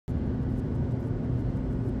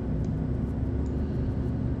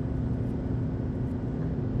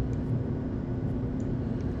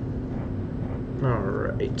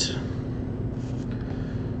Alright.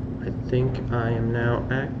 I think I am now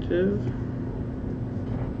active.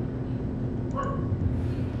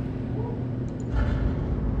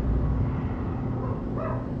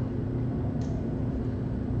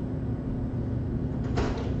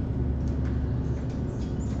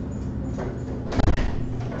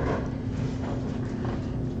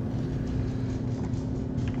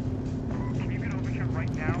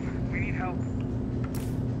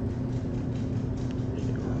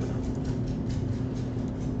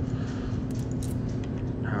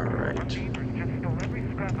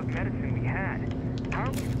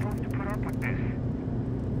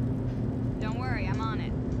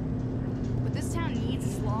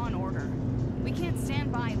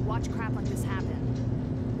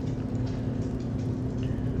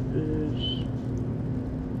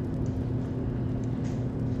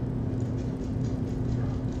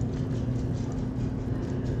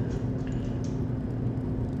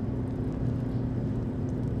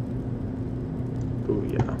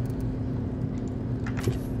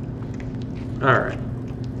 Alright,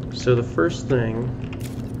 so the first thing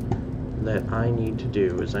that I need to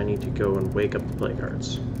do is I need to go and wake up the plague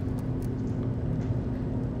hearts.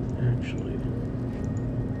 Actually,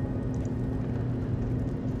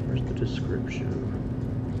 where's the description?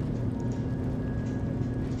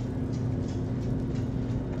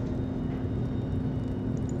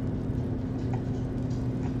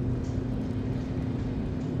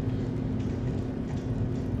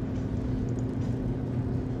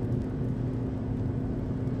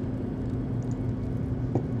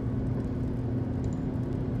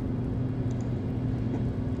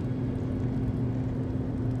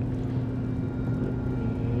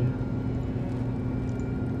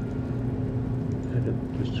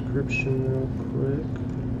 Description real quick.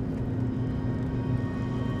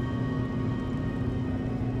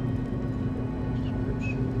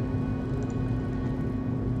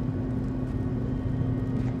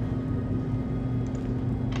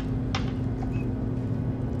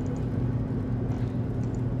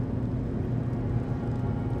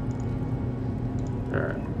 All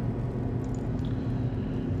right.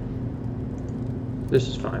 This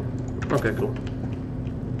is fine. Okay, cool.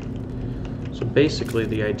 So basically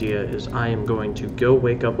the idea is I am going to go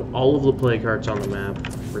wake up all of the plague hearts on the map.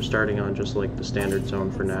 We're starting on just like the standard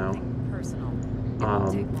zone for now.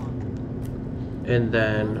 And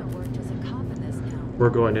then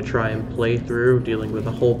we're going to try and play through dealing with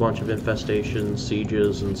a whole bunch of infestations,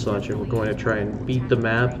 sieges, and such, and we're going to try and beat the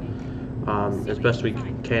map as best we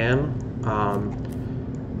can.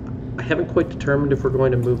 I haven't quite determined if we're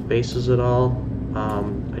going to move bases at all.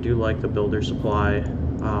 I do like the builder supply.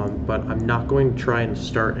 But I'm not going to try and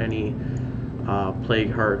start any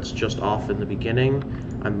plague hearts just off in the beginning.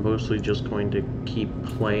 I'm mostly just going to keep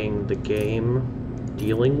playing the game,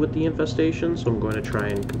 dealing with the infestation, so I'm going to try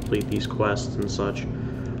and complete these quests and such,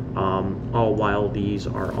 all while these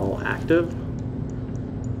are all active.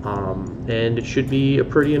 And it should be a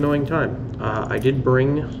pretty annoying time. I did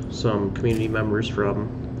bring some community members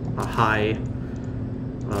from a high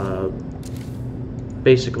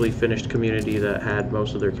basically finished community that had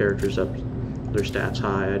most of their characters up, their stats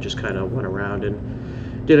high. I just kind of went around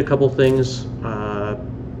and did a couple things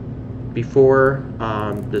before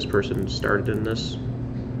this person started in this,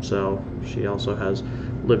 so she also has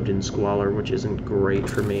lived in squalor, which isn't great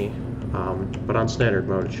for me, but on standard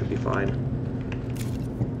mode it should be fine.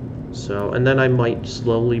 So, and then I might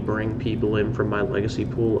slowly bring people in from my legacy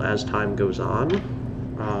pool as time goes on,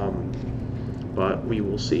 but we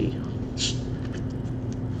will see.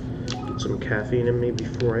 Some caffeine in me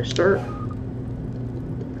before I start.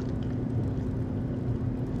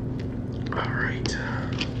 Alright.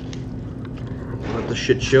 Let the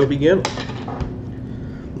shit show begin.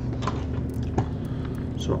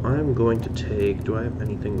 So I'm going to take, do I have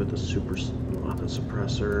anything with the the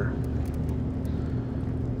suppressor?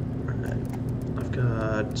 Alright. I've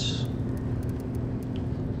got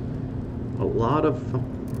a lot of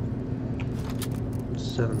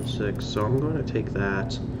 7.6, so I'm going to take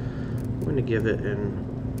that. I'm going to give it an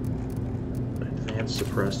advanced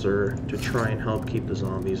suppressor to try and help keep the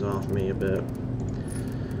zombies off me a bit.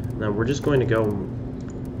 Now we're just going to go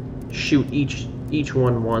shoot each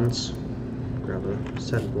one once. Grab a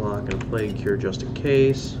scent block and a plague cure just in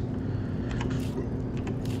case.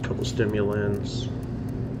 A couple stimulants.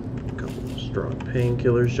 A couple of strong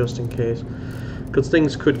painkillers just in case. Because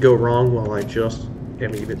things could go wrong while I just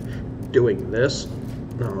am even doing this.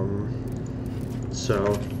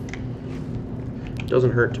 So it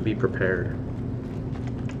doesn't hurt to be prepared.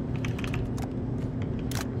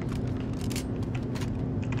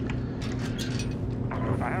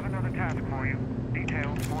 I have another task for you.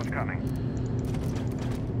 Details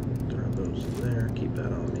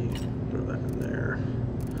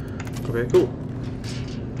Okay, cool.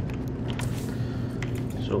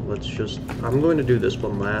 So let's just, I'm going to do this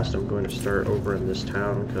one last. I'm going to start over in this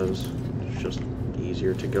town because it's just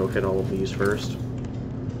easier to go hit all of these first.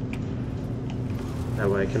 That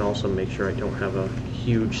way I can also make sure I don't have a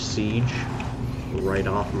huge siege right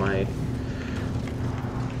off the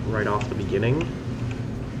beginning.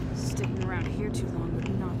 Sticking around here too long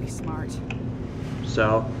would not be smart.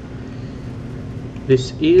 So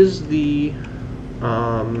this is the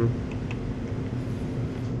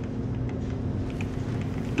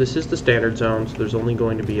standard zone, so there's only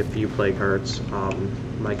going to be a few plague hearts.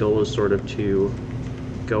 My goal is sort of to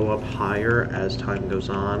go up higher as time goes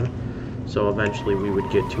on. So eventually we would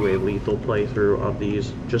get to a lethal playthrough of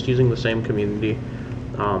these, just using the same community.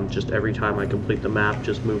 Just every time I complete the map,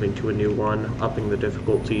 just moving to a new one, upping the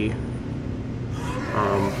difficulty.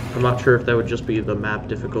 I'm not sure if that would just be the map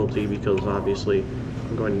difficulty, because obviously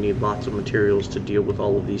I'm going to need lots of materials to deal with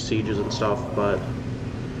all of these sieges and stuff, but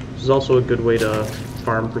this is also a good way to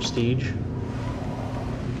farm prestige.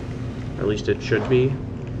 At least it should be,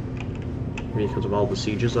 because of all the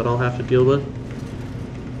sieges that I'll have to deal with.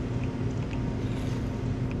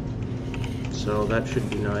 So that should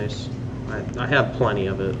be nice. I have plenty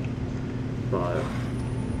of it, but,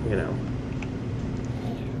 you know.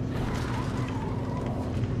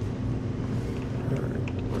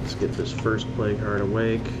 Alright, let's get this first plague heart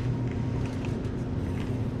awake.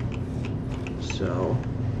 So,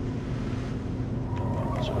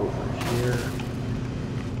 it's over here.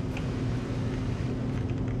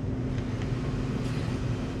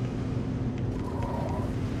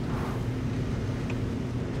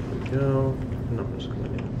 There we go. And I'm just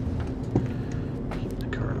going to keep the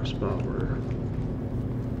car in a spot where...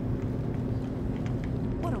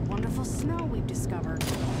 What a wonderful snow we've discovered.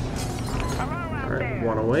 Alright,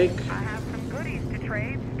 one awake. I have some goodies to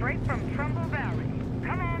trade straight from Trumbull Valley.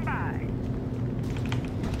 Come on by.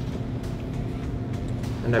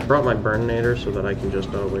 And I brought my burninator so that I can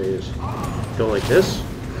just always go like this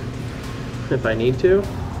if I need to.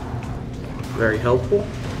 Very helpful.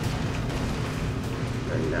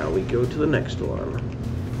 And now we go to the next one.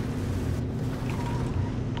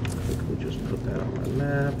 I think we just put that on my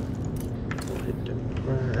map. We'll hit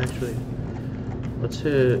different. Actually, let's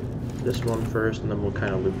hit this one first, and then we'll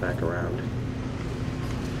kind of loop back around.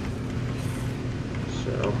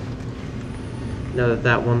 So now that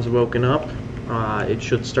that one's woken up, it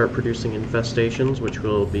should start producing infestations, which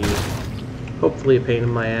will be hopefully a pain in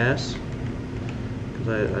my ass,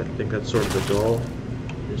 because I think that's sort of the goal,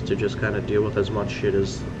 is to just kind of deal with as much shit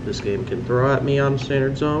as this game can throw at me on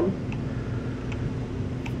standard zone.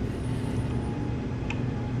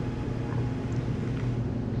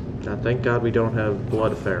 Now, thank God we don't have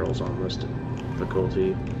blood ferals on this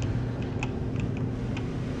difficulty.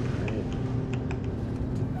 Alright.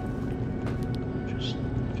 Just,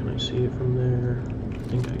 can I see it from there? I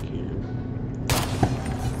think I can.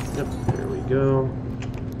 Yep, there we go.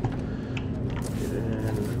 Get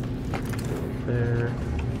in, go there.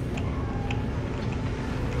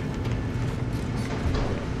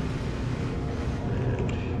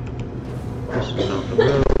 This is not the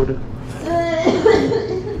road.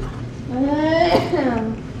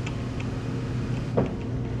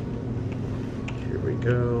 Here we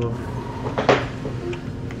go.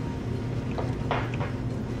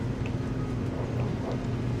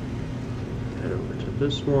 Head over to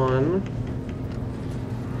this one.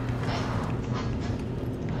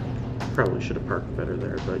 Probably should have parked better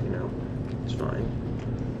there, but you know, it's fine.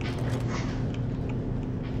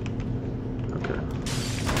 Okay.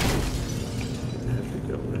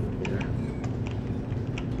 Go in here.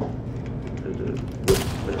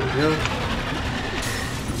 There we go.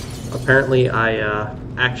 Apparently I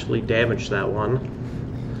actually damaged that one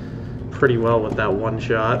pretty well with that one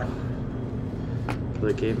shot. So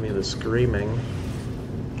it gave me the screaming.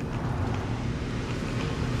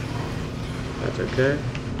 That's okay.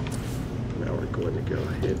 Now we're going to go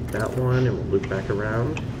hit that one and we'll loop back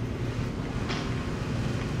around.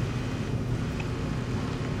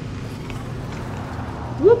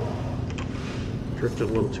 Whoop! Drifted a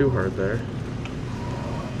little too hard there.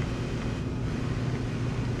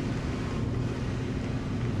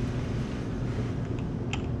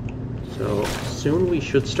 So soon we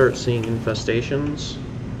should start seeing infestations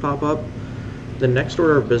pop up. The next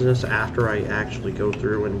order of business after I actually go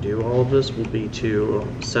through and do all of this will be to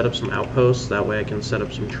set up some outposts. That way I can set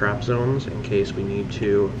up some trap zones in case we need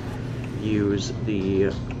to use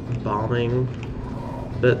the bombing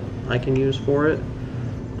that I can use for it.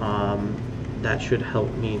 That should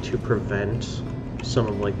help me to prevent some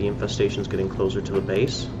of like the infestations getting closer to the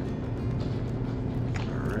base.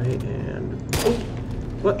 Alright, and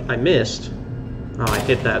What? I missed? Oh, I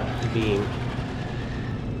hit that beam.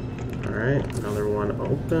 Alright, another one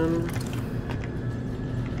open.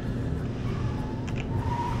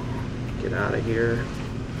 Get out of here.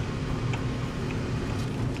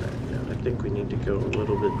 Right, now I think we need to go a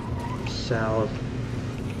little bit south.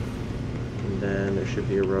 And then there should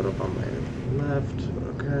be a road up on my left.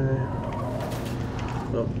 Okay.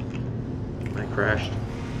 Oh, I crashed.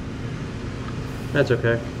 That's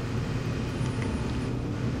okay.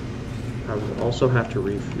 I will also have to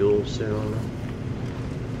refuel soon.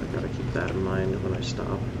 I gotta keep that in mind when I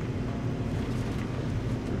stop.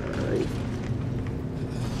 Alright.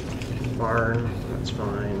 Barn, that's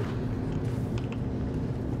fine.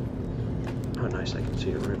 Oh nice, I can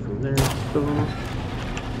see it right from there. Boom.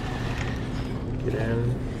 Get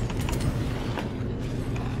in.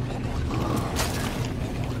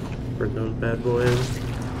 Bring those bad boys.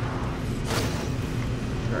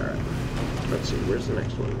 Alright. Let's see, where's the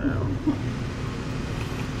next one now?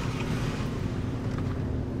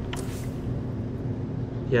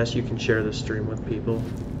 Yes, you can share this stream with people.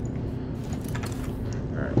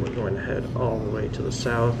 Alright, we're going to head all the way to the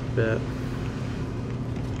south a bit.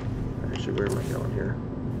 Actually, where am I going here?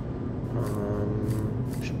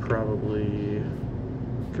 Should probably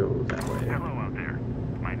go that way. Hello out there.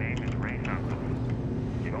 My name is Ray Santos.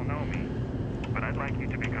 You don't know me, but I'd like you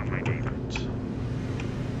to become my neighbor.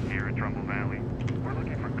 Here in Trumbull Valley, we're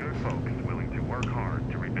looking for good folks willing to work hard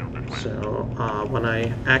to rebuild this land. So, when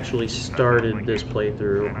I actually started this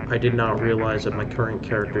playthrough, I did not realize that my current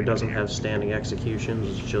character doesn't have standing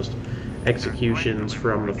executions. It's just executions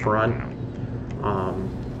from the front,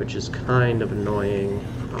 which is kind of annoying.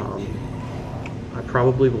 I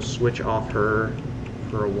probably will switch off her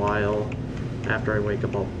for a while after I wake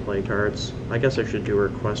up all the play cards. I guess I should do her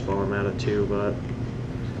quest while I'm at it too, but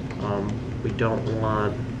we don't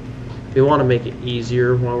want... We want to make it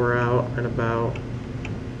easier while we're out and about.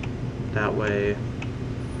 That way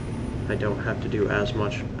I don't have to do as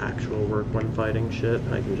much actual work when fighting shit.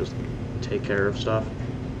 I can just take care of stuff.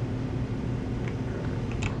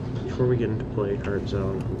 Before we get into play card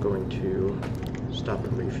zone, I'm going to stop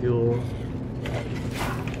and refuel.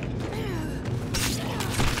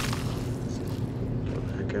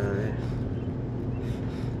 That guy.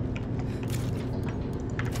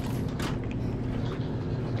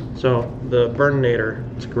 So the Burninator,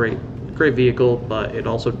 it's a great vehicle, but it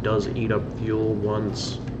also does eat up fuel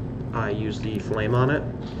once I use the flame on it.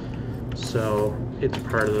 So it's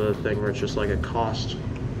part of the thing where it's just like a cost.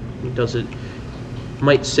 It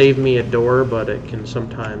might save me a door, but it can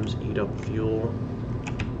sometimes eat up fuel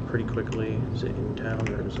pretty quickly. Is it in town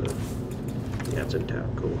or is it? Yeah, it's in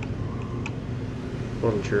town. Cool.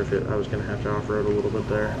 Wasn't sure if I was gonna have to off-road a little bit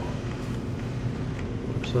there.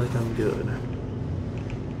 Looks like I'm good.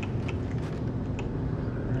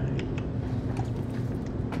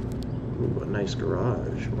 Ooh, a nice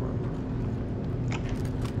garage one.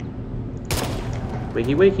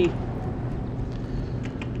 Wakey wakey.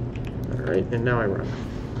 Alright, and now I run.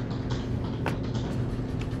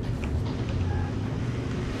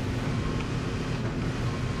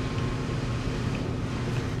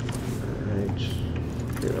 Alright,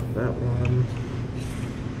 get up that one.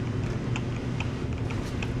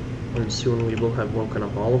 And soon we will have woken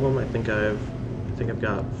up all of them. I think I've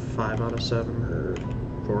got 5 out of 7 or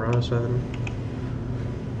 4 out of 7.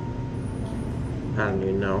 I don't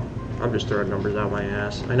even know. I'm just throwing numbers out my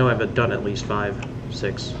ass. I know I've done at least 5,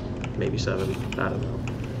 6, maybe 7. I don't know.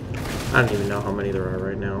 I don't even know how many there are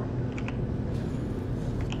right now.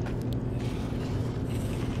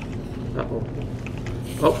 Uh-oh.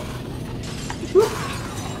 Oh! Woo.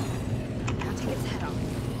 Now take its head off.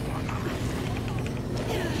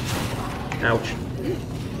 Ouch.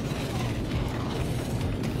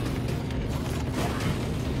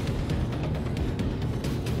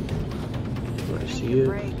 Do I see it?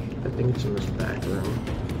 I think it's in this back room.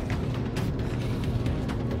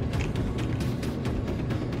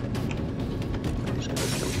 I'm just gonna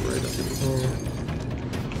jump right up in here.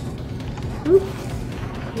 Whoop.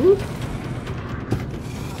 Whoop.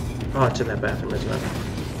 Oh, it's in that bathroom, isn't it?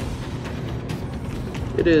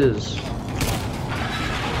 It is.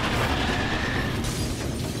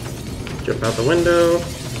 Jump out the window.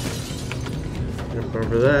 Jump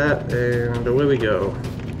over that, and away we go.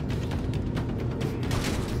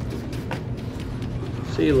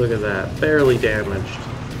 See, look at that. Barely damaged.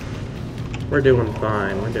 We're doing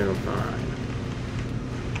fine. We're doing fine.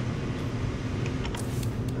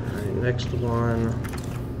 Alright, next one.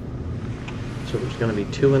 So there's going to be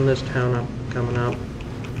 2 in this town coming up.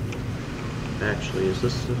 Actually, is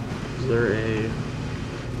there a...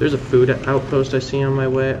 There's a food outpost I see on my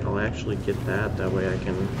way. I'll actually get that. That way I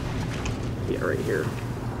can... Yeah, right here.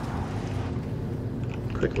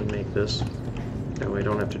 Quickly make this. That way I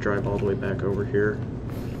don't have to drive all the way back over here.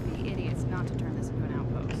 The idiots not to turn this into an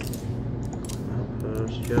outpost.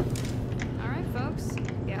 Outpost, yep. Alright, folks.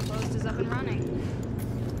 The outpost is up and running.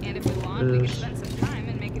 And if we want, we can spend some time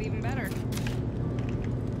and make it even better.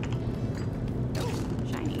 Oh,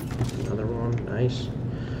 shiny. Another one, nice.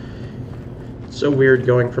 It's so weird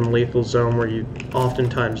going from lethal zone where you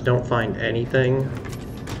oftentimes don't find anything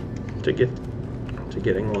to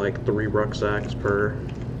getting like 3 rucksacks per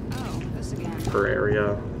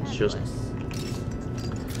area. It's just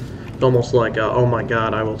it's almost like oh my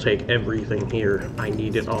god, I will take everything here. I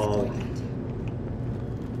need it all.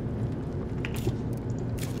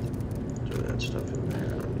 Throw that stuff in there.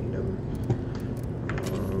 I don't need them.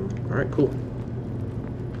 All right, cool.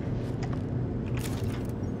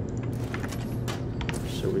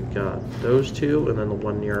 So we've got those 2, and then the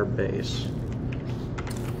one near our base.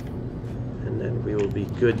 And then we will be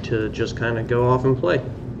good to just kind of go off and play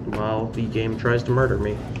while the game tries to murder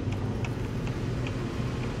me.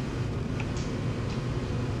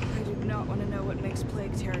 I do not want to know what makes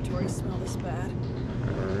plague territory smell this bad.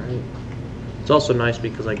 Alright. It's also nice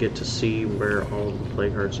because I get to see where all the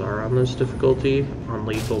plague hearts are on this difficulty. On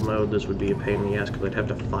lethal mode, this would be a pain in the ass because I'd have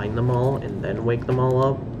to find them all and then wake them all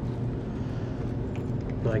up.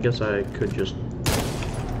 But I guess I could just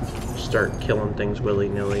start killing things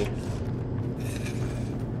willy-nilly.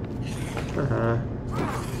 I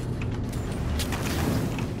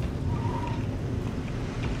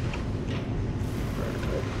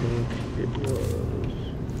think it was...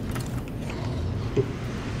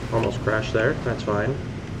 Almost crashed there. That's fine.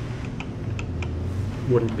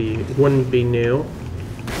 Wouldn't be new.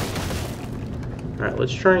 Alright,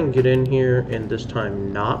 let's try and get in here and this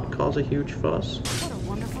time not cause a huge fuss. What a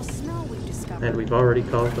wonderful smell we've discovered. And we've already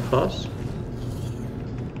caused a fuss.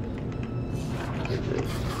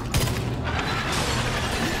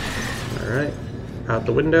 Alright, out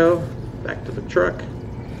the window, back to the truck.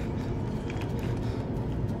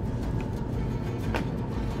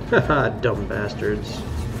 Haha, dumb bastards.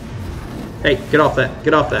 Hey, get off that,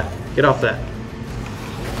 get off that, get off that.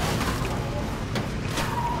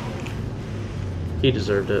 He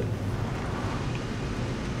deserved it.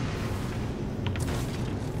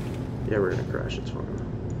 Yeah, we're gonna crash, it's fine.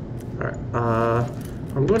 Alright,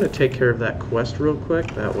 I'm going to take care of that quest real quick,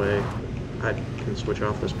 that way I can switch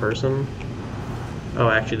off this person. Oh,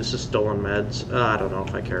 actually, this is stolen meds. I don't know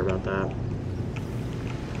if I care about that.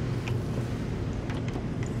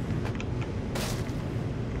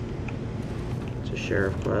 It's a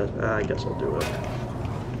sheriff quest. I guess I'll do it.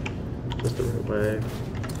 Just the right way.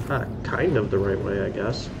 Kind of the right way, I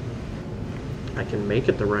guess. I can make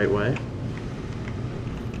it the right way.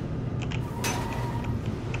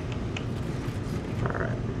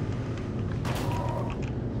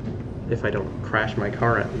 If I don't crash my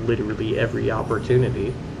car at literally every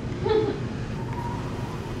opportunity.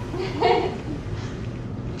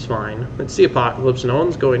 It's fine. It's the apocalypse. No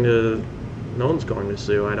one's going to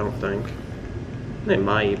sue, I don't think. They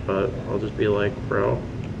might, but I'll just be like, bro,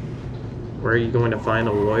 where are you going to find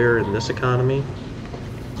a lawyer in this economy?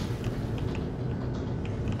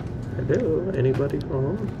 Hello, anybody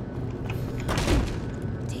home?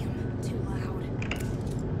 Damn, too loud.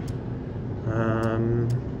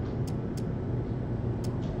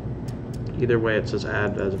 Either way, it says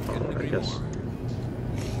add as a follower, I guess.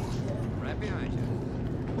 Right behind you.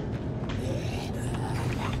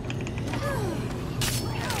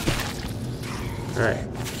 Alright.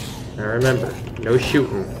 Now remember, no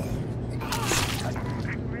shooting.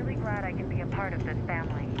 I'm really glad I can be a part of this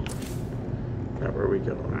family. Now where are we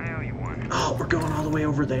going? I owe you one. Oh, we're going all the way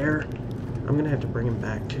over there? I'm gonna have to bring him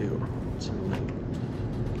back too.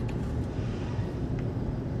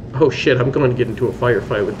 Oh shit, I'm going to get into a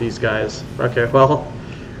firefight with these guys. Okay, well,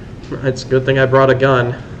 it's a good thing I brought a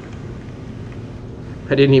gun.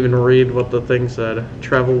 I didn't even read what the thing said.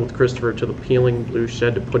 Travel with Christopher to the peeling blue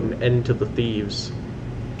shed to put an end to the thieves.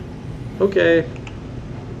 Okay.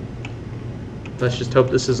 Let's just hope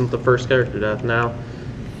this isn't the first character death. Now,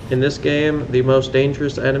 in this game, the most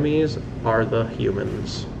dangerous enemies are the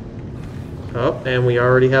humans. Oh, and we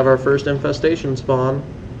already have our first infestation spawn.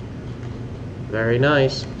 Very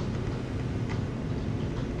nice.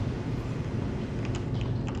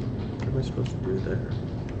 What am I supposed to do there?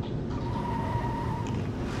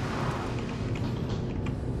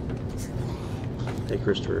 Hey,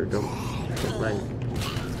 Christopher, don't mind.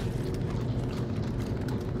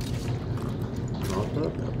 Not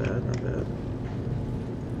bad, not bad.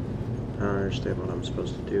 I don't understand what I'm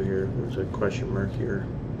supposed to do here. There's a question mark here.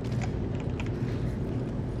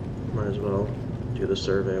 might as well do the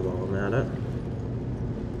survey while I'm at it.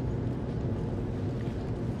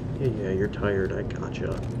 Yeah, you're tired. I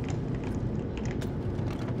gotcha.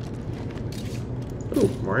 Ooh,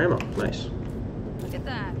 more ammo. Nice. Look at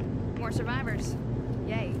that. More survivors.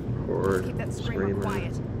 Yay. Horde, Keep that screamer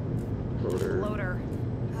quiet. loader. Loader.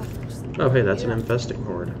 Ugh, just Oh, hey, that's an leave it infesting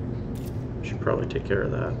horde. Should probably take care of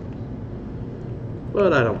that.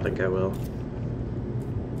 But I don't think I will. up.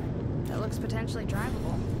 That looks potentially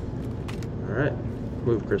drivable. Alright.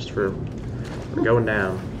 Move, Christopher. We're going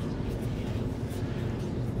down.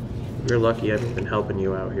 You're lucky I've been helping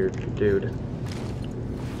you out here, dude.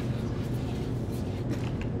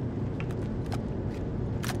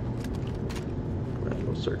 Might as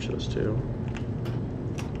well search this too.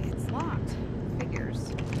 It's locked. Figures.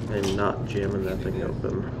 And not jamming that thing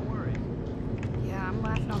open. Yeah, I'm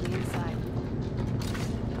laughing on the inside.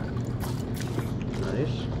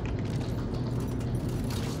 Nice.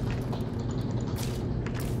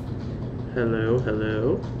 Hello,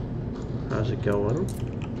 hello. How's it going?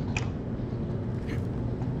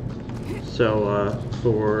 So,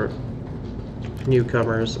 for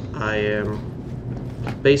newcomers, I am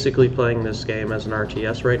basically playing this game as an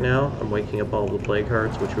RTS right now. I'm waking up all the plague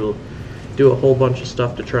hearts, which will do a whole bunch of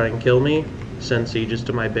stuff to try and kill me, send sieges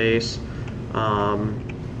to my base,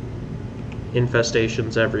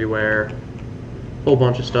 infestations everywhere, whole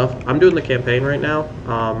bunch of stuff. I'm doing the campaign right now.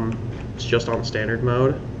 It's just on standard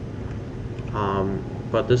mode,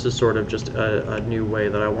 but this is sort of just a new way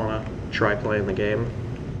that I want to try playing the game.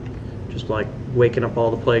 Just like waking up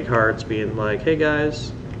all the plague hearts, being like, hey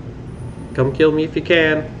guys, come kill me if you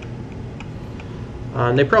can.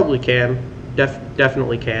 And they probably can,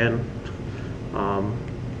 definitely can.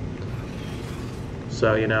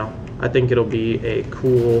 So, you know, I think it'll be a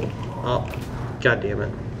cool up. God damn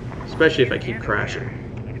it. Especially if I keep crashing.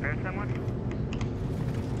 You spared someone?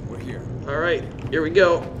 We're here. Alright, here we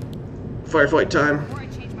go. Firefight time. Before I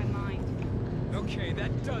change my mind. Okay,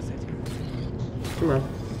 that does it. Come on.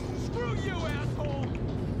 Screw you, asshole!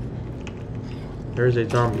 There's a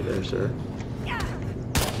zombie there, sir.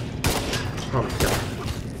 Oh my god.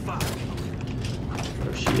 Fuck.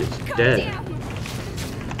 Oh, she is God dead. damn.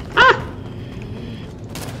 Ah!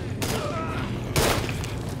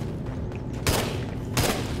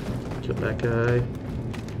 Kill that guy.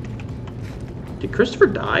 Did Christopher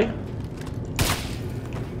die?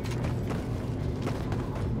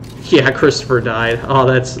 Yeah, Christopher died. Oh,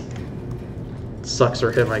 that's... sucks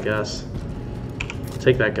for him, I guess.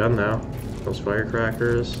 Take that gun now. Those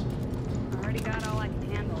firecrackers. Already got all I can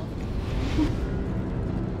handle.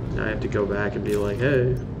 Now I have to go back and be like,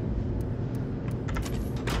 hey,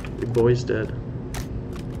 your boy's dead.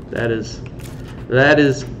 That is,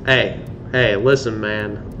 hey, listen,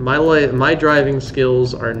 man. My driving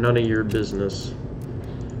skills are none of your business.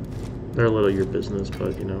 They're a little your business,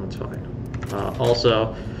 but you know, it's fine.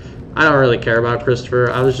 Also, I don't really care about Christopher.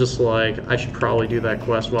 I was just like, I should probably do that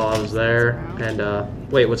quest while I was there. And,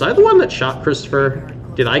 wait, was I the one that shot Christopher?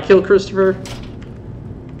 Did I kill Christopher?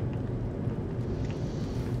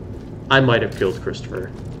 I might have killed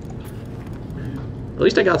Christopher. At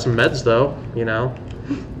least I got some meds, though, you know.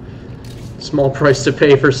 Small price to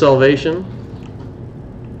pay for salvation.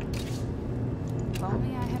 If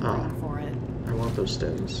only I had room for it. I want those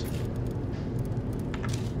stems.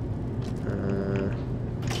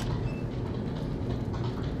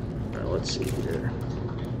 Let's see here.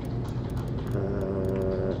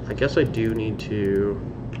 I guess I do need to...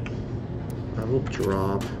 I will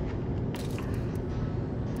drop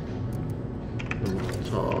the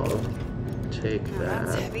Molotov, take that,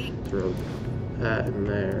 That's heavy. throw that in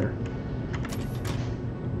there.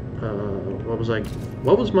 What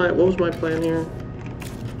was my plan here?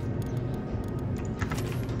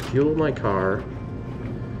 Fuel my car.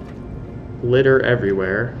 Litter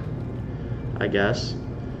everywhere, I guess.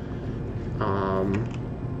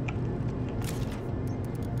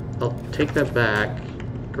 I'll take that back,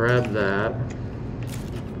 grab that.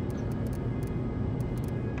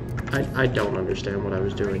 I don't understand what I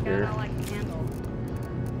was doing Already here. got all I can handle.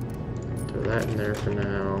 Throw that in there for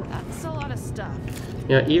now. That's a lot of stuff.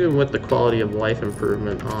 Yeah, even with the quality of life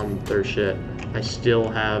improvement on their shit, I still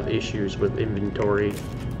have issues with inventory.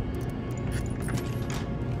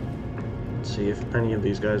 Let's see if any of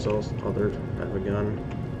these guys other have a gun.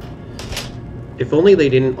 If only they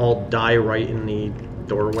didn't all die right in the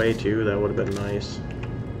doorway too, that would have been nice.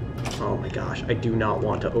 Oh my gosh, I do not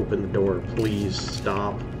want to open the door. Please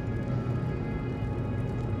stop.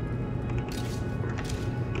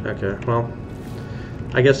 Okay, well,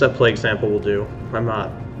 I guess that plague sample will do. I'm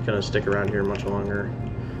not gonna stick around here much longer.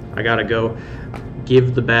 I gotta go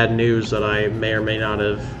give the bad news that I may or may not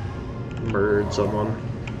have murdered someone.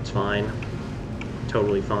 It's fine.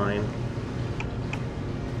 Totally fine.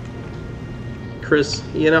 Chris,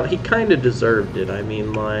 you know, he kind of deserved it. I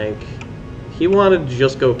mean, like, he wanted to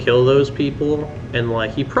just go kill those people, and,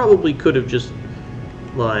 like, he probably could have just,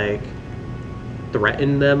 like,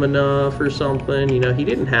 threatened them enough or something. You know, he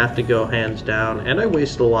didn't have to go hands down, and I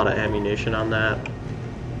wasted a lot of ammunition on that.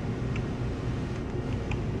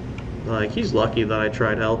 Like, he's lucky that I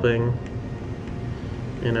tried helping.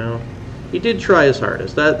 You know, he did try his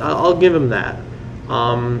hardest. That I'll give him that.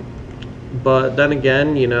 But then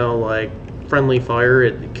again, you know, like, friendly fire,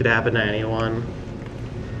 it could happen to anyone.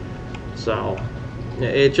 So,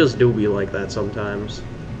 it just do be like that sometimes.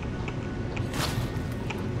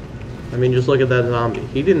 I mean, just look at that zombie.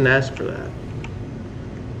 He didn't ask for that.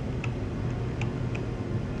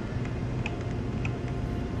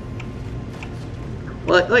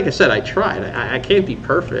 Well, like I said, I tried. I can't be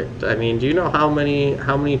perfect. I mean, do you know how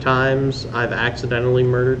many times I've accidentally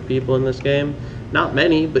murdered people in this game? Not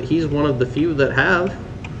many, but he's one of the few that have.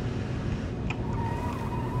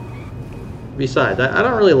 Besides, I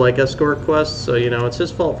don't really like escort quests, so, you know, it's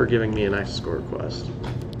his fault for giving me an escort quest.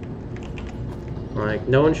 Like,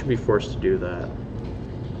 no one should be forced to do that.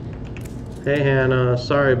 Hey, Hannah,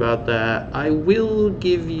 sorry about that. I will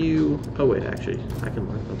give you... Oh, wait, actually, I can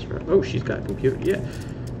learn. That's right. Oh, she's got a computer. Yeah.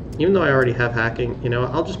 Even though I already have hacking, you know,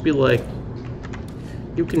 I'll just be like,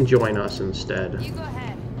 you can join us instead. You go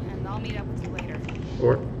ahead, and I'll meet up with you later.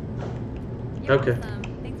 Or... You're okay.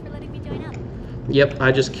 awesome. Thanks for letting me join up. Yep,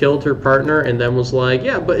 I just killed her partner and then was like,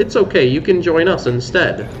 yeah, but it's okay, you can join us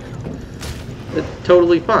instead. It's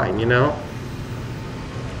totally fine, you know?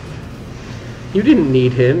 You didn't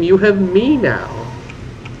need him, you have me now.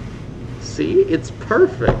 See? It's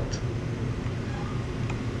perfect.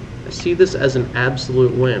 I see this as an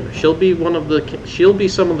absolute win. She'll be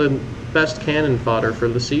some of the best cannon fodder for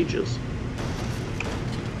the sieges.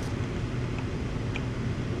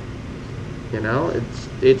 You know,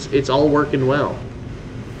 it's all working well.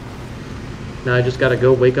 Now I just gotta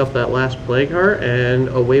go wake up that last plague heart and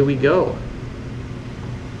away we go.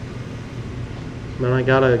 Then I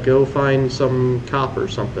gotta go find some cop or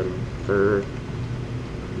something for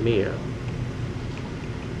Mia.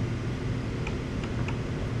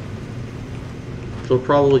 She'll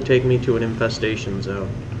probably take me to an infestation zone.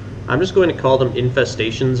 I'm just going to call them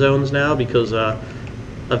infestation zones now because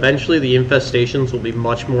eventually the infestations will be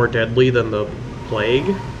much more deadly than the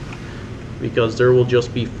plague, because there will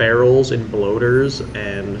just be ferals and bloaters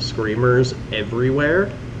and screamers everywhere,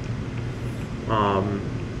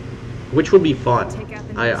 which will be fun.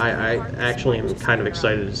 I actually am kind of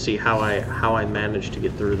excited to see how I manage to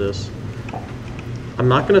get through this. I'm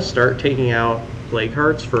not going to start taking out plague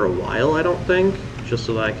hearts for a while, I don't think, just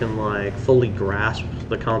so that I can, like, fully grasp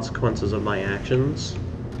the consequences of my actions.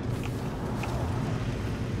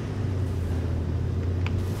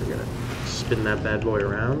 Spin that bad boy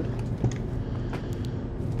around.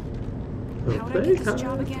 How would I get this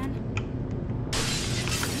job again?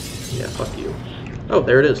 Yeah, fuck you. Oh,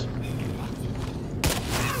 there it is.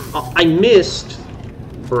 Oh, I missed!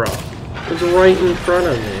 Bro. It was right in front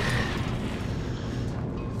of me.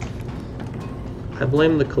 I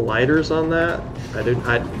blame the colliders on that.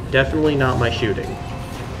 Definitely not my shooting.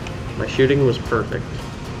 My shooting was perfect.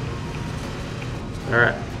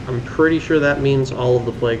 Alright. I'm pretty sure that means all of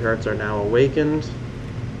the plague hearts are now awakened.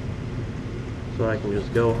 So I can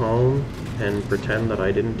just go home and pretend that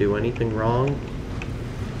I didn't do anything wrong.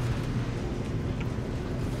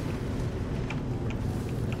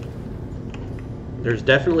 There's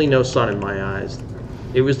definitely no sun in my eyes.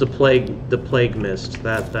 It was the plague mist.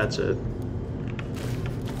 That's it.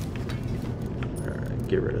 Alright,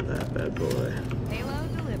 get rid of that bad boy.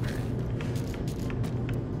 Payload delivered.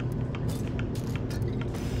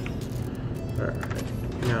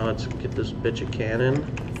 Alright, now let's get this bitch a cannon.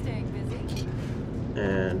 Staying busy?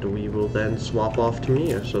 And we will then swap off to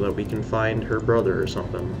Mia so that we can find her brother or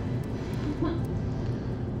something.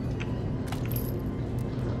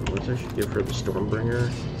 What I should give her the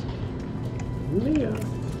Stormbringer. Mia.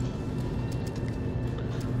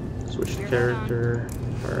 Switch to character.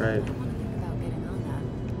 Alright.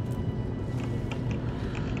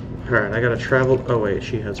 Alright, I gotta travel. Oh wait,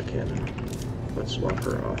 she has a cannon. Let's swap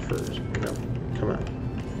her off first. No, come on.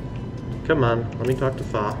 Come on, let me talk to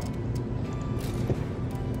Fa.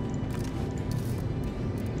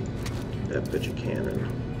 That bitch a cannon.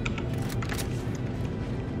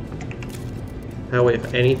 That way,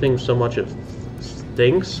 if anything so much as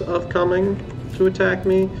thinks of coming to attack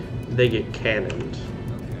me, they get cannoned.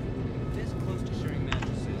 Okay. This close to sharing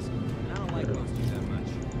mattresses, and I don't like most of you that much.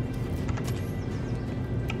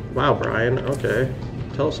 Wow, Brian, okay.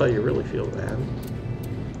 tell us how you really feel, man.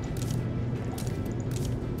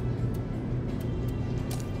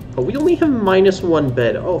 Oh, we only have -1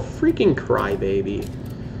 bed. Oh, freaking crybaby.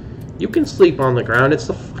 You can sleep on the ground. It's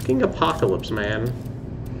the fucking apocalypse, man.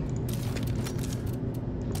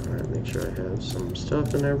 Alright, make sure I have some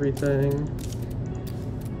stuff and everything.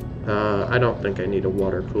 I don't think I need a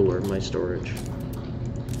water cooler in my storage.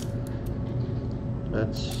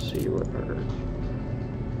 Let's see what our...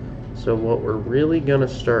 So what we're really gonna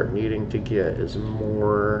start needing to get is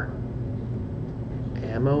more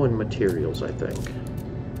ammo and materials, I think.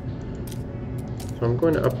 So I'm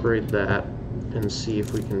going to upgrade that and see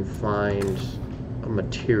if we can find a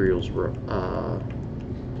materials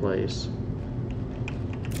place.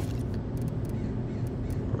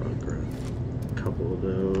 I'll grab a couple of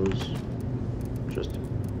those, just in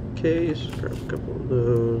case. Grab a couple of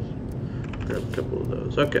those. Grab a couple of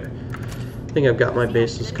those. Okay. I think I've got my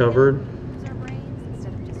bases covered. Use our brains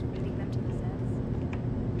instead of just feeding them to the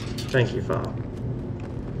Zeds. Thank you, Fa.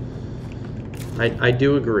 I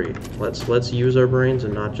do agree. Let's use our brains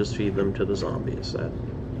and not just feed them to the zombies. That's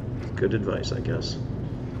good advice, I guess.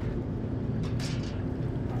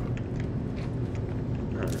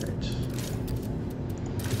 Alright.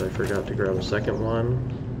 I forgot to grab a second one.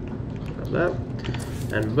 Grab that.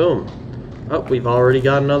 And boom. Oh, we've already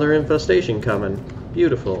got another infestation coming.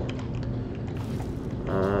 Beautiful.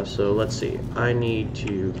 So let's see. I need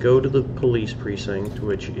to go to the police precinct,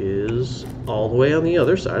 which is all the way on the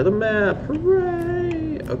other side of the map.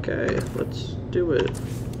 Hooray! Okay, let's do it.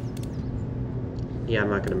 Yeah, I'm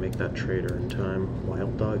not going to make that trader in time.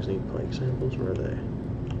 Wild dogs need plague samples. Where are they?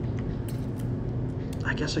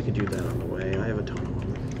 I guess I could do that on the way. I have a ton of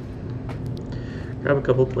them. Grab a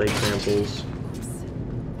couple plague samples.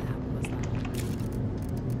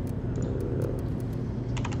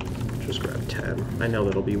 Just grab 10. I know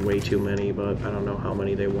that'll be way too many, but I don't know how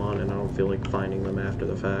many they want, and I don't feel like finding them after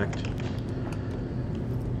the fact.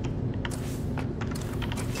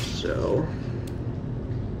 So,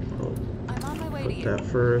 I'm on my way to put you. that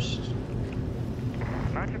first.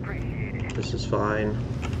 Much appreciated. This is fine.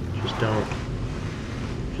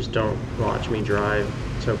 Just don't watch me drive.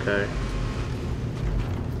 It's okay.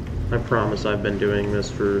 I promise I've been doing this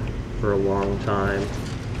for a long time.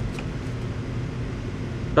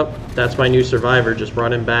 Oh, that's my new survivor, just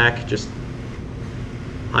running back, just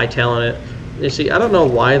hightailing it. You see, I don't know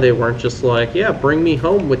why they weren't just like, yeah, bring me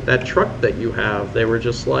home with that truck that you have. They were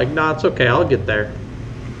just like, nah, it's okay, I'll get there.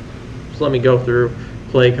 Just let me go through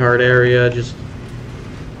Plague Heart area, just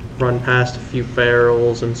run past a few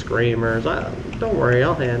ferals and screamers. Don't worry,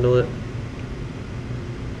 I'll handle it.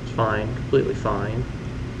 It's fine, completely fine.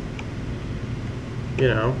 You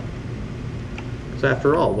know, because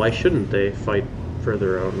after all, why shouldn't they fight for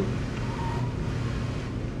their own,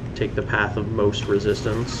 take the path of most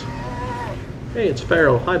resistance? Hey, it's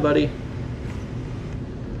Feral. Hi, buddy.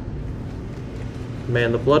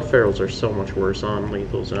 Man, the blood ferals are so much worse on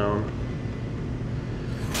Lethal Zone.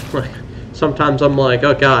 Like, sometimes I'm like,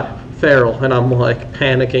 oh god, Feral, and I'm like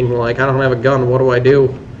panicking, like, I don't have a gun, what do I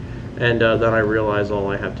do? And then I realize all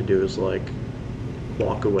I have to do is like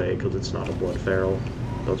walk away because it's not a blood feral.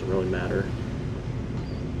 Doesn't really matter.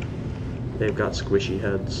 They've got squishy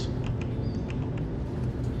heads.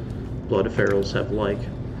 Blood ferals have like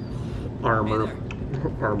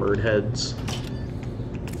armored heads.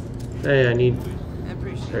 Hey, I need.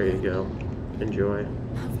 There you go. Enjoy.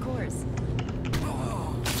 Of course.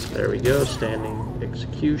 There we go. Standing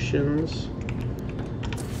executions.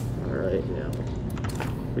 All right, now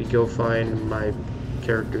we go find my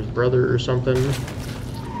character's brother or something.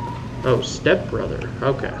 Oh, stepbrother.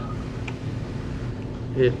 Okay.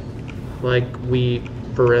 It, like, we,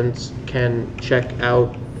 for instance, can check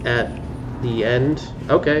out at the end.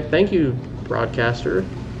 Okay, thank you, broadcaster.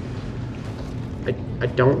 I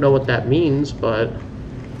don't know what that means, but...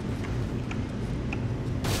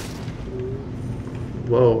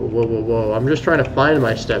 Whoa, whoa, whoa, whoa. I'm just trying to find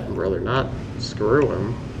my stepbrother, not screw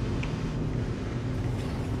him.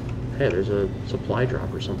 Hey, there's a supply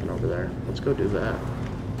drop or something over there. Let's go do that.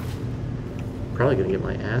 Probably gonna get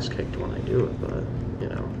my ass kicked when I do it, but, you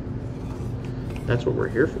know. That's what we're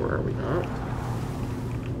here for, are we not?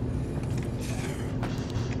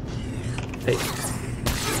 Hey.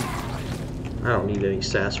 I don't need any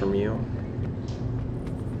sass from you.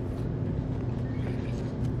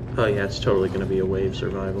 Oh yeah, it's totally gonna be a wave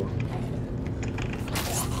survival.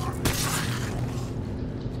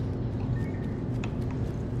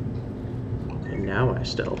 And now I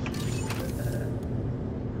stealth.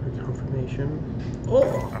 Confirmation. Oh!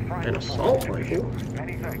 An assault rifle.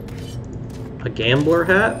 Many thanks. A gambler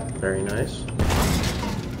hat? Very nice.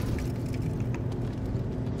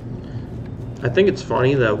 I think it's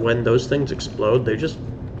funny that when those things explode, they just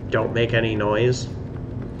don't make any noise,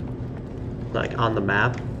 like on the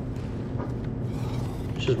map,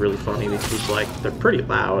 which is really funny because like they're pretty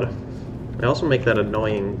loud. They also make that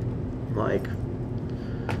annoying like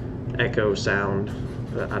echo sound.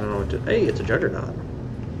 I don't know what to. Hey, it's a juggernaut.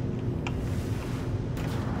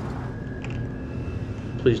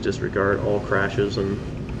 Please disregard all crashes and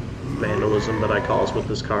vandalism that I cause with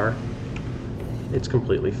this car. It's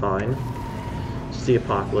completely fine. It's the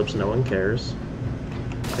apocalypse, no one cares.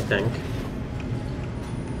 I think.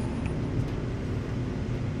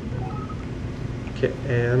 Okay,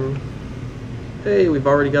 and... Hey, we've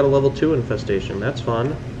already got a level 2 infestation. That's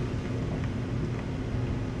fun.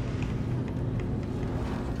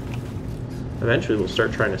 Eventually we'll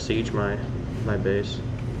start trying to siege my base.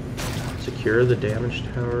 Secure the damaged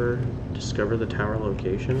tower. Discover the tower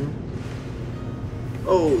location.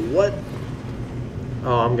 Oh, what?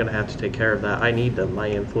 Oh, I'm gonna have to take care of that. I need them, my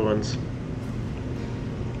influence.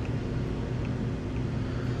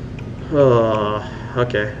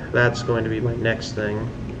 Okay, that's going to be my next thing.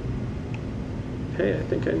 Hey, I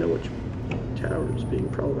think I know which tower is being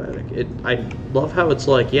problematic. I love how it's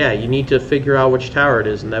like, yeah, you need to figure out which tower it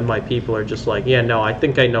is, and then my people are just like, yeah, no, I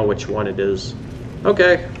think I know which one it is.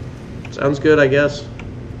 Okay, sounds good, I guess.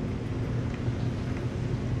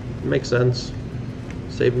 Makes sense.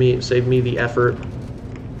 Save me the effort.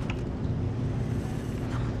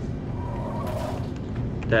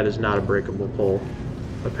 That is not a breakable pole,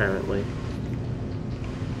 apparently.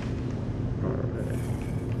 Alright.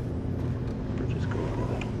 We're just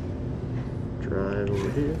going to drive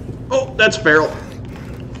over here. Oh, that's feral!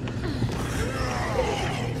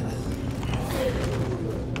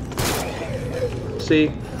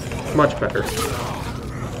 See? Much better.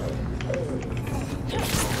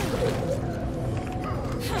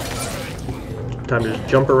 Time to just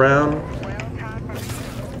jump around.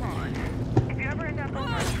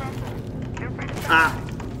 Ah!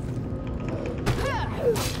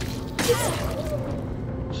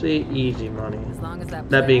 See, easy money.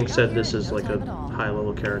 That being said, this is like a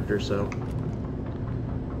high-level character, so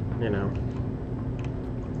you know,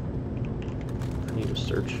 I need to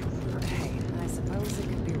search for. Hey, I suppose it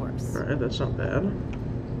could be worse. All right, that's not bad.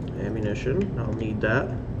 Ammunition, I'll need that.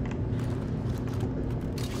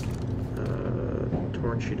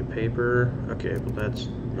 Torn sheet of paper. Okay, but that's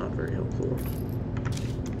not very helpful.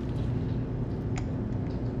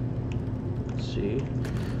 See,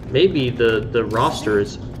 maybe the roster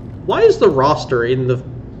is. Why is the roster in the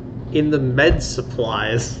med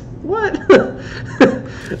supplies? What?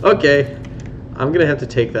 Okay, I'm gonna have to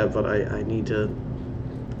take that, but I need to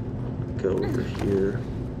go over here.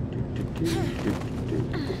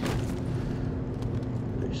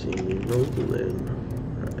 I see me rolling.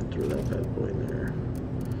 Alright, throw that bad boy in there.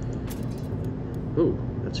 Ooh,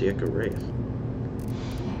 that's the Echo Wraith.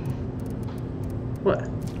 What?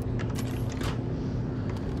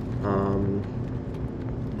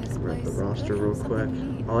 Grab the roster real quick.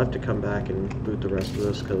 I'll have to come back and boot the rest of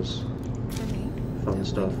this because fun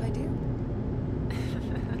stuff.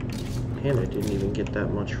 And I didn't even get that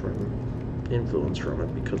much from influence from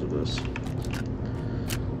it because of this.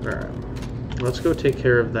 Alright, let's go take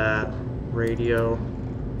care of that radio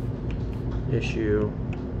issue.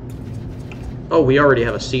 Oh, we already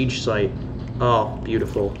have a siege site. Oh,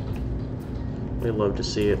 beautiful. We love to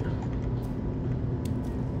see it.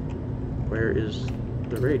 Where is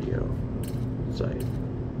the radio site?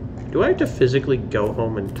 Do I have to physically go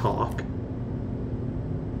home and talk?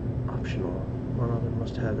 Optional. One other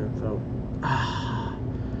must have info. Ah,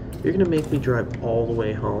 you're gonna make me drive all the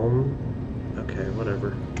way home? Okay,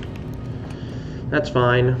 whatever. That's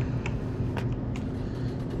fine.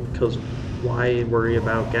 Because why worry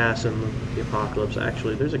about gas in the apocalypse?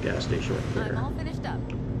 Actually, there's a gas station right there. I'm all finished up.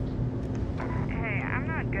 Hey, I'm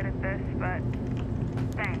not good at this, but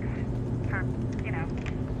thanks for, you know,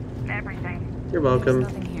 everything. You're welcome.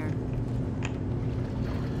 There's nothing here.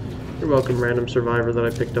 You're welcome, random survivor that I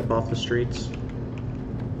picked up off the streets.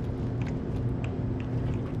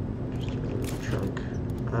 Just throw it in the trunk.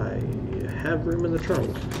 I have room in the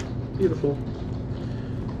trunk. Beautiful.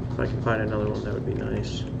 If I can find another one, that would be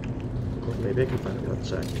nice. Or maybe I can find a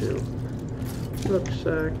rucksack too.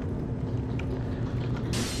 Rucksack.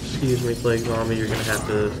 Excuse me, Plague Zombie, you're gonna have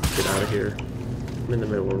to get out of here. I'm in the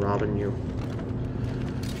middle of robbing you.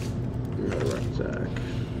 Another rucksack.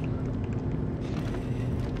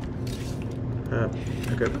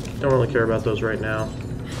 Okay, don't really care about those right now.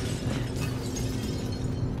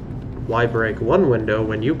 Why break one window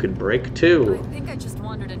when you could break two? I think I just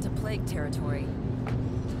wandered into plague territory.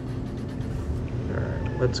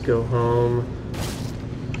 Alright, let's go home.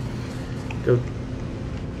 go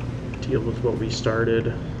deal with what we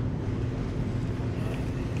started.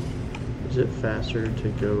 Is it faster to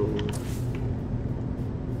go?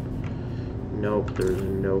 Nope, there's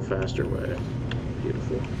no faster way.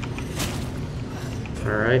 Beautiful.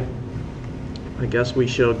 Alright. I guess we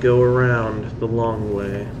shall go around the long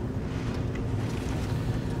way.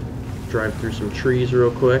 Drive through some trees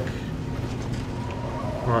real quick.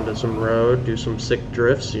 Onto some road, do some sick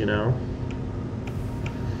drifts, you know.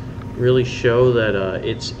 Really show that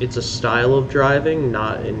it's a style of driving,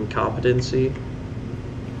 not incompetency.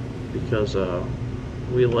 Because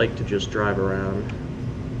we like to just drive around,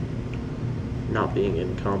 not being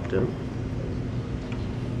incompetent.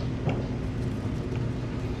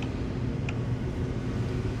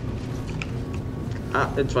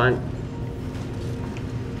 It's fine.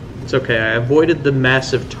 It's okay, I avoided the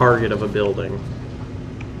massive target of a building.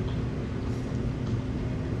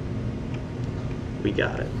 We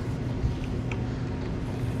got it.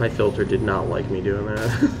 My filter did not like me doing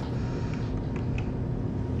that.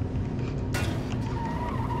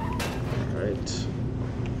 Alright.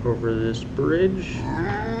 Over this bridge.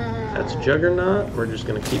 That's Juggernaut. We're just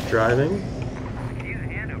gonna keep driving.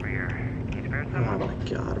 Oh my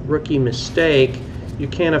god. Rookie mistake. You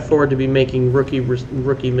can't afford to be making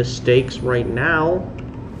rookie mistakes right now.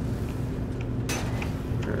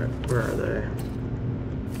 Alright, where are they?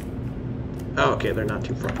 Oh, okay, they're not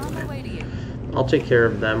too far away. I'll take care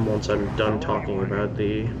of them once I'm done talking about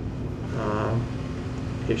the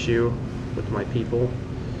issue with my people.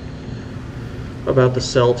 About the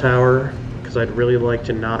cell tower, because I'd really like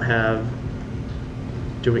to not have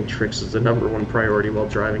doing tricks as the #1 priority while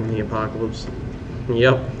driving the apocalypse.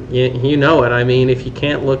 Yep, you know it. I mean, if you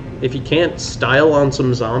can't style on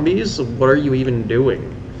some zombies, what are you even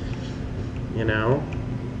doing? You know?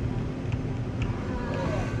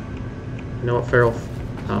 You know what, Farrell?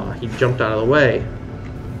 He jumped out of the way.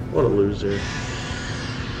 What a loser.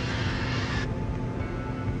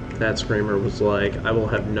 That screamer was like, I will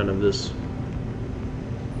have none of this.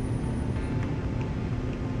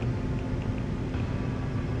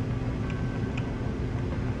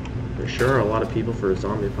 There sure are a lot of people for a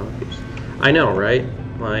zombie apocalypse. I know, right?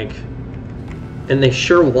 Like, and they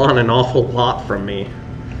sure want an awful lot from me.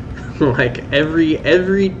 Like,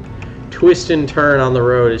 every twist and turn on the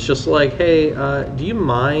road, it's just like, hey, do you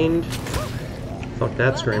mind? Fuck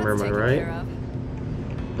that screamer, am I right?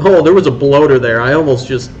 Oh, there was a bloater there. I almost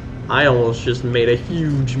just made a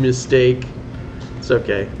huge mistake. It's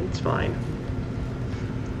okay. It's fine.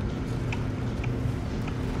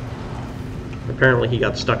 Apparently he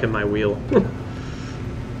got stuck in my wheel.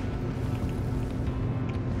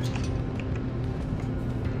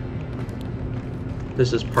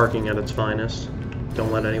 This is parking at its finest.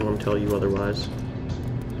 Don't let anyone tell you otherwise.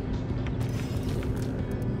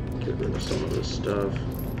 Get rid of some of this stuff.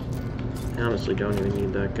 I honestly don't even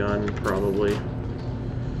need that gun, probably.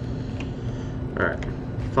 Alright.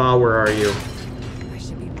 Fa, where are you? I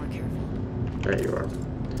should be more careful. There you are.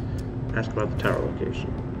 Ask about the tower location.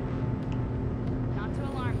 Not to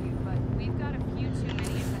alarm you, but we've got a few too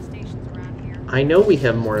many infestations around here. I know we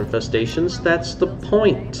have more infestations, that's the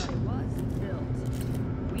point.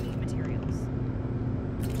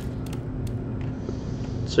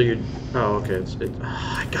 So you're, oh, okay,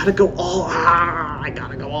 I gotta go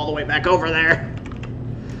all the way back over there.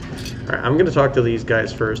 Alright, I'm gonna talk to these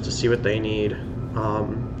guys first to see what they need.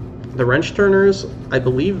 The wrench turners, I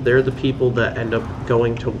believe they're the people that end up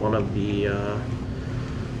going to one of the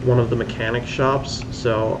mechanic shops,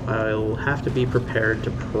 so I'll have to be prepared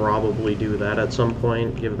to probably do that at some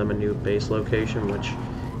point, give them a new base location, which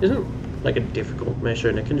isn't like a difficult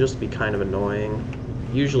mission. It can just be kind of annoying,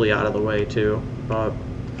 usually out of the way too, but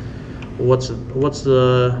what's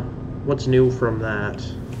new from that?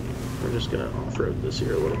 We're just gonna off-road this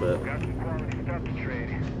here a little bit.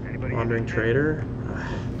 Wandering trader.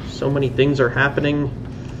 So many things are happening.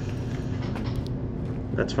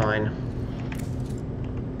 That's fine.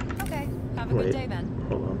 Okay, have a good day then.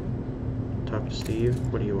 Hold on. Talk to Steve.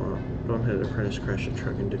 What do you want? Go ahead, apprentice, crash the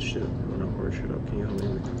truck and ditch it. Oh no, where should up? Can you help me?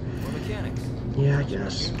 We're mechanics. Yeah, I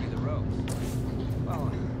guess. Give me the ropes.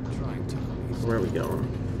 Well, I'm trying to. Where are we going?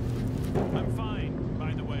 I'm fine,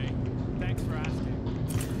 by the way. Thanks for asking.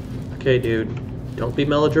 Okay, dude. Don't be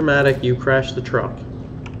melodramatic. You crashed the truck.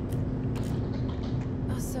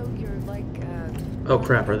 Oh, so you're like, Oh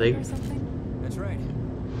crap, are they? or something? That's right.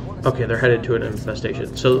 Okay, they're headed to an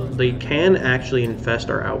infestation. So they can actually infest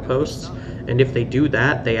our outposts, and if they do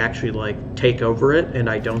that, they actually like take over it, and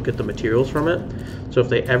I don't get the materials from it. So if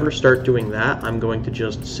they ever start doing that, I'm going to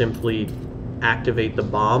just simply activate the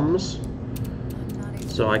bombs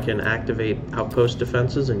So I can activate outpost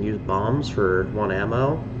defenses and use bombs for 1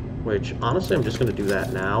 ammo, which honestly I'm just going to do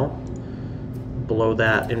that now. Blow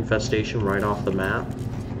that infestation right off the map,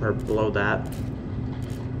 or blow that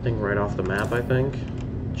thing right off the map, I think.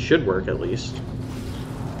 Should work at least.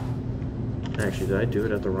 Actually, did I do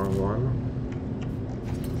it at the wrong one?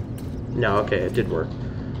 No, okay, it did work.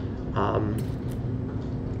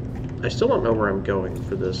 I still don't know where I'm going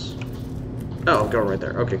for this. Oh, I'm going right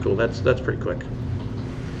there. Okay, cool. That's pretty quick.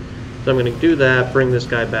 So I'm gonna do that, bring this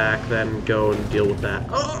guy back, then go and deal with that.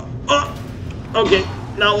 Okay,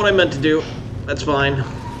 not what I meant to do. That's fine.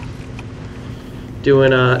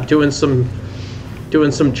 Doing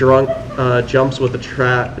some drunk jumps with the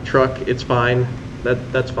truck. It's fine.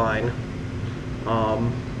 That's fine.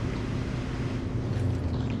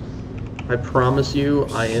 I promise you,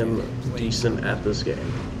 I am decent at this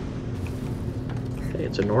game. Hey,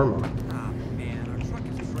 it's a Norma. Oh man, our truck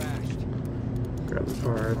is trashed. Grab the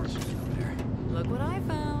parts. Look what I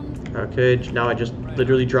found. Okay, now I just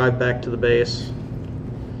literally drive back to the base.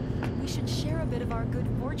 We should share a bit of our good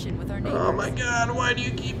fortune with our neighbors. Oh my god, why do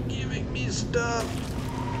you keep giving me stuff?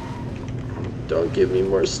 Don't give me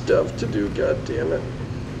more stuff to do, god damn it.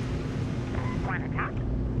 Want to talk?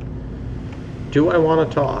 Do I want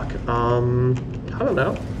to talk? I don't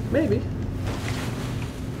know. Maybe.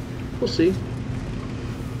 We'll see.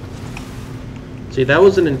 See, that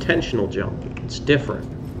was an intentional jump. It's different.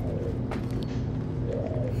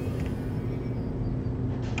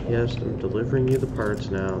 Yes, I'm delivering you the parts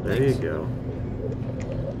now. There you go.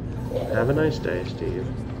 Have a nice day, Steve.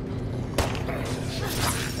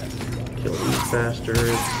 Kill these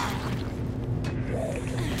bastards.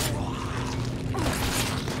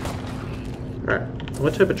 Alright,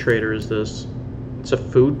 what type of trader is this? It's a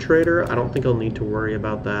food trader. I don't think I'll need to worry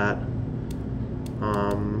about that.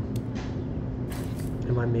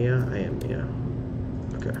 Am I Mia? I am Mia.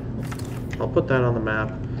 Okay. I'll put that on the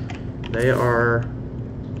map. They are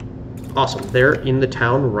awesome. They're in the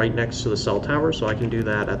town right next to the cell tower, so I can do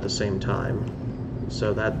that at the same time.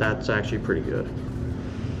 So that's actually pretty good.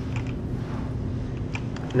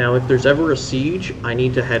 Now, if there's ever a siege, I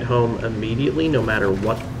need to head home immediately, no matter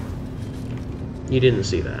what. You didn't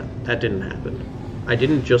see that. That didn't happen. I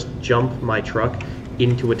didn't just jump my truck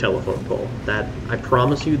into a telephone pole. That, I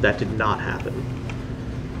promise you, that did not happen.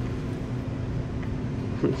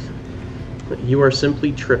 You are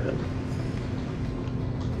simply tripping.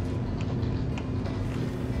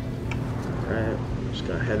 Alright, I'm just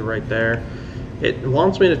gonna head right there. It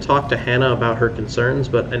wants me to talk to Hannah about her concerns,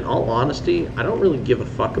 but in all honesty, I don't really give a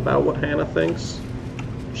fuck about what Hannah thinks.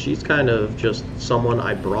 She's kind of just someone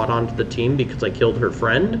I brought onto the team because I killed her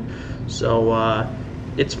friend, so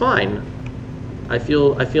it's fine. I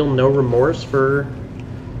feel no remorse for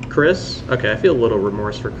Chris. Okay, I feel a little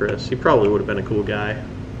remorse for Chris. He probably would have been a cool guy,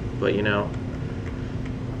 but you know,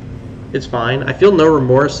 it's fine. I feel no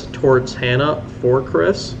remorse towards Hannah for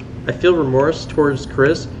Chris. I feel remorse towards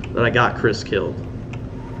Chris that I got Chris killed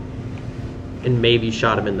and maybe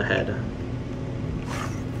shot him in the head.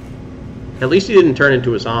 At least he didn't turn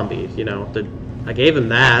into a zombie, you know. I gave him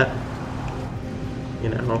that, you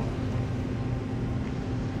know.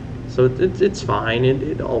 So it's fine.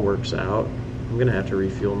 It all works out. I'm gonna have to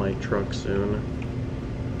refuel my truck soon.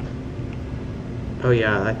 Oh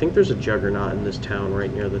yeah, I think there's a juggernaut in this town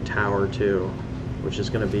right near the tower too, which is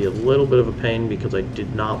gonna be a little bit of a pain because I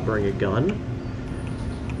did not bring a gun.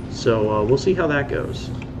 So we'll see how that goes.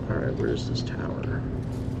 Alright, where's this tower?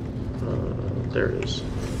 There it is.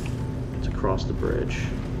 It's across the bridge.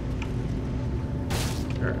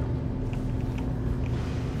 Alright.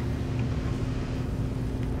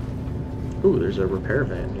 Ooh, there's a repair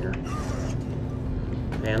van here.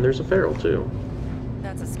 And there's a feral too.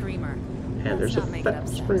 That's a screamer. And there's a Let's not make it fat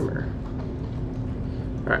upset. screamer.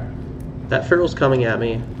 Alright. That feral's coming at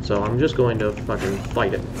me, so I'm just going to fucking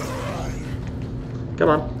fight it. Come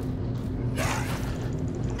on.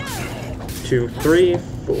 2, 3,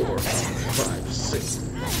 4, 5, 6.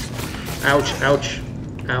 Ouch, ouch.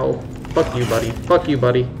 Ow. Fuck you, buddy. Fuck you,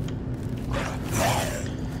 buddy.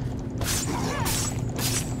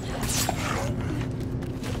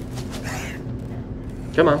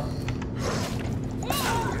 Come on.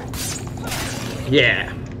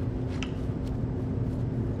 Yeah.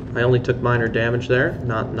 I only took minor damage there.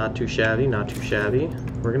 Not too shabby, not too shabby.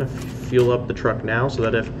 We're gonna fuel up the truck now so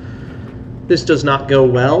that if this does not go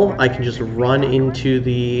well, I can just run into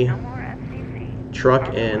the No more FCC.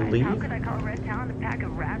 truck and How leave. could I call Red Town a pack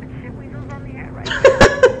of rabbit shit weasels on the air right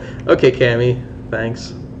now? Okay, Cammy.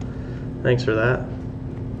 Thanks. Thanks for that.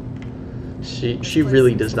 She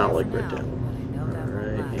really does not like Red Town.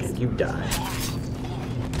 Alright, and you die.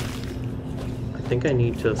 I think I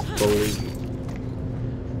need to fully...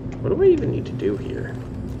 What do I even need to do here?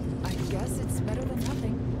 I guess it's better than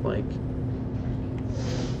nothing. Like...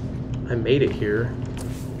 I made it here.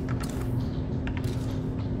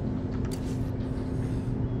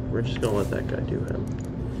 We're just gonna let that guy do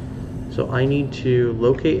him. So I need to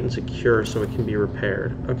locate and secure so it can be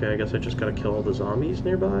repaired. Okay, I guess I just gotta kill all the zombies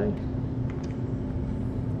nearby.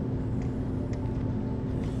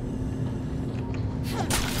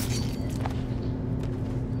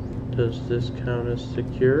 Does this count as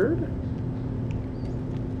secured?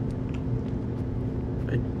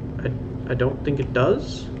 I don't think it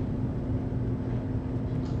does.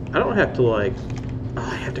 I don't have to like... Oh,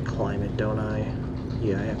 I have to climb it, don't I?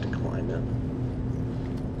 Yeah, I have to climb it.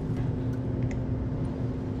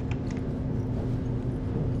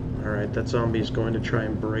 Alright, that zombie's going to try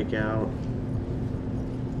and break out.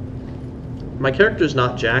 My character's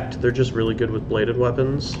not jacked, they're just really good with bladed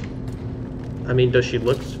weapons. I mean, does she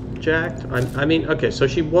look jacked? I mean, okay, so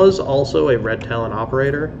she was also a Red Talon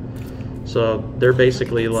operator. So they're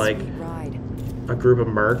basically like a group of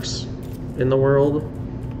mercs in the world.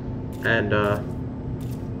 And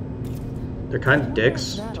they're kind of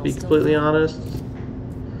dicks, to be completely honest.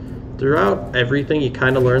 Throughout everything, you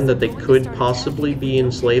kind of learn that they could possibly be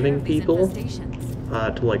enslaving people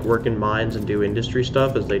to like work in mines and do industry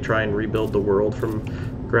stuff as they try and rebuild the world from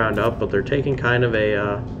ground up, but they're taking kind of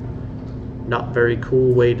a not very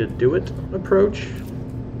cool way to do it approach.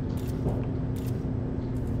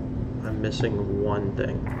 I'm missing one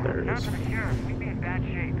thing. There it is.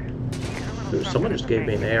 Ooh, someone just gave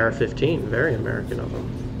me an AR-15. Very American of them.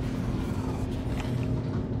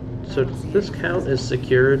 So does this count as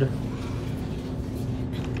secured?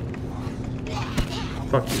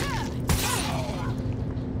 Fuck you.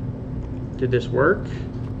 Did this work?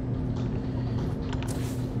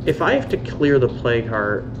 If I have to clear the plague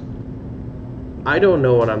heart, I don't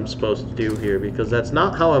know what I'm supposed to do here because that's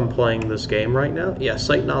not how I'm playing this game right now. Yeah,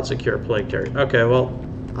 site not secure, plague terror. Okay, well,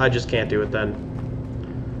 I just can't do it then.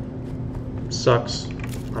 Sucks.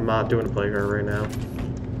 I'm not doing a plague heart right now.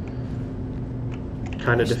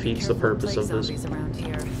 Kind of defeats the purpose of this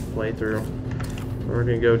playthrough. We're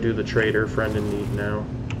gonna go do the trader friend in need now.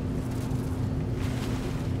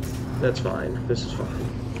 That's fine. This is fine.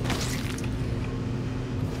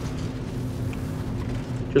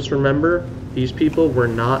 Just remember, these people were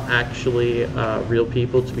not actually real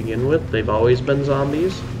people to begin with. They've always been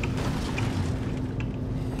zombies.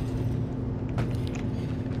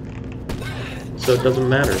 So it doesn't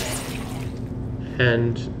matter.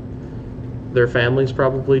 And their family's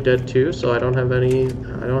probably dead too, so I don't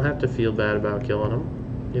have to feel bad about killing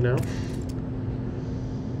them, you know?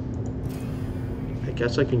 I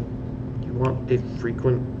guess I can... You want a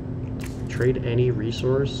frequent... Trade any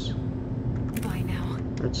resource? Bye now.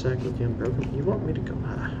 Red sack with the unbroken... You want me to go...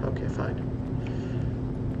 Ah, okay, fine.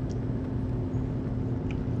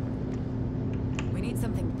 We need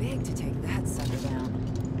something big to take that sucker down.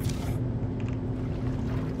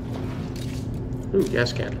 Ooh,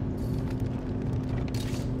 gas can.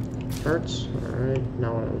 Parts. Alright,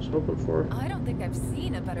 not what I was hoping for. I don't think I've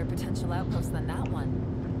seen a better potential outpost than that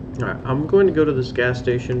one. Alright, I'm going to go to this gas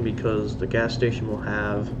station because the gas station will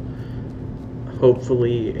have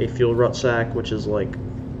hopefully a fuel rucksack, which is like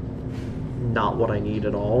not what I need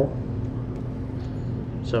at all.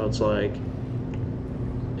 So it's like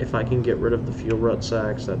if I can get rid of the fuel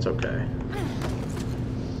rucksacks, that's okay.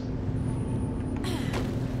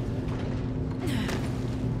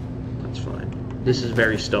 That's fine. This is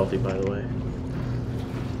very stealthy, by the way.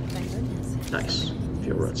 Thank goodness. Nice.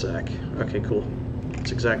 Fuel rucksack. Okay, cool.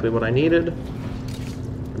 That's exactly what I needed.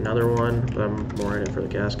 Another one, but I'm more in it for the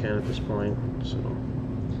gas can at this point, so.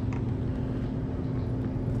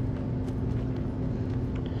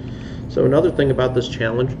 So another thing about this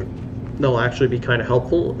challenge that'll actually be kind of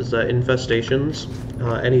helpful is that infestations,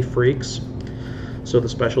 any freaks, so the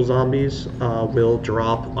special zombies, will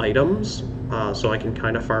drop items, so I can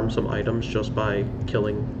kind of farm some items just by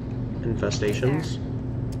killing infestations.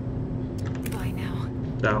 Bye now.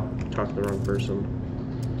 No, talk to the wrong person.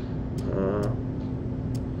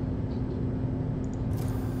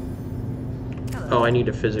 Oh, I need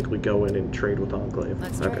to physically go in and trade with Enclave.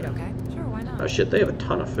 Let's trade, okay? Sure, why not? Oh shit, they have a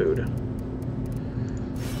ton of food.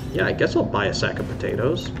 Yeah, I guess I'll buy a sack of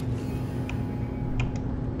potatoes.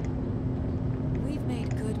 We've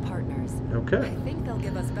made good partners. Okay. I think they'll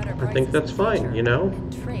give us better prices. I think that's in the fine, future. you know?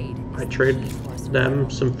 And trade is I the trade key to our them survival.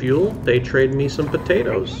 some fuel, they trade me some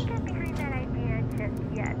potatoes. I think I'm behind that idea just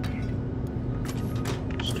yet.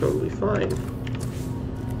 It's totally fine.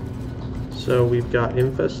 So we've got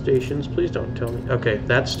infestations. Please don't tell me. Okay,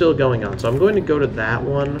 that's still going on. So I'm going to go to that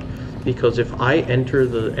one because if I enter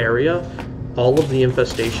the area, all of the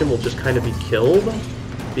infestation will just kind of be killed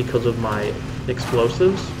because of my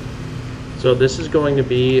explosives. So this is going to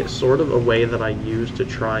be sort of a way that I use to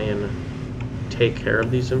try and take care of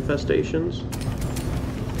these infestations.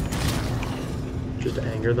 Just to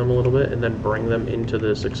anger them a little bit and then bring them into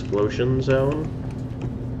this explosion zone.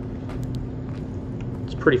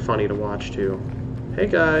 It's pretty funny to watch too. Hey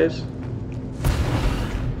guys.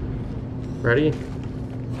 Ready?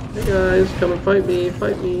 Hey guys, come and fight me,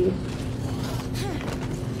 fight me.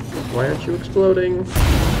 Why aren't you exploding?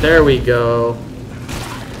 There we go.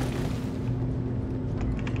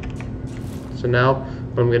 So now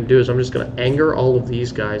what I'm going to do is I'm just going to anger all of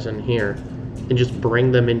these guys in here and just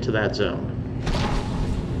bring them into that zone.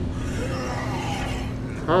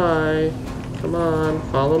 Hi. Come on,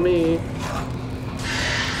 follow me.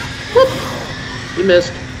 Whoop! You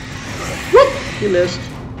missed. Whoop! You missed.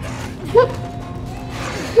 Whoop!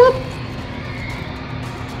 Whoop!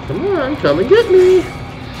 Come on, come and get me.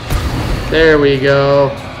 There we go.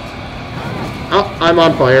 Oh, I'm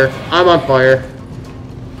on fire. I'm on fire.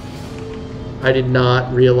 I did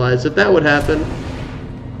not realize that that would happen.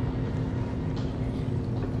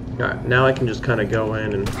 Alright, now I can just kind of go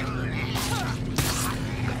in and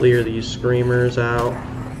clear these screamers out.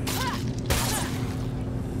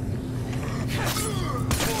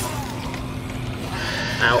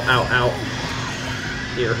 Ow, ow, ow.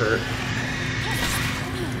 Ear hurt.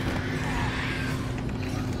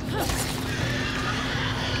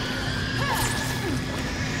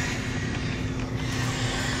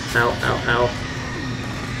 Ow, ow, ow.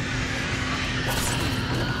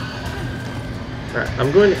 Alright,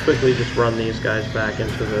 I'm going to quickly just run these guys back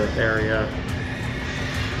into the area.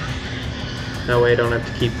 That way I don't have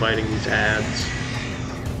to keep fighting these ads.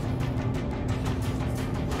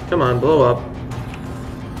 Come on, blow up.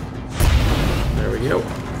 There we go.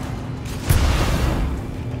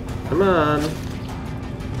 Come on.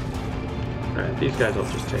 Alright, these guys I'll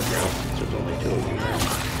just take out since there's only 2 of them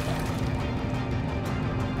there.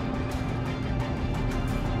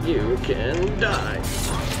 You can die.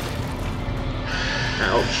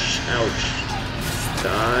 Ouch, ouch.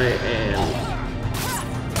 Die and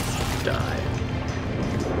die.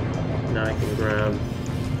 Now I can grab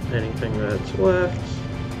anything that's left.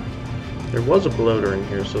 There was a bloater in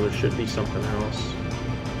here, so there should be something else.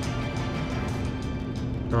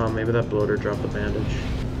 Oh, maybe that bloater dropped the bandage.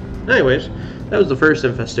 Anyways, that was the first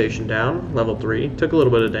infestation down, level 3. Took a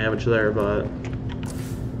little bit of damage there, but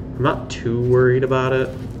I'm not too worried about it.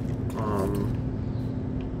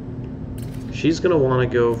 She's gonna want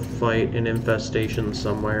to go fight an infestation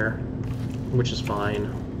somewhere, which is fine.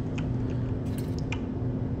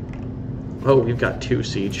 Oh, we've got 2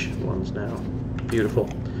 siege ones now. Beautiful.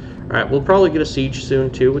 Alright, we'll probably get a siege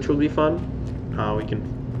soon too, which will be fun. We can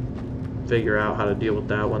figure out how to deal with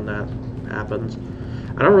that when that happens.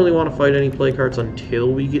 I don't really want to fight any plague hearts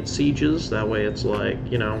until we get sieges. That way it's like,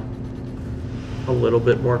 you know, a little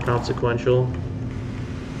bit more consequential.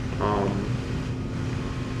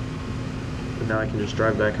 But now I can just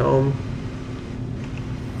drive back home.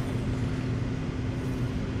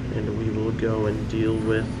 And we will go and deal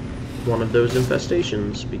with one of those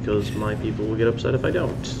infestations, because my people will get upset if I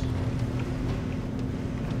don't.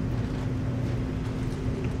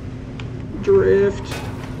 Drift.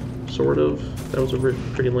 Sort of. That was a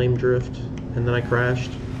pretty lame drift. And then I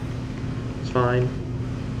crashed. It's fine.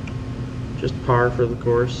 Just par for the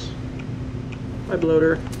course. Bye,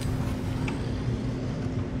 bloater.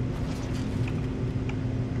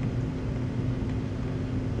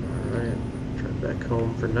 Alright, drive back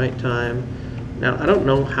home for nighttime. Now, I don't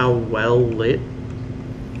know how well lit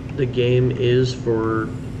the game is for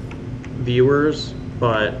viewers,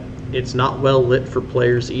 but it's not well lit for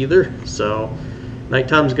players either, so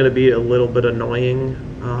nighttime's going to be a little bit annoying,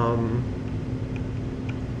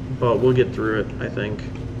 but we'll get through it, I think.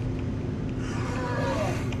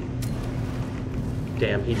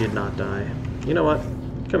 Damn, he did not die. You know what?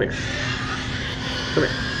 Come here. Come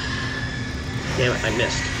here. Damn it, I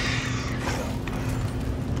missed.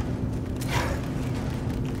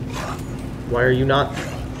 Why are you not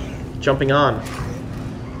jumping on?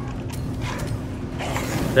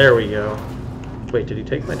 There we go. Wait, did he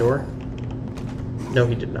take my door? No,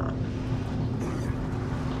 he did not.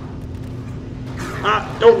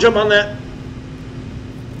 Ah, don't jump on that!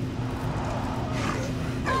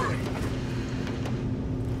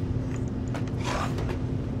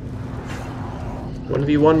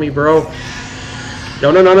 1v1 me, bro.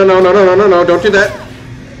 No, no, no, no, no, no, no, no, no, don't do that.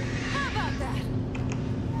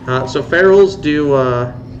 So ferals do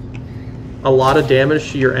a lot of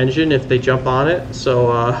damage to your engine if they jump on it,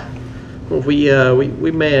 so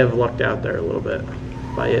we may have lucked out there a little bit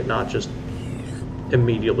by it not just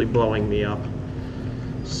immediately blowing me up.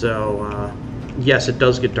 So yes, it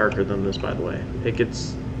does get darker than this, by the way. It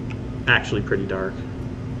gets actually pretty dark.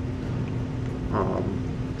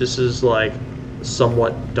 This is like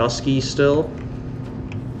somewhat dusky still.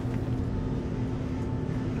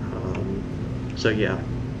 So yeah.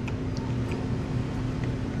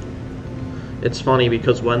 It's funny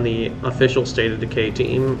because when the official State of Decay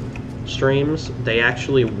team streams, they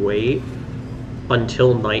actually wait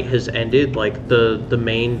until night has ended. Like the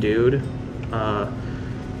main dude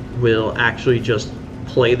will actually just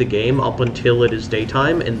play the game up until it is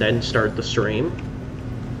daytime and then start the stream.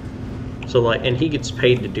 So like, and he gets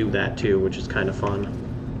paid to do that too, which is kind of fun.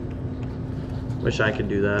 Wish I could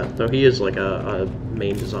do that, though he is like a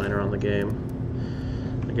main designer on the game.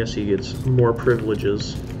 I guess he gets more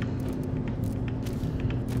privileges.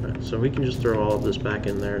 Alright, so we can just throw all of this back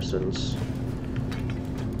in there since...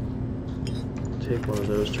 Take one of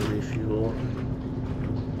those to refuel.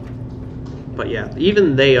 But yeah,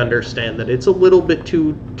 even they understand that it's a little bit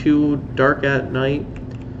too dark at night.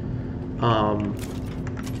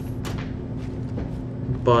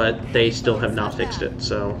 But they still have not fixed it,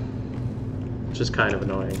 so it's just kind of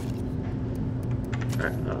annoying.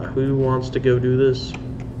 Alright, who wants to go do this?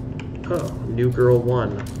 Oh, New Girl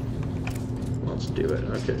 1 wants to do it.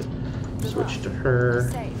 Okay, switch to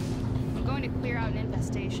her. I'm going to clear out an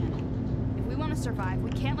infestation. If we want to survive,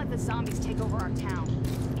 we can't let the zombies take over our town.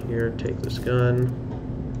 Here, take this gun.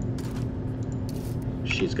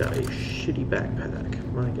 She's got a shitty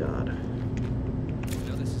backpack. My god.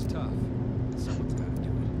 No, this is tough. Someone's got to do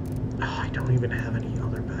it. Oh, I don't even have any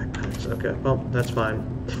other backpacks. Okay, well, that's fine.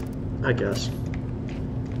 I guess.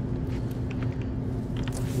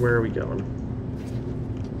 Where are we going?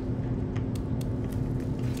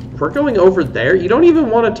 We're going over there? You don't even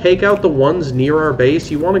want to take out the ones near our base?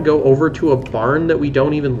 You want to go over to a barn that we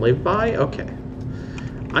don't even live by? Okay.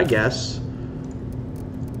 I guess.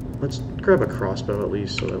 Let's grab a crossbow at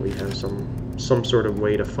least so that we have some sort of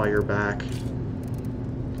way to fire back.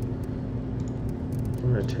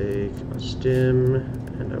 I'm going to take a stim,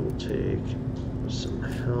 and I will take some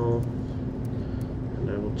health. And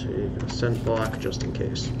I will take a scent block just in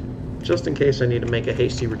case. Just in case I need to make a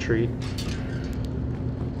hasty retreat.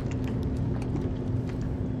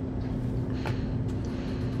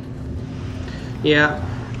 Yeah,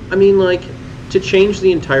 I mean, like, to change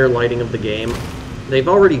the entire lighting of the game, they've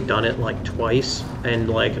already done it, like, twice, and,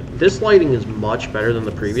 like, this lighting is much better than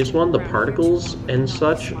the previous one. The particles and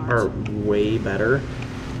such are way better.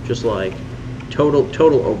 Just, like,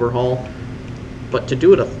 total overhaul. But to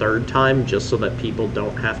do it a third time just so that people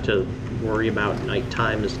don't have to worry about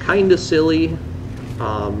nighttime is kind of silly.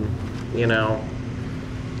 You know,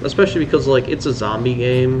 especially because, like, it's a zombie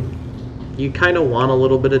game. You kind of want a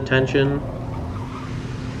little bit of tension.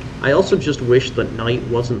 I also just wish the night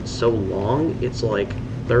wasn't so long. It's like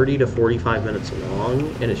 30 to 45 minutes long,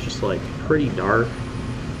 and it's just like pretty dark.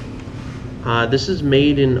 This is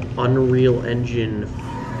made in Unreal Engine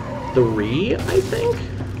 3, I think?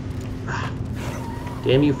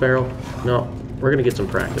 Damn you, Farrell. No, we're gonna get some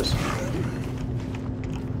practice.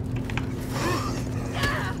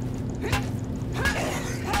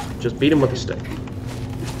 Just beat him with a stick.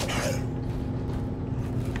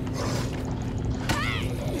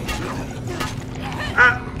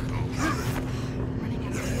 Ah!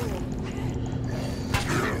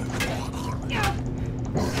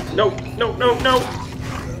 No, no, no, no!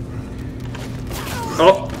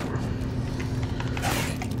 Oh!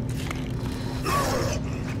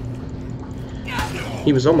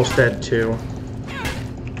 He was almost dead, too.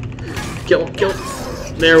 Kill him, kill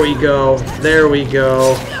him. There we go. There we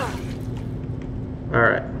go.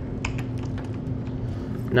 Alright.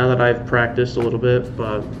 Now that I've practiced a little bit,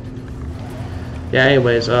 but... Yeah,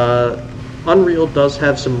 anyways, Unreal does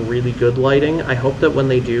have some really good lighting. I hope that when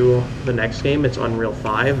they do the next game, it's Unreal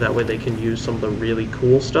 5. That way they can use some of the really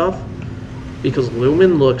cool stuff. Because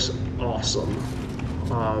Lumen looks awesome.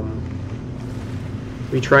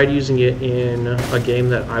 We tried using it in a game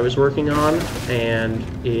that I was working on, and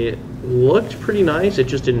it looked pretty nice. It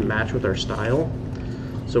just didn't match with our style.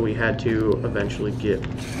 So we had to eventually get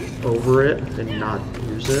over it and not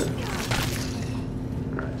use it.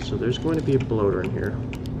 Alright, so there's going to be a bloater in here.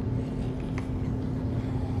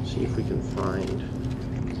 See if we can find...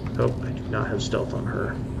 Oh, I do not have stealth on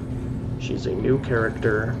her. She's a new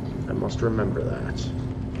character. I must remember that.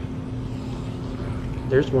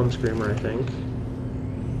 There's one screamer, I think.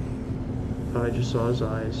 I just saw his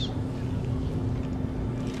eyes.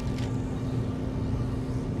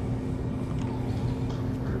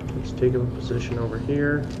 Let's take up a position over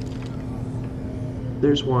here.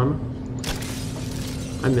 there's one.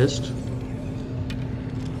 I missed.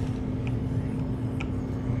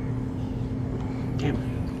 Damn it.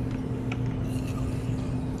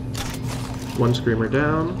 One screamer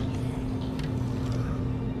down.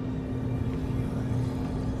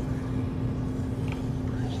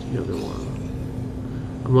 Where's the other one?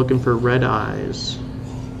 I'm looking for red eyes.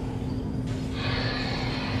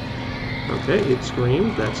 Okay, it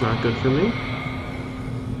screamed. That's not good for me.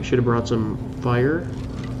 I should have brought some fire.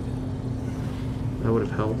 That would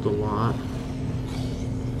have helped a lot.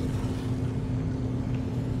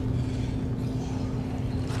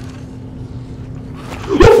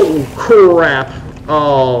 Oh, crap!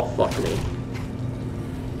 Oh, fuck me.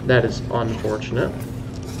 That is unfortunate.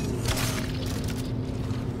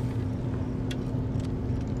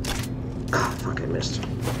 Ah, fuck, I missed.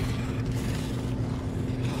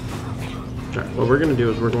 Alright, what we're going to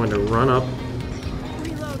do is we're going to run up.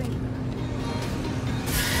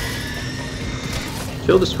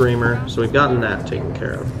 Kill the screamer, so we've gotten that taken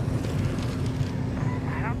care of.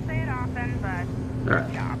 I don't say it often, but Alright.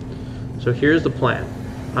 good job. So here's the plan.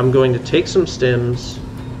 I'm going to take some stims.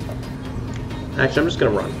 Actually, I'm just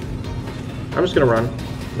going to run. I'm just going to run.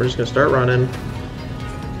 We're just going to start running.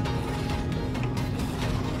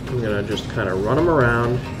 I'm going to just kind of run him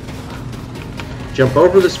around. Jump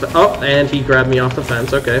over this. Oh, and he grabbed me off the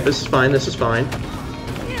fence. Okay, this is fine. This is fine.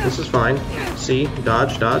 This is fine. See?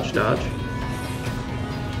 Dodge, dodge, dodge.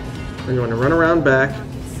 We're going to run around back.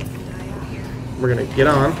 We're going to get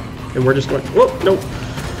on. And we're just going... Whoa, nope.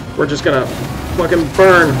 We're just going to fucking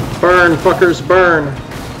burn. Burn, fuckers, burn.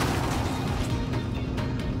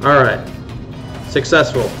 Alright.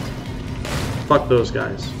 Successful. Fuck those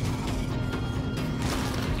guys.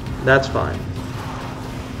 That's fine.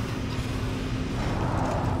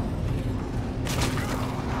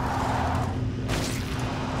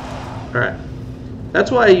 Alright.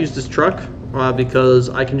 That's why I use this truck, because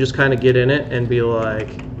I can just kind of get in it and be like,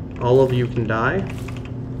 all of you can die.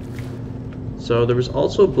 So there was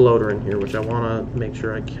also a bloater in here, which I want to make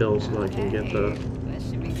sure I kill so that I can get the... That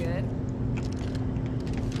should be good.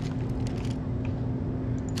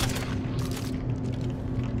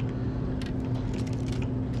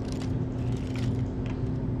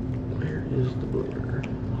 Where is the bloater?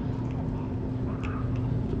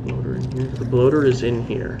 The bloater in here? The bloater is in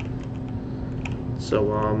here. So,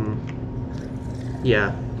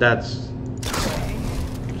 yeah, that's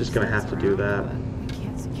just gonna have to do that.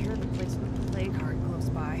 Can't secure the place with the plague heart close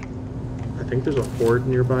by. I think there's a horde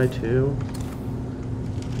nearby too.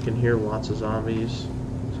 You can hear lots of zombies.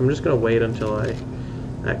 So I'm just gonna wait until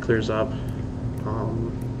that clears up.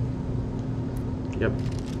 Yep.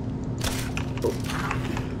 Oh.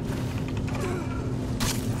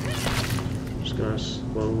 Just gonna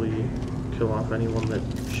slowly kill off anyone that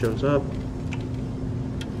shows up.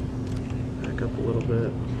 Back up a little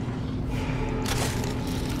bit.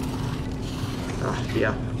 Ah,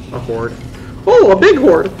 yeah, a horde. Oh, a big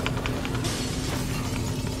horde!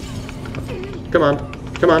 Come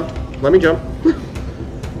on, come on, let me jump.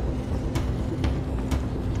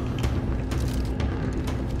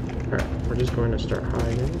 Alright, we're just going to start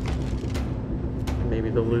hiding. Maybe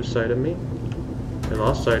they'll lose sight of me. They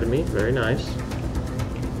lost sight of me, very nice.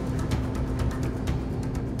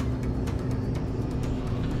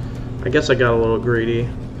 I guess I got a little greedy.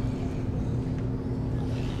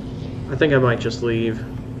 I think I might just leave.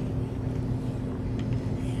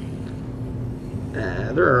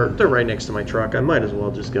 They're right next to my truck. I might as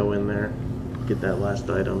well just go in there, get that last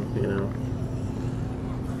item, you know.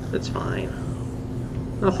 It's fine.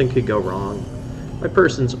 Nothing could go wrong. My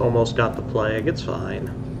person's almost got the plague. It's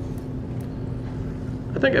fine.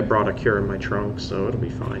 I think I brought a cure in my trunk, so it'll be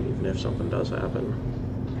fine even if something does happen.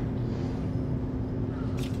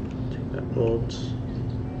 Take that bolt.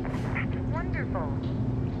 Wonderful.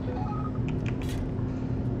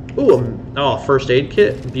 Ooh, oh, first aid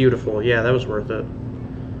kit? Beautiful. Yeah, that was worth it.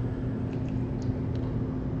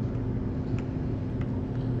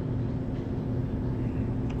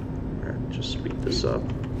 Alright, just speed this up.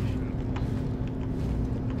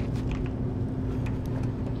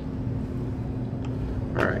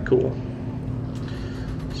 Alright, cool.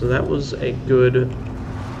 So that was a good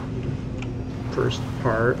first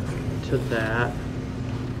part to that.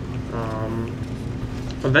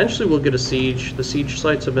 Eventually we'll get a siege. The siege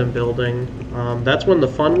sites have been building. That's when the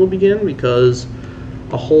fun will begin, because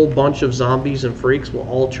a whole bunch of zombies and freaks will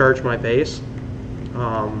all charge my base.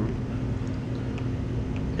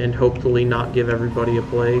 And hopefully not give everybody a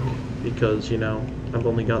plague, because, you know, I've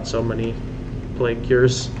only got so many plague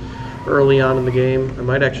cures early on in the game. I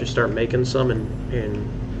might actually start making some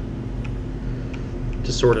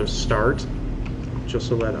to sort of start, just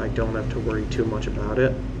so that I don't have to worry too much about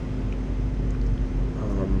it.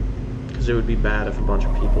 Because it would be bad if a bunch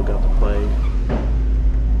of people got the plague.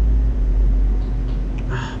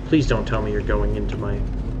 Please don't tell me you're going into my...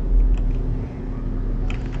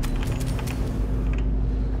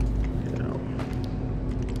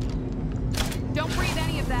 Don't breathe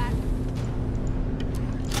any of that.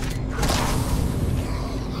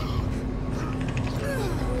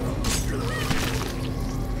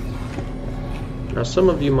 Now some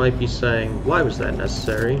of you might be saying, why was that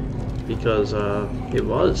necessary? Because, it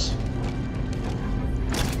was.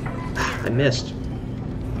 I missed.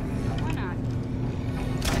 Why not?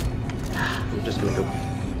 I'm just gonna go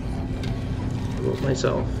promote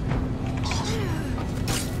myself.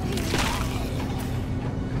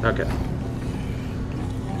 Okay.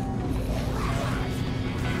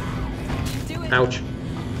 Do it. Ouch.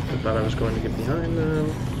 I thought I was going to get behind them.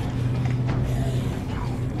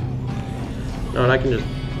 No, and I can just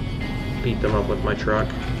beat them up with my truck.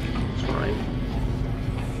 It's fine.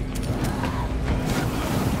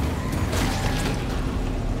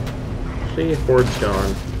 See, Horde's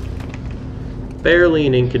gone. Barely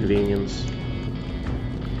an inconvenience.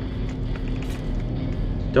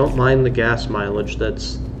 Don't mind the gas mileage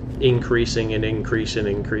that's increasing and increasing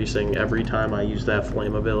and increasing every time I use that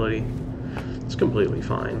flame ability. It's completely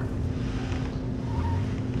fine.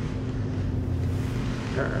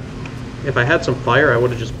 Alright. If I had some fire, I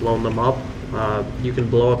would have just blown them up. You can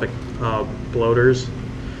blow up bloaters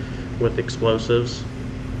with explosives.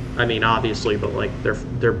 I mean, obviously, but like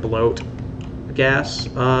their bloat gas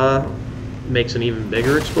makes an even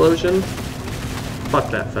bigger explosion.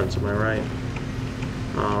 Fuck that fence, am I right?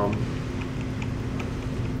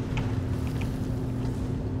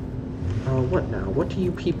 What now? What do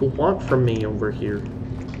you people want from me over here?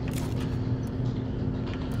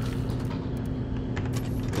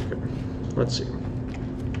 Okay, let's see.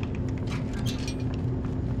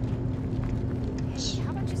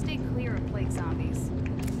 How about you stay clear of plague zombies?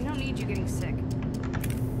 We don't need you getting sick.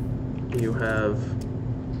 Do you have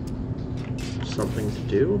something to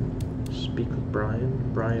do? Speak with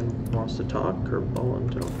Brian. Brian wants to talk, or Bullen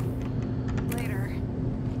tell him? Later.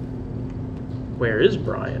 Where is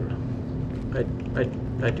Brian?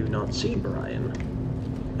 I do not see Brian.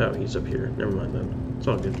 Oh, he's up here. Never mind then. It's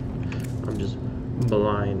all good. I'm just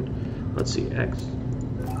blind. Let's see, X.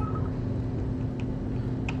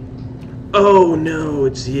 Oh no,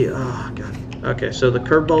 it's the... Oh, God. Okay, so the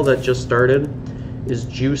curveball that just started is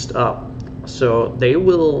juiced up. So they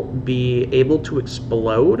will be able to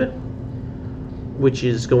explode, which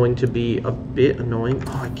is going to be a bit annoying.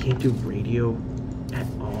 Oh, I can't do radio at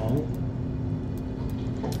all.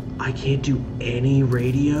 I can't do any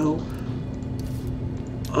radio?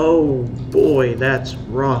 Oh boy, that's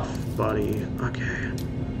rough, buddy. Okay.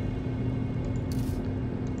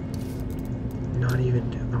 Not even...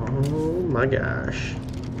 Oh my gosh.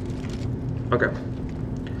 Okay.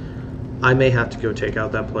 I may have to go take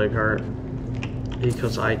out that plague heart,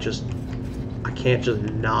 because I can't just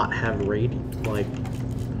not have radio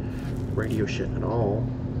shit at all.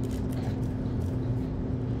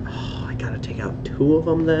 Oh, I gotta take out 2 of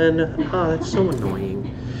them then? Oh, that's so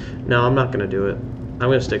annoying. No, I'm not gonna do it. I'm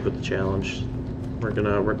gonna stick with the challenge. We're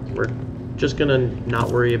just gonna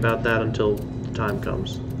not worry about that until the time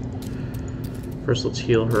comes. First, let's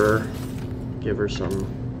heal her. Give her some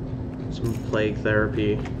plague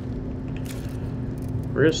therapy.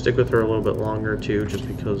 We're gonna stick with her a little bit longer too, just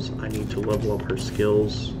because I need to level up her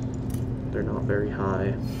skills. They're not very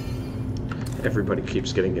high. Everybody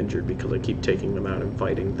keeps getting injured because I keep taking them out and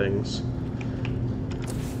fighting things.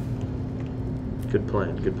 Good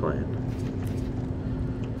plan, good plan.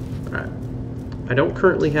 Alright. I don't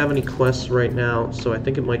currently have any quests right now, so I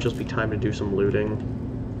think it might just be time to do some looting.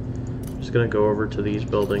 I'm just gonna go over to these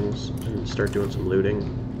buildings and start doing some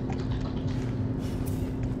looting.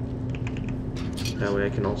 That way I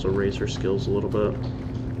can also raise her skills a little bit.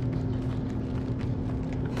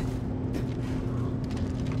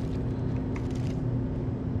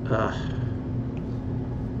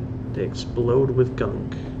 They explode with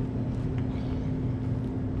gunk.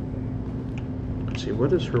 Let's see,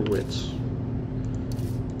 what is her wits?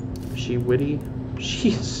 Is she witty?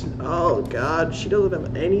 She's... Oh god, she doesn't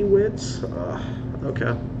have any wits?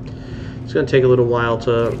 Okay. It's gonna take a little while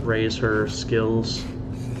to raise her skills.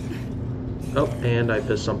 Oh, and I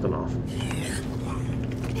pissed something off.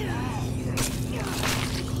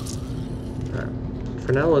 Alright.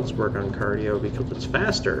 For now, let's work on cardio because it's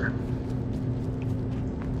faster.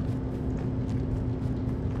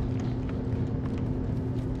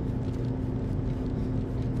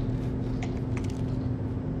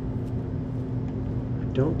 I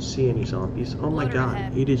don't see any zombies. Oh my Bloater god,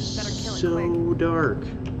 ahead. it is Better kill it so quick. dark.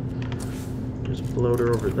 There's a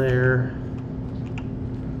bloater over there.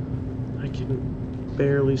 I can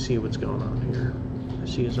barely see what's going on here. I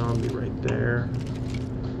see a zombie right there.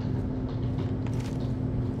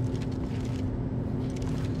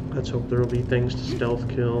 Let's hope there will be things to stealth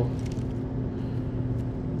kill.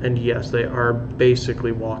 And yes, they are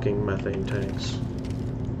basically walking methane tanks.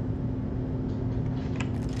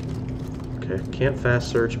 Okay, can't fast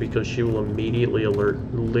search because she will immediately alert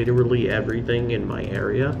literally everything in my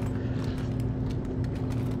area.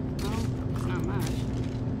 Well, it's not much.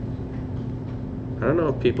 I don't know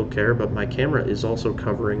if people care, but my camera is also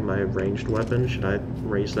covering my ranged weapon. Should I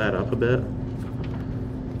raise that up a bit?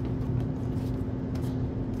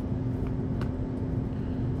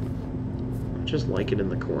 I just like it in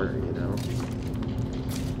the corner, you know?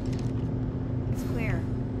 It's clear.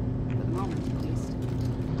 For the moment, at least.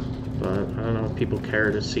 But I don't know if people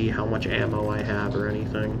care to see how much ammo I have or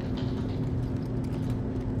anything.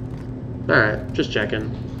 Alright, just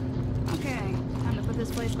checking. Okay, time to put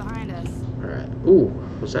this place behind us. Alright. Ooh,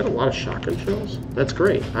 was that a lot of shotgun shells? That's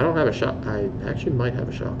great. I don't have a shot. I actually might have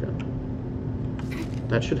a shotgun.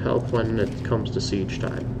 That should help when it comes to siege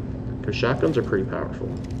time. Because shotguns are pretty powerful.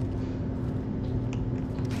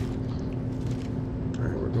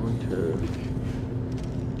 Alright, we're going to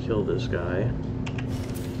kill this guy.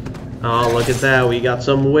 Oh, look at that. We got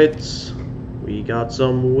some wits. We got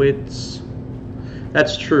some wits.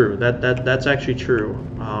 That's true. That's actually true.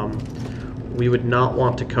 We would not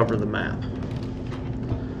want to cover the map.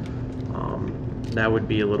 That would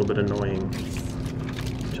be a little bit annoying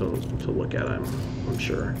to look at, I'm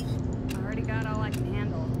sure. Already got all I can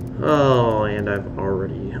handle. Oh, and I've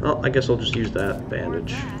already... Oh, I guess I'll just use that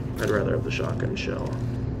bandage. I'd rather have the shotgun shell.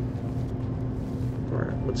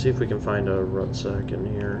 Alright, let's see if we can find a rucksack in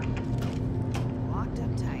here. Locked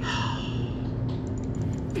up tight.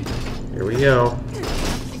 Here we go.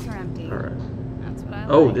 These are empty. Alright. That's what I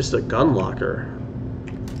like. Oh, this is a gun locker.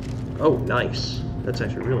 Oh, nice. That's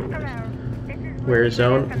actually really nice. Where is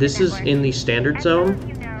zone? This is in the standard zone,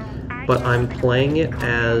 but I'm playing it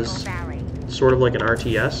as sort of like an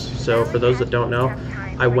RTS. So for those that don't know,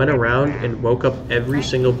 I went around and woke up every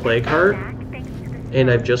single plague heart, and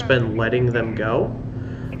I've just been letting them go.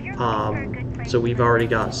 So we've already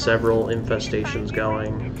got several infestations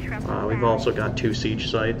going. We've also got 2 siege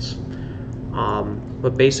sites.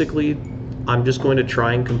 But basically, I'm just going to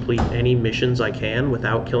try and complete any missions I can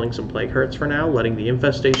without killing some plague hearts for now, letting the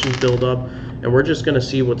infestations build up, and we're just going to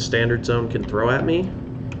see what standard zone can throw at me.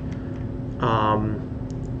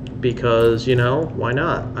 Because, you know, why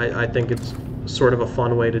not? I think it's sort of a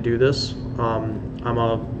fun way to do this. I'm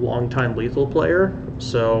a long-time lethal player,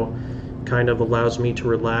 so kind of allows me to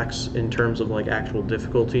relax in terms of like actual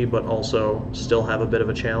difficulty, but also still have a bit of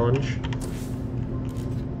a challenge.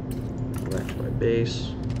 Go back to my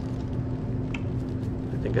base.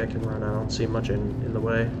 I think I can run. I don't see much in the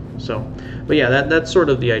way. So, but yeah, that's sort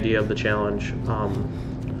of the idea of the challenge. And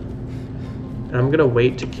I'm gonna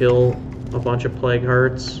wait to kill a bunch of plague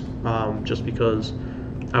hearts, just because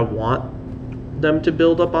I want them to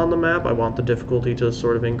build up on the map. I want the difficulty to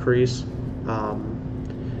sort of increase.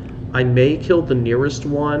 I may kill the nearest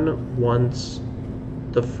one once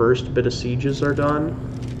the first bit of sieges are done.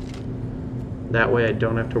 That way I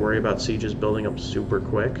don't have to worry about sieges building up super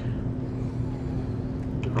quick.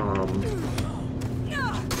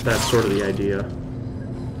 That's sort of the idea.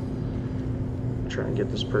 Try and get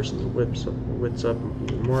this person's wits up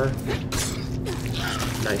even more.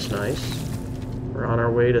 Nice, nice. We're on our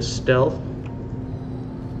way to stealth.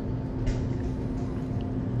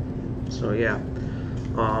 So yeah.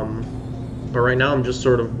 But right now I'm just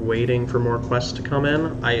sort of waiting for more quests to come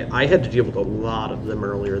in. I had to deal with a lot of them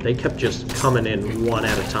earlier. They kept just coming in one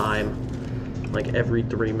at a time. Like every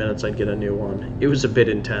 3 minutes I'd get a new one. It was a bit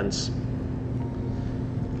intense.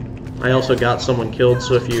 I also got someone killed,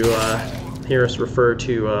 so if you hear us refer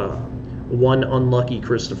to one unlucky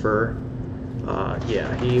Christopher,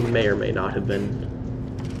 yeah, he may or may not have been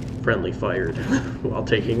friendly fired while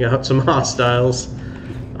taking out some hostiles,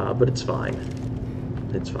 but it's fine.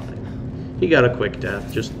 It's fine. He got a quick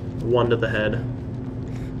death, just 1 to the head.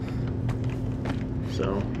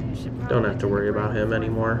 So, don't have to worry about him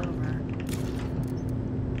anymore.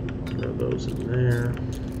 Throw those in there.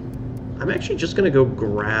 I'm actually just going to go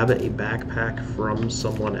grab a backpack from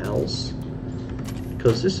someone else,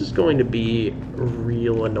 because this is going to be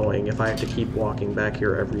real annoying if I have to keep walking back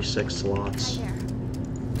here every 6 slots.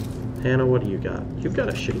 Hannah, what do you got? You've got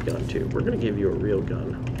a shitty gun too. We're going to give you a real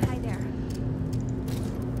gun. Hi there.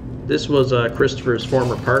 This was Christopher's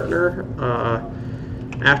former partner.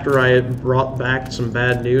 after I had brought back some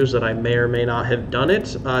bad news that I may or may not have done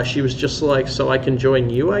it, she was just like, so I can join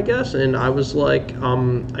you, I guess? And I was like,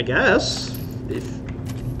 I guess, if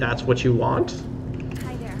that's what you want.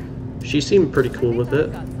 Hi there. She seemed pretty cool with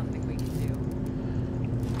it. Got something we can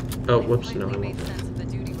do. Oh, whoops, no, I Likely made won't. sense of the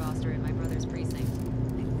duty roster in my brother's precinct.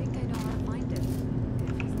 I think I know how to find it. If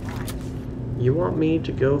he's alive. You want me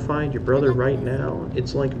to go find your brother right now?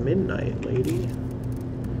 It's like midnight, lady.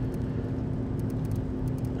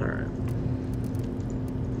 Alright.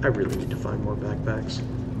 I really need to find more backpacks.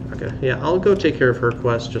 Okay, yeah, I'll go take care of her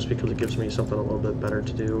quest just because it gives me something a little bit better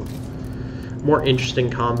to do. More interesting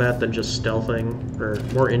combat than just stealthing, or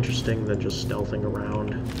more interesting than just stealthing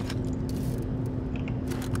around.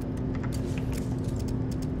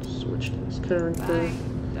 Switch to this character. Bye.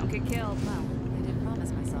 Don't get killed. Well, I did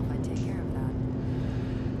promise myself I'd take care of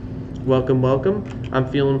that. Welcome, welcome. I'm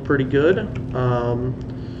feeling pretty good.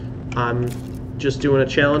 I'm just doing a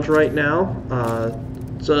challenge right now.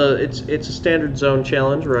 It's a standard zone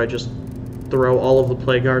challenge where I just throw all of the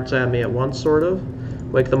plague hearts at me at once, sort of.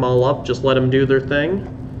 Wake them all up, just let them do their thing,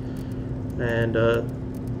 and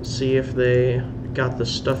see if they got the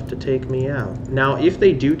stuff to take me out. Now, if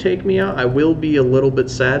they do take me out, I will be a little bit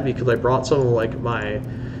sad because I brought some of like my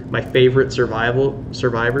favorite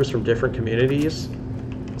survivors from different communities.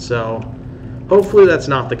 So hopefully that's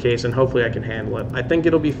not the case, and hopefully I can handle it. I think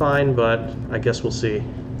it'll be fine, but I guess we'll see.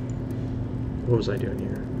 What was I doing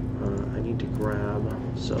here? I need to grab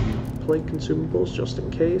some plague consumables just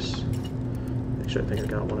in case. Actually, I think I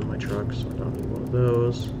got one in my truck, so I don't need one of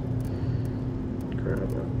those. Grab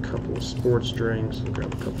a couple of sports drinks and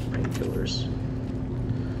grab a couple of painkillers.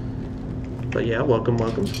 But yeah, welcome,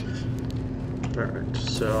 welcome. Alright,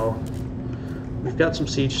 so we've got some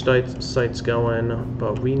siege sites going,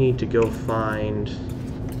 but we need to go find...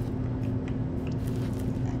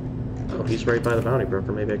 Oh, he's right by the bounty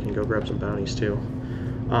broker. Maybe I can go grab some bounties too.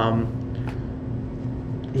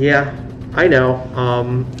 Yeah, I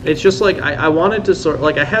know. It's just like I wanted to sort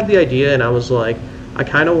like I had the idea and I was like I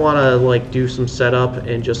kind of want to like do some setup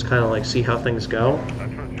and just kind of like see how things go.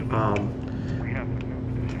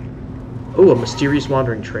 Oh, a mysterious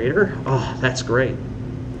wandering trader. Oh, that's great.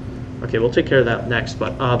 Okay, we'll take care of that next.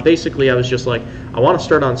 But basically, I was just like I want to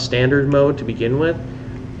start on standard mode to begin with,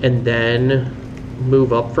 and then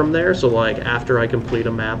move up from there. So like after I complete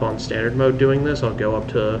a map on standard mode doing this, I'll go up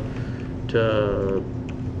to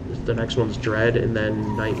the next one's Dread, and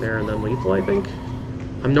then Nightmare, and then Lethal, I think.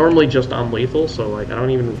 I'm normally just on Lethal, so like I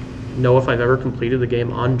don't even know if I've ever completed the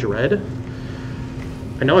game on Dread.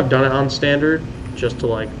 I know I've done it on Standard, just to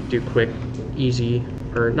like do quick, easy,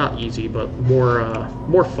 or not easy, but more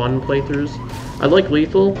fun playthroughs. I like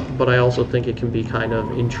Lethal, but I also think it can be kind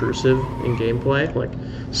of intrusive in gameplay. Like,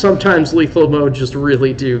 sometimes Lethal mode just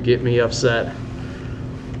really do get me upset.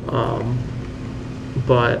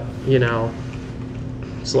 But, you know,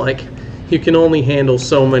 it's like, you can only handle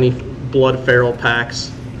so many blood feral packs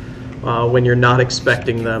when you're not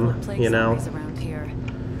expecting them, you know.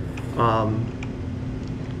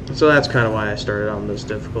 So that's kind of why I started on this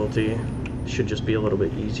difficulty. It should just be a little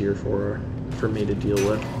bit easier for me to deal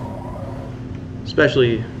with.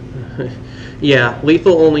 Especially, yeah,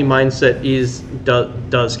 lethal only mindset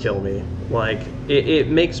does kill me. Like, it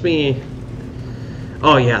makes me...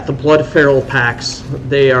 Oh yeah, the blood feral packs,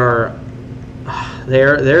 they're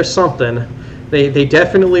something. They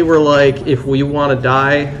definitely were like, if we want to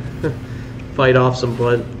die, fight off some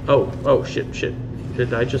blood. Oh shit.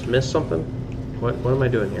 Did I just miss something? What am I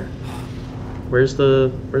doing here? Where's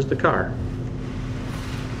the car?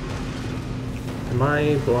 Am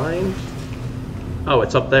I blind? Oh,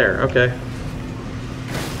 it's up there. Okay.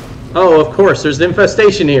 Oh, of course, there's the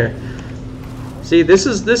infestation here. See, this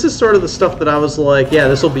is sort of the stuff that I was like, yeah,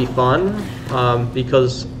 this will be fun,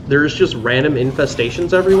 because there's just random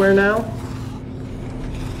infestations everywhere now.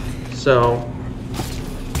 So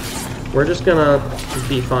we're just gonna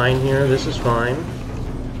be fine here. This is fine.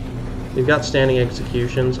 We've got standing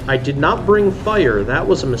executions. I did not bring fire. That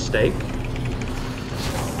was a mistake.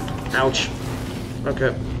 Ouch.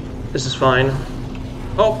 Okay. This is fine.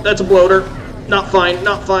 Oh, that's a bloater. Not fine,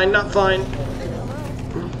 not fine, not fine.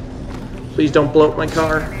 Please don't bloat my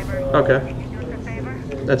car. Okay.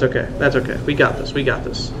 That's okay. That's okay. We got this. We got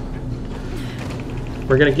this.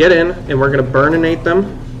 We're gonna get in, and we're gonna burninate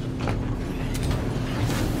them.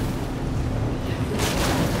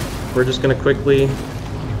 We're just gonna quickly...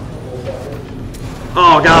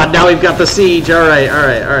 Oh god, now we've got the siege.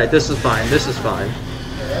 Alright. This is fine. This is fine.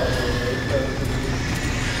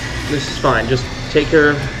 This is fine. Just take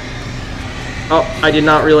care of... Oh, I did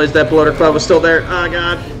not realize that bloater cloud was still there. Oh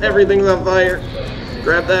god, everything's on fire.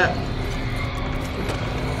 Grab that.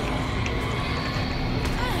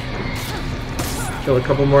 Kill a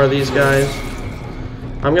couple more of these guys.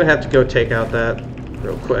 I'm gonna have to go take out that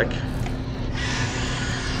real quick.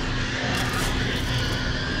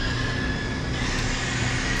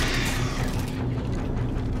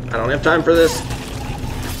 I don't have time for this.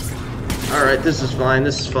 Alright, this is fine,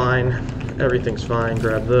 this is fine. Everything's fine,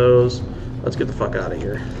 grab those. Let's get the fuck out of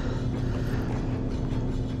here.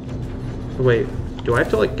 Wait, do I have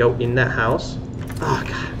to like go in that house? Oh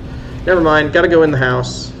god. Never mind, gotta go in the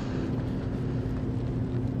house.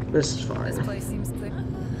 This is fine. This place seems clear.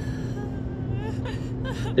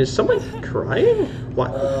 Is someone crying?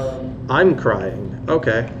 What? I'm crying.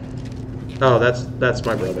 Okay. Oh, that's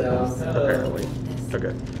my brother, apparently.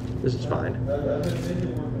 Okay. This is fine.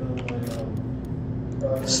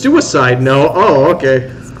 Suicide note? Oh,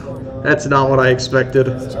 okay. That's not what I expected.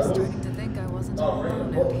 Just starting to think I wasn't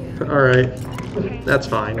alone out here. Alright. That's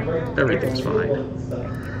fine. Everything's fine.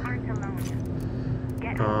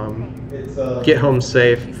 Get home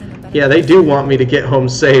safe. Yeah, they do want me to get home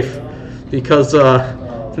safe. Because,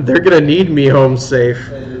 they're gonna need me home safe.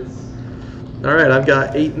 Alright, I've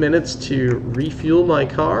got 8 minutes to refuel my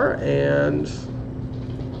car and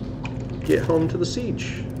get home to the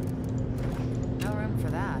siege. No room for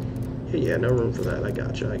that. Yeah, no room for that. I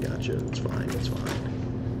gotcha, I gotcha. It's fine, it's fine.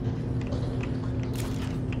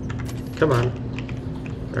 Come on.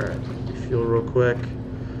 Alright, refuel real quick.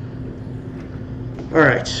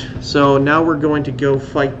 Alright, so now we're going to go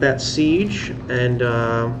fight that siege and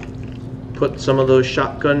put some of those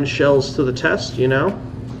shotgun shells to the test, you know?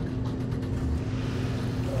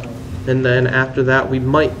 And then after that, we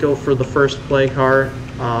might go for the first plague heart.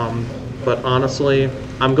 But honestly,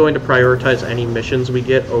 I'm going to prioritize any missions we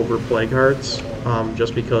get over plague hearts,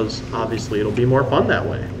 just because obviously it'll be more fun that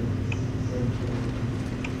way.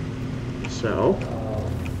 So,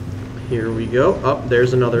 here we go. Oh,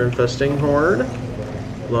 there's another infesting horde.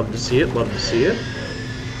 Love to see it, love to see it.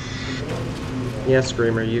 Yeah,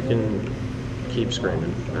 Screamer, you can keep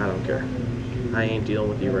screaming. I don't care. I ain't dealing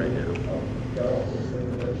with you right now.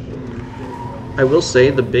 I will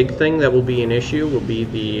say the big thing that will be an issue will be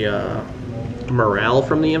the morale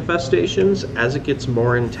from the infestations. As it gets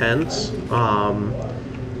more intense,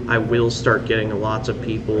 I will start getting lots of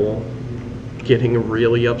people getting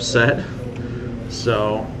really upset.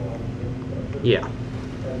 So, yeah.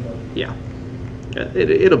 Yeah.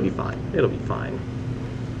 It'll be fine. It'll be fine.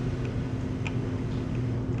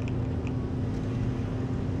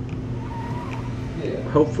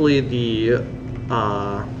 Hopefully the,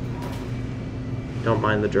 don't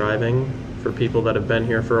mind the driving. For people that have been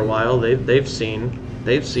here for a while, they've seen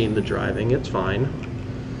the driving. It's fine.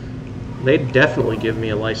 They'd definitely give me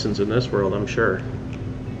a license in this world, I'm sure.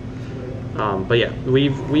 But yeah,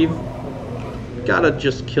 we've gotta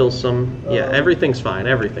just kill some. Yeah, everything's fine.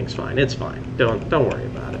 Everything's fine. It's fine. Don't worry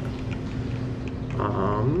about it.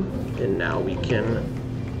 And now we can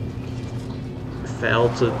fail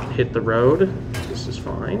to hit the road. This is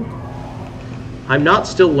fine. I'm not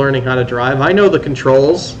still learning how to drive. I know the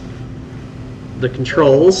controls. The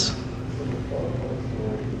controls.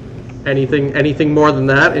 Anything more than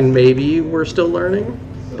that, and maybe we're still learning.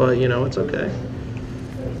 But you know, it's okay.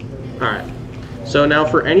 Alright. So now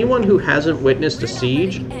for anyone who hasn't witnessed a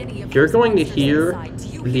siege, you're going to hear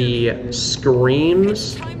the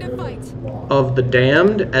screams of the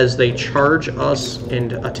damned as they charge us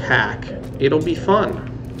and attack. It'll be fun.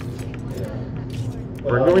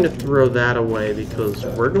 We're going to throw that away because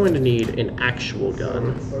we're going to need an actual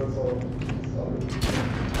gun.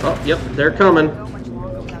 Oh, yep, they're coming.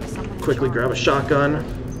 Quickly grab a shotgun.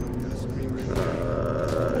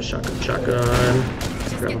 Shotgun.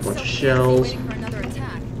 Grab a bunch of shells.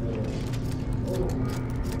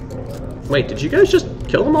 Wait, did you guys just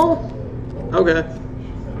kill them all? Okay.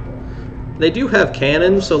 They do have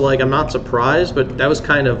cannons, so like I'm not surprised, but that was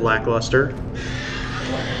kind of lackluster.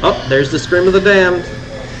 Oh, there's the scream of the damned.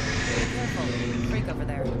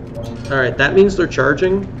 Alright, that means they're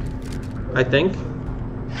charging, I think.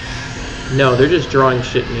 No, they're just drawing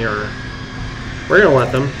shit nearer. We're gonna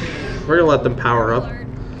let them. We're gonna let them power up.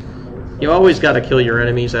 You always gotta kill your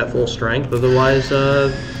enemies at full strength, otherwise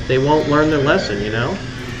they won't learn their lesson, you know?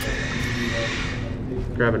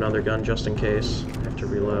 Grab another gun just in case. I have to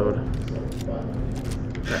reload.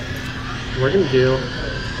 Okay. We're gonna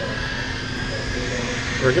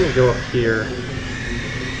go up here.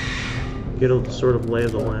 Get a sort of lay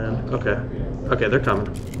of the land. Okay. Okay, they're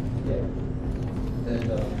coming.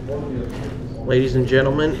 Ladies and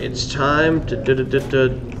gentlemen, it's time to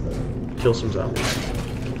kill some zombies.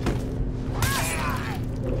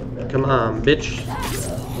 Come on, bitch.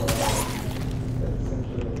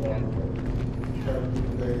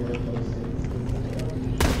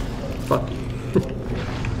 Fuck you.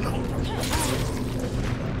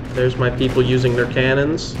 There's my people using their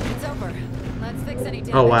cannons. It's over. Let's fix any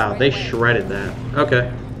damage. Oh wow, right they away. shredded that.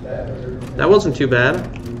 Okay. That wasn't too bad.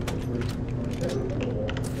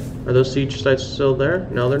 Are those siege sites still there?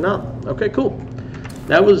 No, they're not. Okay, cool.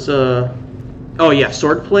 That was, oh yeah,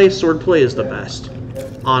 swordplay. Swordplay is the best.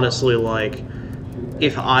 Honestly, like,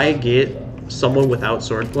 if I get someone without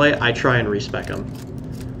swordplay, I try and respec them.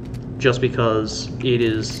 Just because it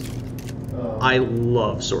is... I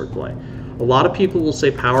love swordplay. A lot of people will say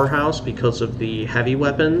powerhouse because of the heavy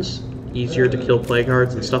weapons, easier to kill plague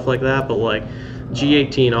hearts and stuff like that, but like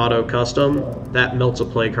G18 auto custom, that melts a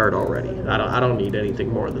plague heart already. I don't need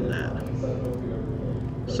anything more than that.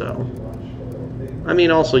 So, I mean,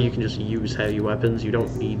 also you can just use heavy weapons. You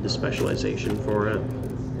don't need the specialization for it.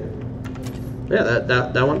 Yeah,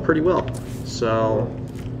 that went pretty well. So,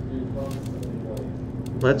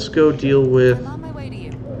 let's go deal with I'm on my way to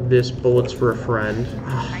you. this bullets for a friend.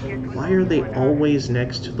 Why are they always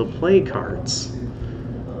next to the plague hearts?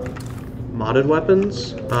 Modded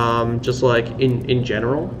weapons, just like in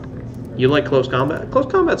general. You like close combat?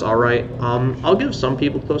 Close combat's alright. I'll give some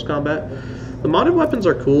people close combat. The modded weapons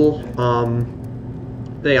are cool.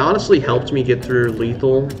 They honestly helped me get through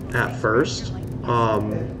lethal at first.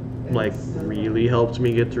 Like really helped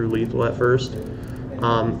me get through lethal at first.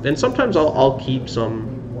 And sometimes I'll keep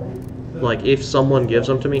some. Like if someone gives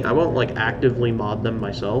them to me, I won't like actively mod them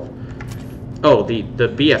myself. Oh, the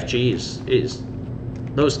BFGs is.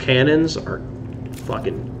 Those cannons are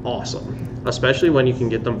fucking awesome, especially when you can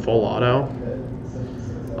get them full auto.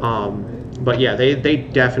 But yeah, they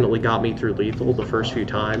definitely got me through lethal the first few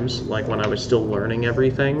times, like when I was still learning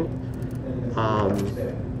everything.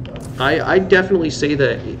 I definitely say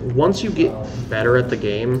that once you get better at the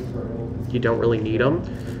game, you don't really need them.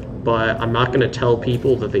 But I'm not going to tell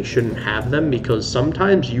people that they shouldn't have them because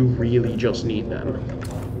sometimes you really just need them.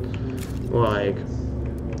 Like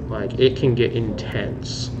it can get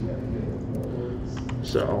intense.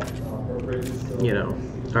 So, you know,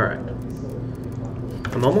 alright.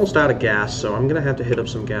 I'm almost out of gas, so I'm gonna have to hit up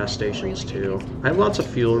some gas stations too. I have lots of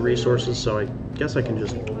fuel resources, so I guess I can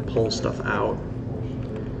just pull stuff out.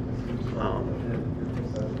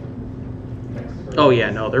 Oh yeah,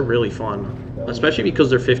 no, they're really fun. Especially because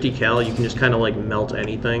they're 50 cal, you can just kind of like melt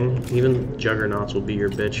anything. Even juggernauts will be your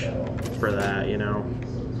bitch for that, you know.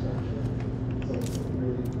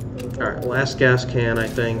 Alright, last gas can, I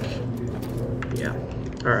think. Yeah.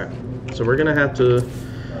 Alright, so we're gonna have to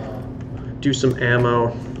do some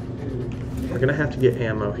ammo. We're gonna have to get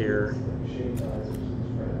ammo here.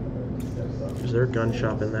 Is there a gun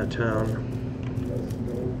shop in that town?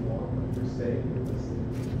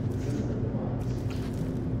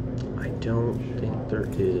 I don't think there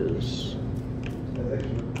is.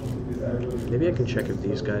 Maybe I can check if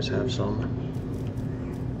these guys have some.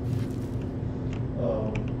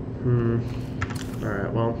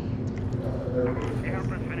 Alright, well.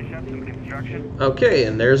 Okay,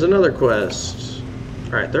 and there's another quest.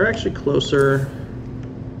 Alright, they're actually closer.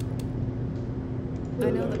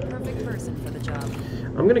 I know the perfect person for the job.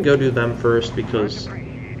 I'm gonna go do them first because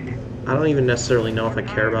I don't even necessarily know if I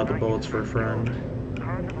care about the bullets for a friend.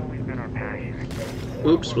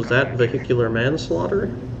 Oops, was that vehicular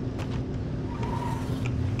manslaughter?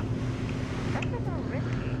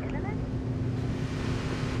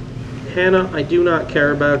 Hannah, I do not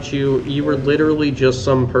care about you. You were literally just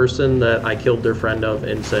some person that I killed their friend of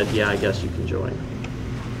and said, yeah, I guess you can join.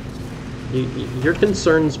 Your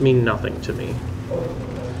concerns mean nothing to me.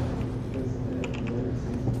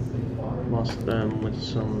 Lost them with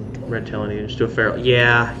some red talent agents to a feral.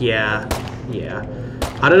 Yeah.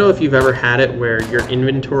 I don't know if you've ever had it where your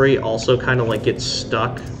inventory also kind of like gets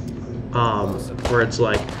stuck. Where it's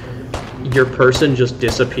like your person just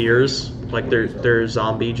disappears. Like their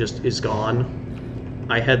zombie just is gone.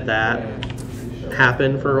 I had that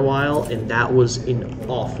happen for a while, and that was an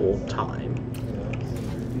awful time.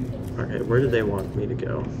 Okay, where did they want me to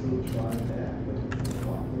go?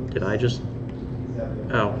 Did I just...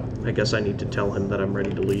 Oh, I guess I need to tell him that I'm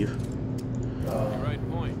ready to leave. Right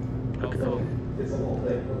point. Okay.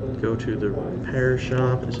 Go to the repair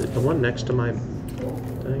shop. Is it the one next to my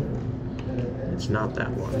thing? It's not that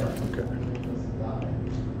one. Okay.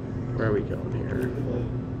 Where are we going here?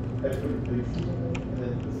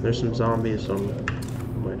 There's some zombies, so I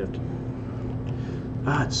might have to...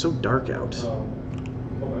 Ah, it's so dark out.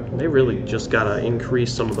 They really just gotta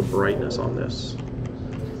increase some of the brightness on this.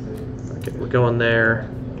 Okay, we're going there.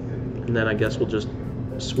 And then I guess we'll just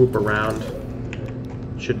swoop around.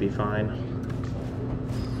 Should be fine.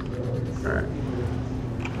 Alright.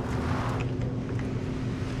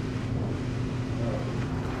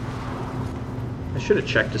 I should have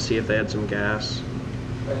checked to see if they had some gas.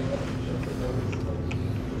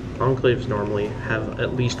 Enclaves normally have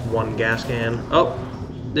at least one gas can. Oh,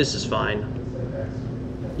 this is fine.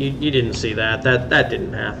 You didn't see that. That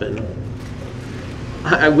didn't happen.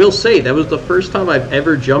 I will say that was the first time I've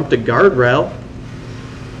ever jumped a guardrail.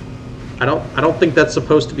 I don't think that's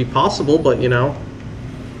supposed to be possible, but you know,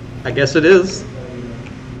 I guess it is.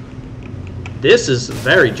 This is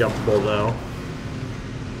very jumpable though.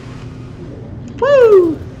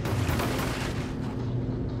 Woo!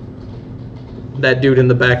 That dude in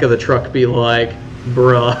the back of the truck be like,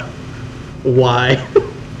 bruh, why?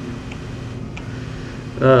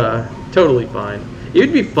 Totally fine. It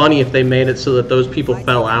would be funny if they made it so that those people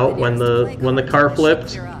fell out when the car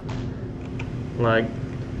flipped. Like,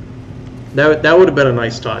 that would have been a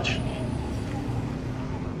nice touch.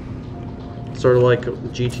 Sort of like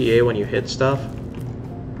GTA when you hit stuff.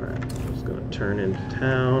 Alright, I'm just gonna turn into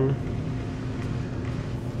town.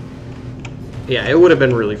 Yeah, it would have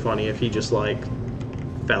been really funny if he just like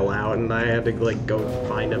fell out and I had to like go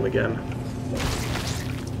find him again.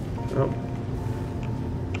 Oh.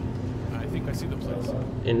 I think I see the place.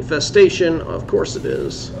 Infestation, of course it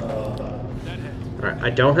is. Alright,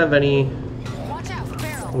 I don't have any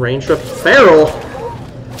range up. Feral!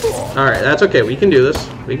 Alright, that's okay. We can do this.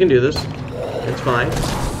 We can do this. It's fine.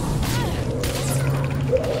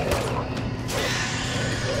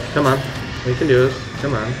 Come on. We can do this.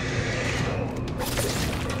 Come on.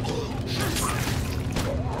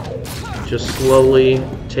 Just slowly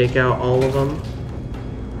take out all of them.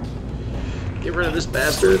 Get rid of this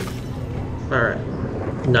bastard. Alright.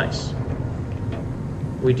 Nice.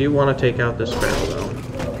 We do want to take out this feral, though.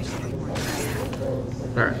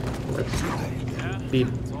 Alright. Let's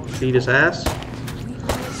beat his ass.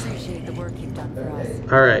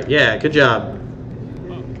 Alright, yeah, good job.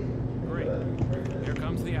 Oh, great. Here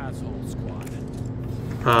comes the asshole squad.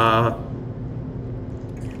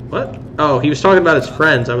 What? Oh, he was talking about his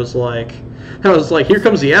friends. I was like, here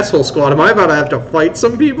comes the asshole squad. Am I about to have to fight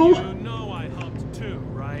some people? You know I humped too,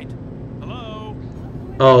 right? Hello?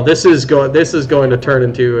 Oh, this is going to turn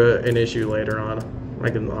into an issue later on. I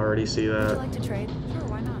can already see that. Would you like to trade? Sure,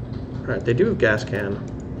 why not? Alright, they do have gas can.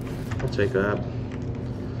 I'll take that.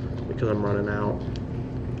 Because I'm running out.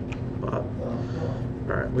 But,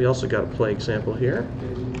 alright, we also got a plague sample here.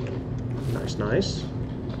 Nice, nice.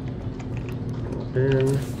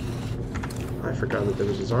 And I forgot that there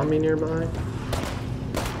was a zombie nearby.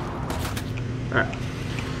 Alright.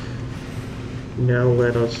 Now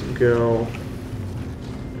let us go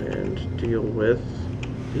and deal with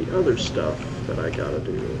the other stuff that I gotta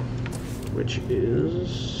do, which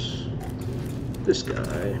is this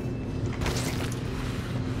guy.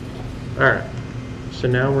 Alright, so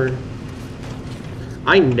now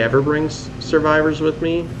I never bring survivors with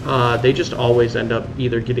me. They just always end up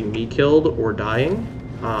either getting me killed or dying.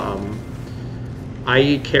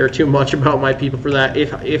 I care too much about my people for that.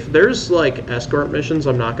 If there's like escort missions,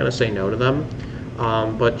 I'm not gonna say no to them.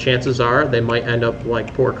 But chances are they might end up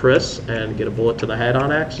like poor Chris and get a bullet to the head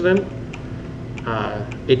on accident.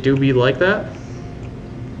 It do be like that.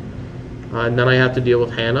 And then I have to deal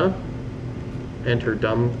with Hannah and her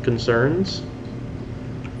dumb concerns.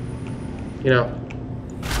 You know.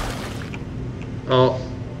 Oh.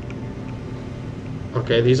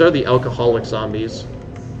 Okay, these are the alcoholic zombies.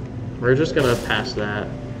 We're just gonna pass that.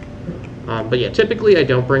 But yeah, typically I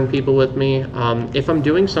don't bring people with me. If I'm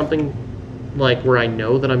doing something like where I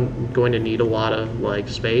know that I'm going to need a lot of like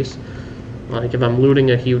space, like if I'm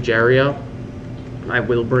looting a huge area, I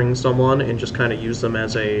will bring someone and just kind of use them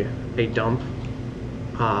as a dump.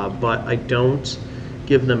 But I don't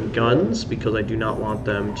give them guns because I do not want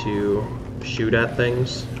them to shoot at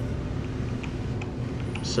things.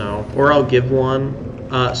 So, or I'll give one.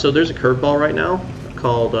 So there's a curveball right now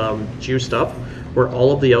called Juiced Up, where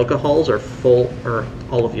all of the alcohols are full, or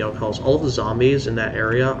all of the zombies in that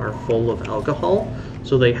area are full of alcohol,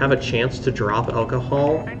 so they have a chance to drop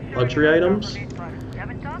alcohol luxury items.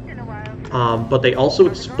 But they also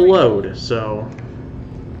explode, so...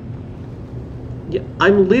 Yeah,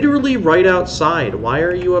 I'm literally right outside. Why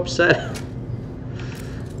are you upset?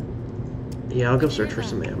 Yeah, I'll go search for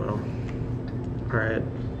some ammo. Alright.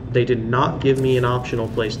 They did not give me an optional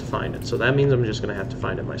place to find it, so that means I'm just going to have to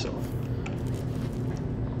find it myself.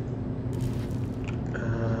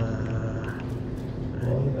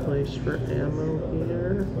 Any place for ammo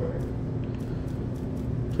here?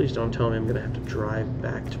 Please don't tell me I'm going to have to drive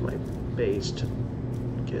back to my base to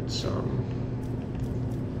get some.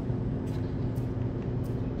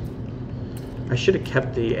 I should have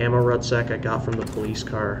kept the ammo rucksack I got from the police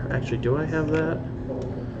car. Actually, do I have that?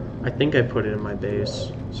 I think I put it in my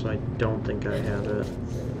base, so I don't think I have it.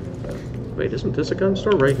 Wait, isn't this a gun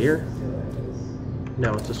store right here?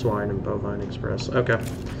 No, it's a Swine and Bovine Express. Okay.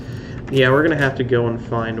 Yeah, we're gonna have to go and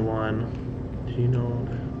find one. Do you know?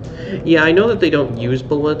 Yeah, I know that they don't use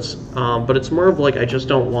bullets, but it's more of like I just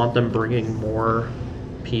don't want them bringing more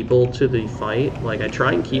people to the fight. Like, I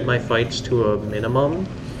try and keep my fights to a minimum,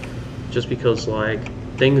 just because, like,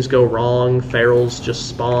 things go wrong, ferals just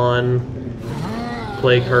spawn,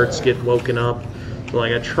 plague hearts get woken up. So,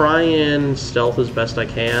 like, I try and stealth as best I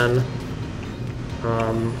can.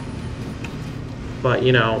 But,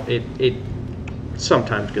 you know, it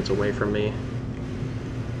sometimes gets away from me.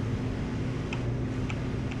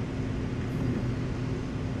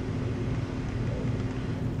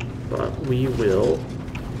 But we will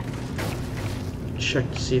check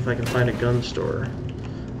to see if I can find a gun store.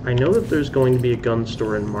 I know that there's going to be a gun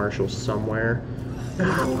store in Marshall somewhere.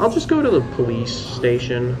 I'll just go to the police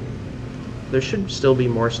station. There should still be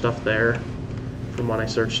more stuff there from when I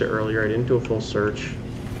searched it earlier. I didn't do a full search.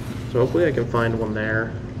 So hopefully I can find one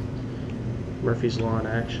there. Murphy's Law in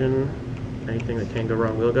action. Anything that can go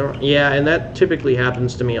wrong will go wrong. Yeah, and that typically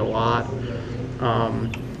happens to me a lot.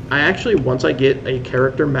 I actually, once I get a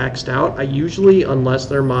character maxed out, I usually, unless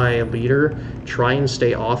they're my leader, try and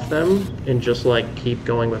stay off them and just like keep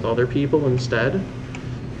going with other people instead.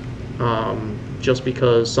 Just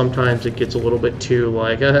because sometimes it gets a little bit too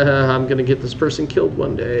like, I'm gonna get this person killed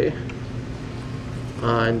one day.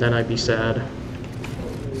 And then I'd be sad.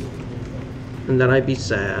 And then I'd be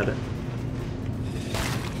sad.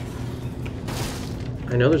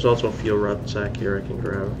 I know there's also a fuel rucksack here I can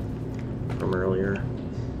grab from earlier.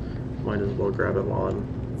 Might as well grab it while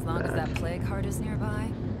I'm As long back. as that plague heart is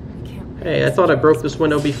nearby, we can't. Hey, I thought I broke this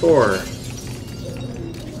window before.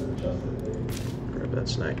 Grab that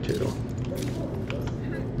snack too.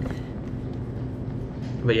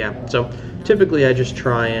 But yeah, so typically I just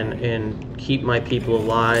try and keep my people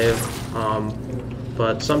alive,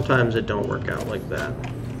 but sometimes it don't work out like that.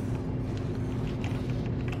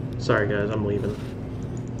 Sorry guys, I'm leaving.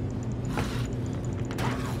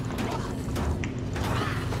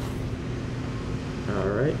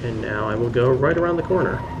 Alright, and now I will go right around the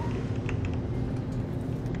corner.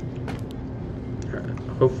 Alright,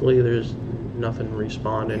 hopefully there's nothing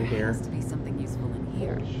respawned in here. There has to be something useful in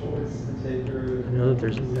here. I know that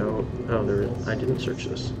there's no... Oh, there is. I didn't search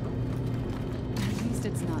this. At least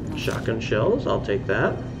it's not nice. Shotgun shells, I'll take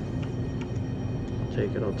that. I'll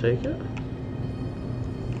take it, I'll take it.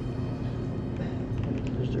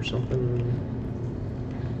 Is there something...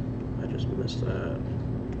 I just missed that.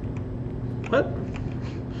 What?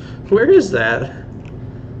 Where is that?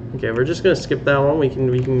 Okay, we're just gonna skip that one. We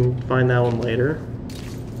can find that one later.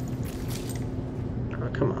 Oh,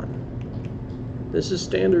 come on. This is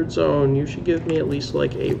standard zone. You should give me at least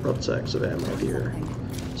like 8 rucksacks of ammo here.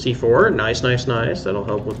 C4, nice, nice, nice. That'll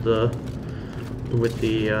help with the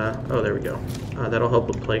oh, there we go. That'll help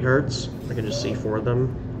with plague hearts. I can just C4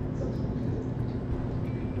 them.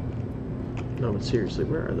 No, but seriously,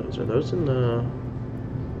 where are those? Are those in the...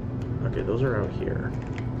 Okay, those are out here.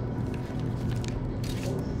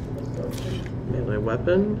 Melee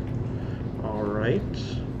weapon. Alright.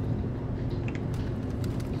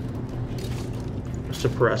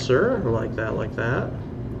 Suppressor. Like that, like that.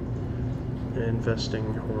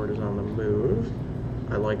 Infesting horde is on the move.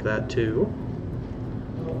 I like that too.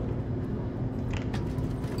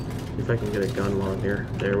 See if I can get a gun while I'm here.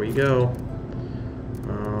 There we go.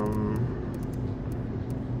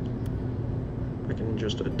 I can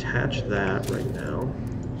just attach that right now.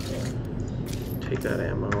 Take that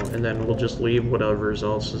ammo, and then we'll just leave whatever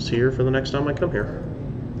else is here for the next time I come here.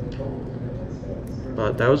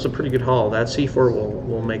 But that was a pretty good haul. That C4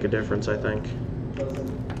 will make a difference, I think.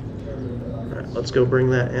 Alright, let's go bring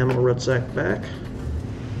that ammo rucksack back.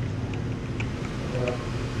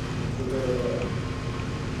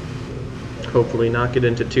 Hopefully not get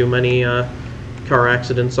into too many car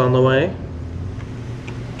accidents on the way.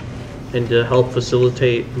 And to help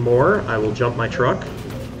facilitate more, I will jump my truck.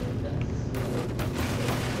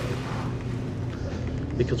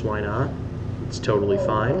 Because why not? It's totally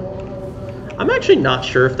fine. I'm actually not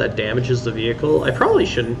sure if that damages the vehicle. I probably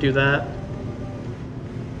shouldn't do that.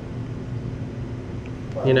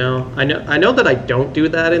 You know, I know that I don't do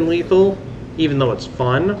that in Lethal, even though it's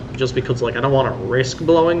fun, just because like I don't want to risk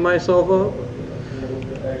blowing myself up.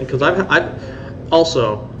 Because I've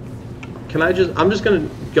also, I'm just gonna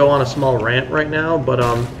go on a small rant right now, but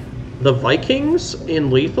the Vikings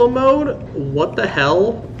in Lethal mode, what the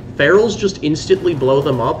hell? Ferals just instantly blow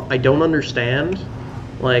them up. I don't understand.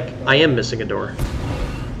 Like, I am missing a door.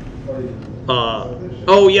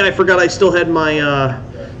 Oh yeah, I forgot I still had my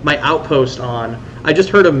my outpost on, I just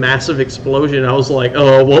heard a massive explosion. I was like,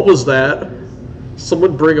 oh, what was that?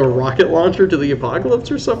 Someone bring a rocket launcher to the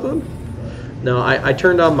apocalypse or something? No, I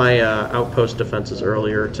turned on my outpost defenses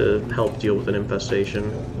earlier to help deal with an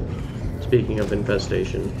infestation. Speaking of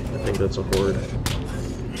infestation, I think that's a horde.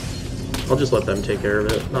 I'll just let them take care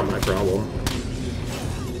of it. Not my problem.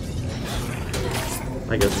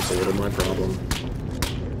 I guess it's a little my problem.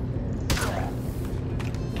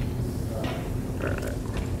 Alright.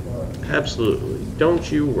 Absolutely.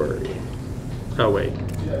 Don't you worry. Oh, wait.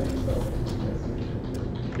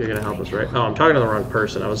 You're gonna help us, right? Oh, I'm talking to the wrong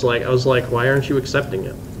person. I was like, why aren't you accepting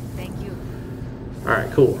it? Thank you.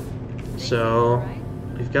 Alright, cool. So,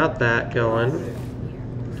 we've got that going.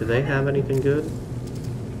 Do they have anything good?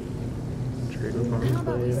 Trade with How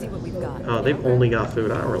about we see what we've got? Oh, they've only got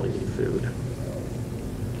food. I don't really need food.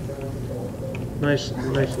 Nice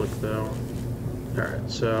look though. Alright,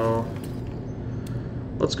 so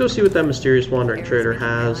let's go see what that mysterious wandering trader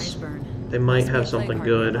has. They might have something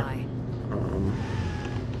good.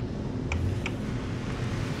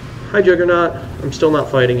 Hi Juggernaut, I'm still not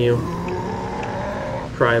fighting you.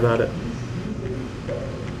 Cry about it.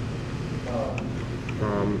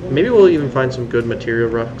 Maybe we'll even find some good material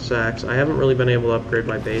rucksacks. I haven't really been able to upgrade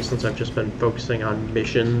my base since I've just been focusing on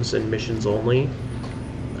missions and missions only.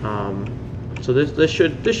 So this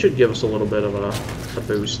should give us a little bit of a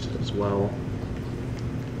boost as well.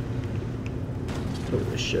 Look at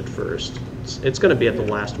this shit first. It's gonna be at the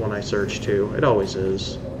last one I search too. It always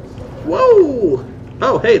is. Whoa!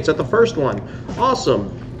 Oh, hey, it's at the first one.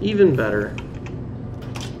 Awesome. Even better.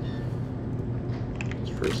 Let's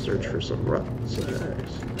first search for some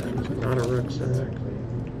rucksacks. That is not a rucksack.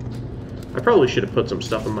 I probably should have put some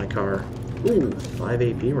stuff in my car. Ooh, 5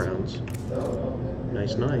 AP rounds.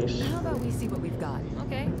 Nice, nice. How about we see what we've got?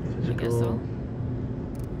 Okay, I Physical. guess so.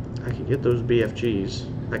 I could get those BFGs.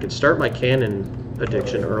 I could start my cannon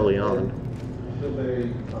addiction early on.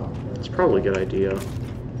 It's probably a good idea.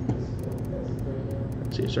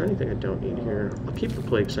 Let's see, is there anything I don't need here? I'll keep the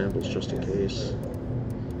plague samples just in case.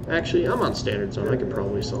 Actually, I'm on standard zone. I could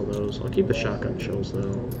probably sell those. I'll keep the shotgun shells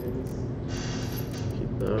though.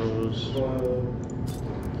 Keep those.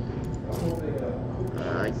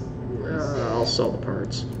 I'll sell the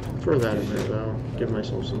parts. Throw that in there though. Give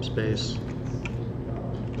myself some space.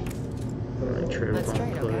 Alright, trade with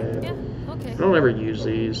clay. Yeah, okay. I don't ever use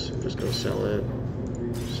these. I'm just gonna sell it.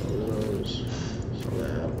 Sell those. Sell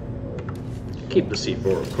that. Keep the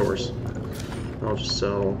C4, of course. I'll just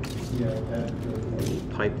sell the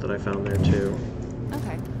pipe that I found there too.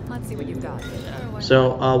 Okay, let's see what you've got.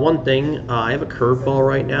 So, one thing, I have a curveball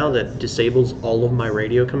right now that disables all of my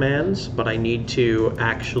radio commands, but I need to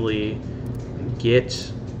actually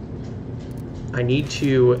get... I need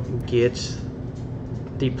to get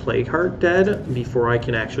the Plague Heart dead before I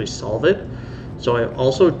can actually solve it. So I've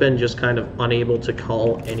also been just kind of unable to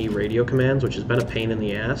call any radio commands, which has been a pain in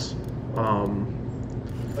the ass. A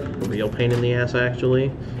real pain in the ass,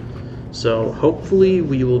 actually. So hopefully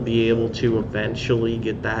we will be able to eventually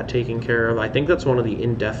get that taken care of. I think that's one of the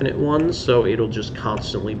indefinite ones, so it'll just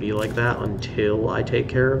constantly be like that until I take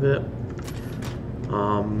care of it.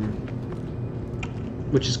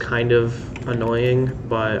 Which is kind of annoying,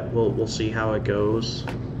 but we'll see how it goes.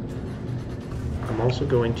 I'm also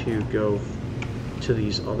going to go to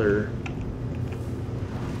these other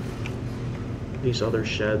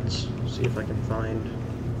sheds, see if I can find...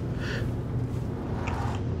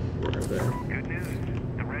 Where are they? Good news.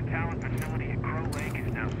 The Red Talon facility at Crow Lake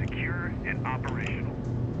is now secure and operational.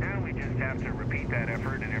 Now we just have to repeat that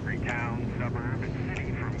effort in every town, suburb, and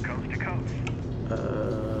city from coast to coast.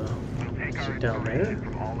 We'll take Is our it down there?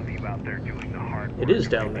 information from all of you out there doing the hard work. It is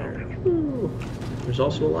down there. Ooh. There's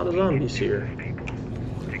also a lot of zombies here.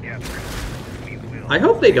 Together, we will. I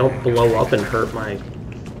hope they don't blow up and hurt my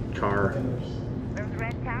car. Those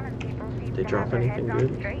Red Talon people seem They to drop have their anything heads on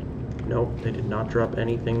good? straight. Nope, they did not drop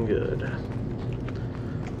anything good.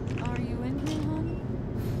 Are you in here,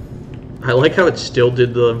 hon? I like how it still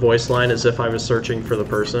did the voice line as if I was searching for the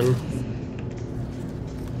person.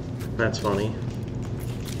 That's funny.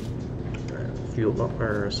 Alright, fuel bomb,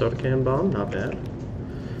 or a soda can bomb, not bad.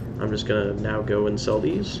 I'm just gonna now go and sell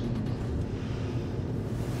these.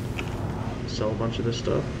 Sell a bunch of this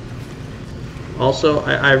stuff. Also,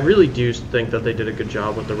 I really do think that they did a good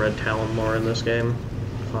job with the Red Talon lore in this game.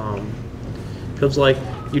 Because, like,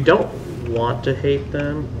 you don't want to hate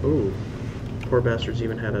them. Ooh, poor bastards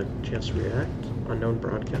even had a chance to react. Unknown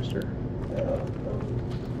broadcaster.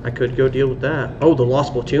 I could go deal with that. Oh, the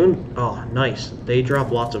Lost Platoon? Oh, nice. They drop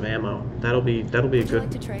lots of ammo. That'll be a Would you good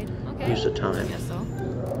like to trade? Okay. use of time. Guess so.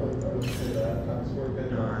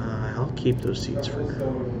 I'll keep those seats for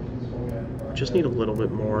now. Just need a little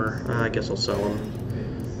bit more. I guess I'll sell them.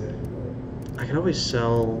 I can always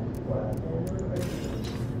sell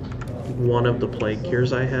one of the plague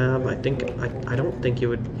cures I have. I don't think it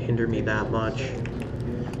would hinder me that much,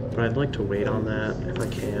 but I'd like to wait on that if I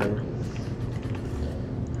can.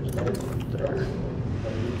 There's another one there.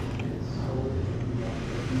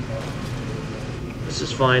 This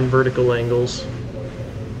is fine. Vertical angles.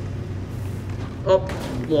 Oh,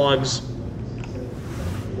 logs.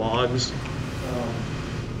 Logs.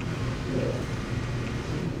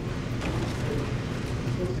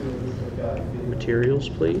 Materials,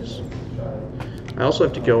 please. I also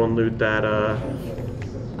have to go and loot that Are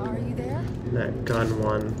you there? that gun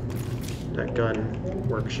one, that gun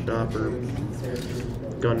workshop or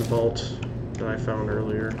gun vault that I found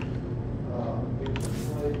earlier.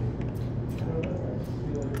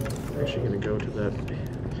 I'm actually gonna go to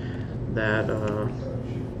that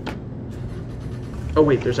oh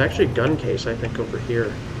wait, there's actually a gun case I think over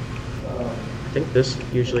here. I think this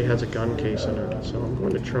usually has a gun case in it, so I'm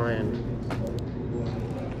going to try and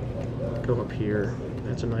go up here.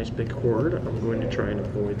 That's a nice big horde. I'm going to try and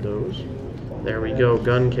avoid those. There we go,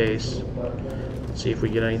 gun case. Let's see if we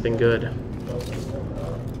get anything good.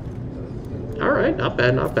 Alright, not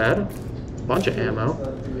bad, not bad. Bunch of ammo.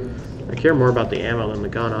 I care more about the ammo than the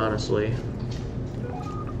gun, honestly.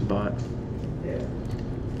 But,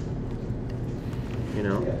 you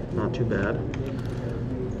know, not too bad.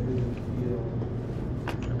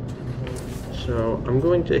 So I'm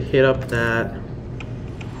going to hit up that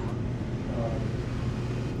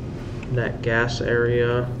gas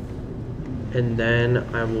area, and then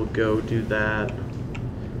I will go do that.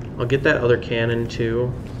 I'll get that other cannon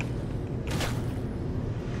too.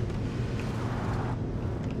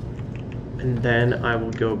 And then I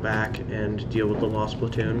will go back and deal with the lost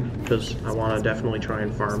platoon, because I want to definitely try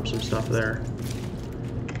and farm some stuff there.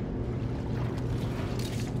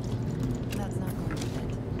 That's not going to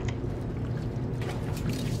fit.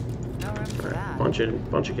 No room for that.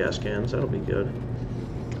 Bunch of gas cans. That'll be good.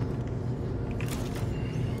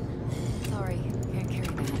 Sorry, can't carry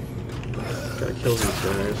that. Gotta kill these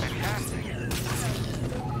guys.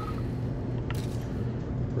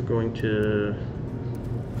 We're going to.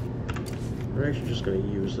 We're actually just going to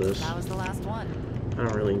use this. That was the last one. I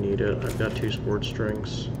don't really need it. I've got 2 sports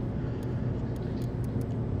drinks.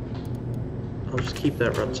 I'll just keep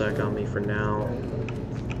that rucksack on me for now.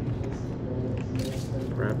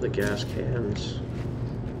 Grab the gas cans.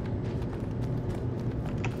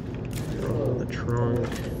 Throw in the trunk.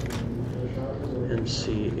 And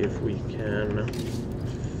see if we can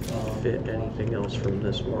fit anything else from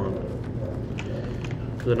this one.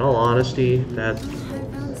 Because in all honesty, that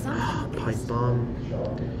pipe bomb.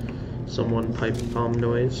 Someone pipe bomb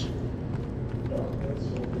noise.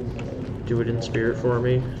 Do it in spirit for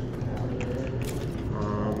me.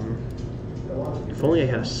 If only I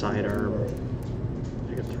had a sidearm.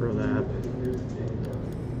 I could throw that.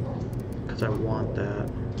 Because I want that.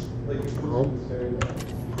 I'll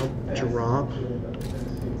drop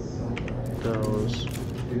those.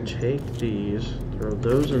 Take these. Throw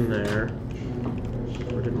those in there.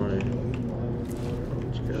 Where did my...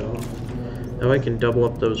 Let's go. Now I can double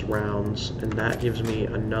up those rounds, and that gives me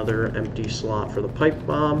another empty slot for the pipe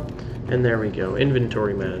bomb. And there we go.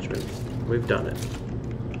 Inventory management. We've done it.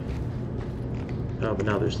 Oh, but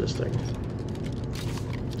now there's this thing.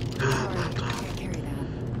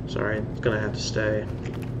 Sorry, it's gonna have to stay.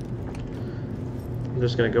 I'm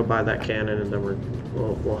just gonna go buy that cannon, and then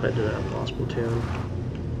we'll head to that lost platoon.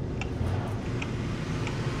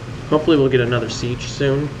 Hopefully we'll get another siege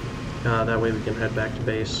soon. That way we can head back to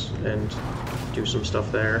base and do some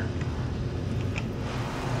stuff there.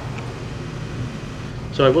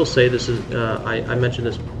 So I will say this is, I mentioned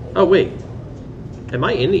this. Oh wait, am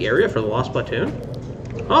I in the area for the lost platoon?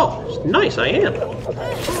 Oh, nice, I am.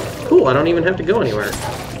 Cool, I don't even have to go anywhere.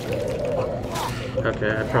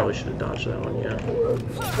 Okay, I probably should have dodged that one, yeah.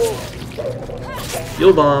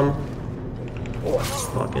 Fuel bomb.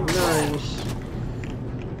 Fucking nice.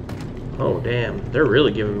 Oh, damn. They're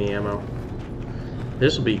really giving me ammo.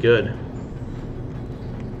 This will be good.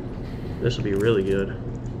 This will be really good.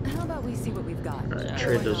 How about we see what we've got? Alright,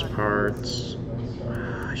 trade those parts.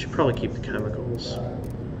 I should probably keep the chemicals.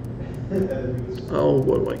 Oh,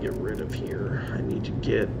 what do I get rid of here? I need to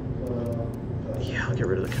get... Yeah, I'll get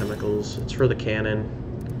rid of the chemicals. It's for the cannon.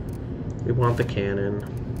 We want the cannon.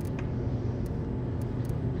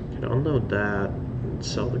 Can unload that and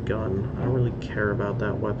sell the gun. I don't really care about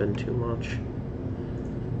that weapon too much.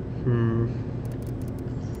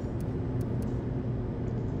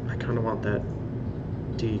 I kind of want that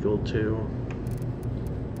deagle too.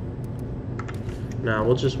 No,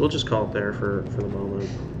 we'll just call it there for the moment.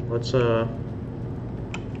 Let's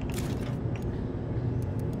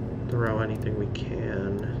throw anything we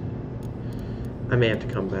can. I may have to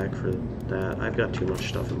come back for that. I've got too much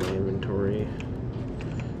stuff in my inventory.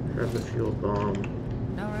 Grab the fuel bomb.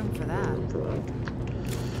 No room for No that. room for that.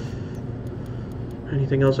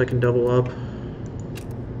 Anything else I can double up?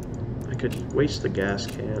 I could waste the gas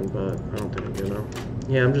can, but I don't think I'm gonna.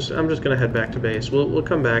 Yeah, I'm just gonna head back to base. We'll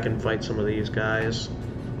come back and fight some of these guys.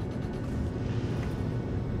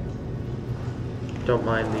 Don't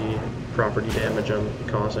mind the property damage I'm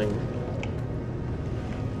causing.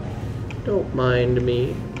 Don't mind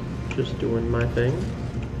me. Just doing my thing.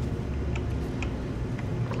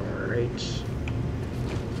 Alright.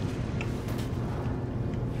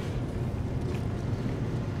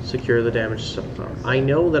 Secure the damaged subpower. I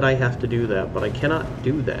know that I have to do that, but I cannot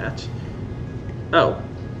do that. Oh.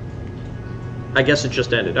 I guess it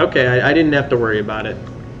just ended. Okay, I didn't have to worry about it.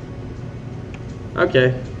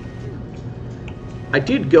 Okay. I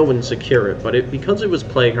did go and secure it, but because it was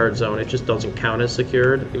Plague Heart Zone, it just doesn't count as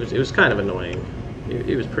secured. It was kind of annoying.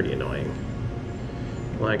 It was pretty annoying.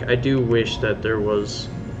 Like, I do wish that there was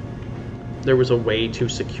a way to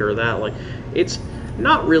secure that. Like, it's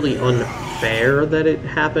not really unfair that it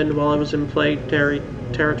happened while I was in Plague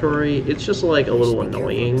territory. It's just like a little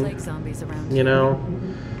annoying, you know?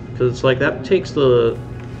 Because it's like that takes the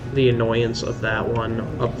annoyance of that one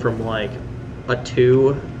up from like a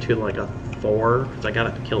 2 to like a 4, because I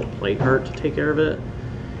gotta kill a Plague Heart to take care of it.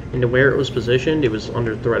 And to where it was positioned, it was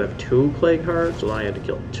under threat of 2 Plague Hearts, so I had to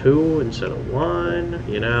kill 2 instead of 1,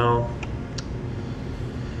 you know?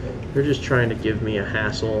 They're just trying to give me a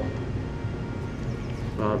hassle.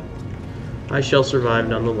 But I shall survive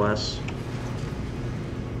nonetheless.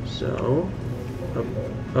 So,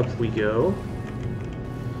 up we go.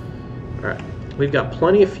 Alright, we've got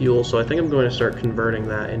plenty of fuel, so I think I'm going to start converting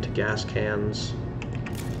that into gas cans.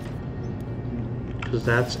 Because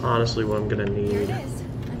that's honestly what I'm going to need. Here it is.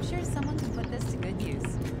 I'm sure someone can put this to good use.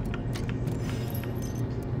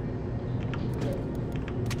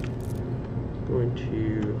 Going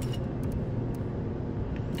to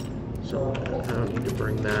sell that. I don't need to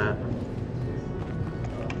bring that.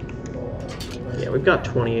 Yeah, we've got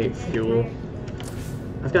 28 fuel.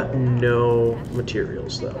 I've got no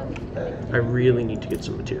materials though. I really need to get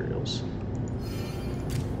some materials.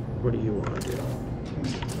 What do you want to do?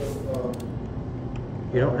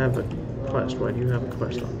 You don't have a quest. Why do you have a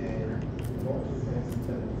quest on there?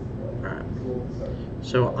 Alright.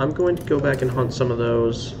 So I'm going to go back and hunt some of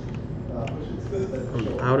those.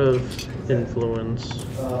 I'm out of influence.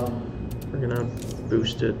 We're gonna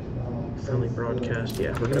boost it. Friendly broadcast.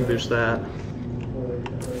 Yeah, we're gonna boost that.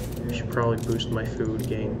 I should probably boost my food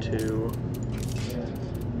gain too.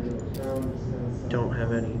 Don't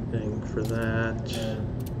have anything for that.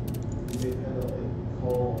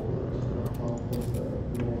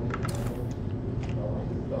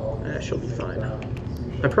 She'll be fine.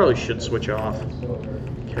 I probably should switch off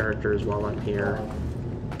characters while I'm here.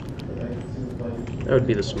 That would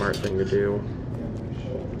be the smart thing to do.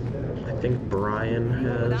 I think Brian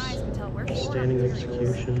has standing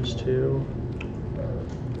executions too.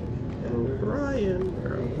 Oh, Brian,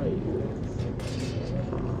 where are you?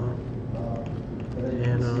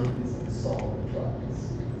 Hannah.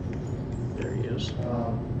 There he is.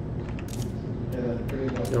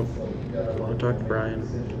 Nope. I want to talk to Brian.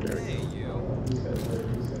 There we go.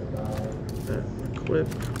 That equip.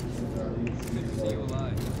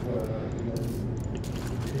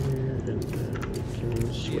 And then we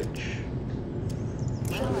can switch.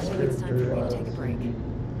 It's time for me to take a break.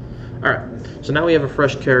 Alright, so now we have a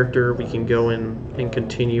fresh character. We can go in and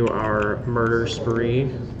continue our murder spree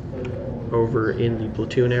over in the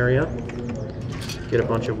platoon area. Get a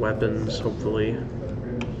bunch of weapons, hopefully.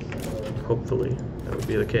 Hopefully, that would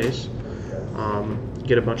be the case.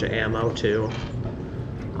 Get a bunch of ammo, too.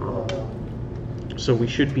 So we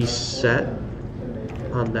should be set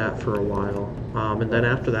on that for a while. And then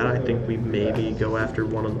after that, I think we maybe go after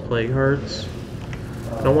one of the Plague Hearts.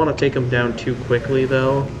 I don't want to take them down too quickly,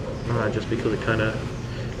 though, just because it kind of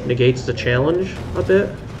negates the challenge a bit.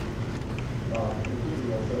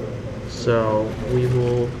 So we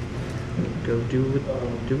will go do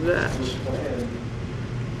that.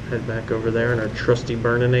 Head back over there in our trusty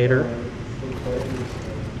Burninator.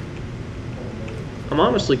 I'm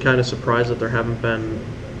honestly kind of surprised that there haven't been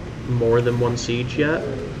more than one siege yet.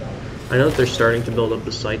 I know that they're starting to build up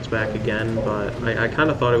the sites back again, but I kind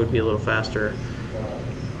of thought it would be a little faster.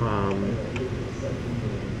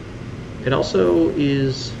 It also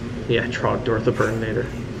is, yeah, Trogdor the Burninator.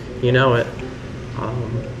 You know it.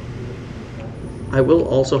 I will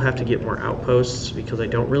also have to get more outposts because I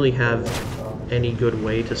don't really have any good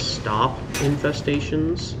way to stop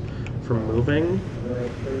infestations from moving.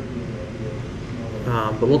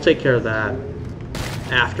 But we'll take care of that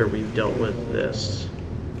after we've dealt with this.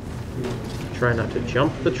 Try not to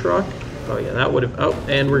jump the truck. Oh yeah, that would have... Oh,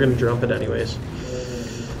 and we're going to jump it anyways.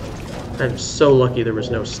 I'm so lucky there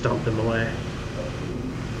was no stump in the way.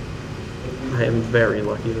 I am very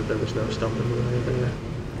lucky that there was no stump in the way there.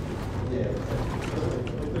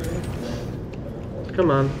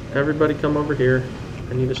 Come on, everybody come over here.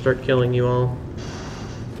 I need to start killing you all.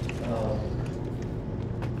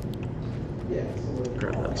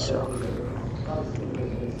 Grab that stuff.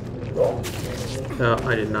 Oh,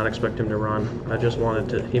 I did not expect him to run. I just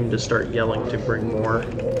wanted him to start yelling to bring more.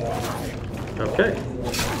 Okay.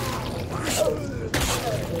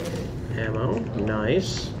 Ammo,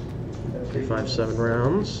 nice. 357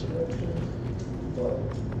 rounds.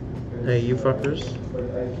 Hey, you fuckers.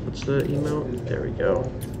 What's the emote? There we go.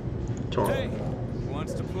 Taunt. Hey,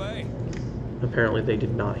 wants to play? Apparently they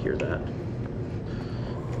did not hear that.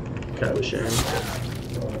 Kind of a shame.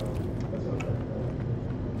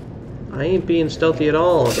 I ain't being stealthy at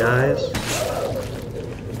all, guys.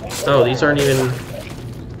 Oh, these aren't even...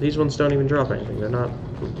 These ones don't even drop anything. They're not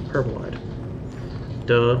purple-eyed.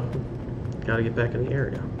 Duh. Gotta get back in the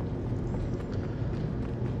area.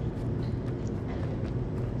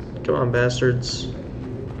 Come on, bastards.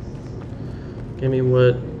 Give me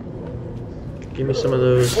what... Give me some of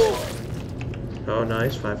those... Oh,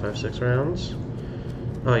 nice. 5.56 rounds.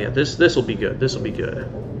 Oh, yeah. This will be good. This will be good.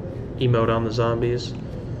 Emote on the zombies.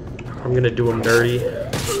 I'm gonna do them dirty.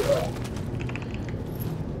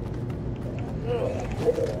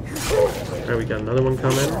 Alright, we got another one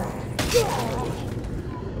coming.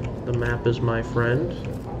 The map is my friend.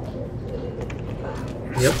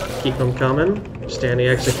 Yep, keep them coming. Standing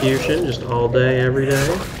execution, just all day, every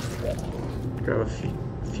day. Grab a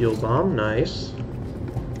fuel bomb, nice.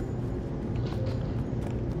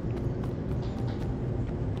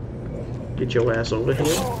 Get your ass over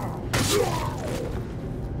here.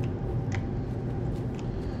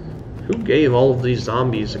 Who gave all of these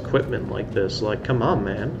zombies equipment like this? Like, come on,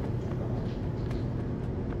 man.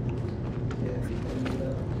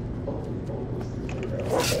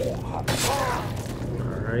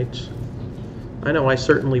 Alright. I know I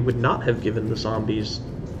certainly would not have given the zombies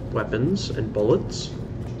weapons and bullets.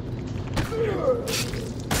 Alright.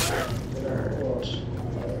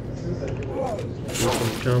 Keep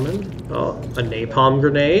them coming. Oh, a napalm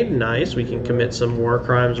grenade. Nice. We can commit some war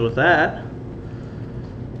crimes with that.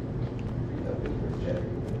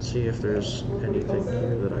 See if there's anything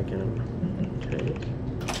here that I can take.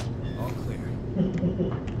 All clear.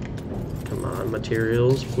 Come on,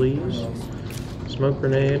 materials, please. Smoke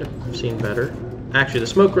grenade. I've seen better. Actually, the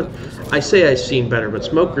smoke grenade... I say I've seen better, but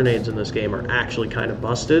smoke grenades in this game are actually kind of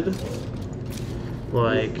busted.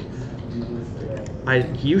 Like... I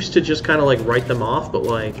used to just kind of like write them off, but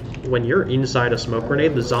like, when you're inside a smoke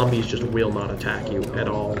grenade, the zombies just will not attack you at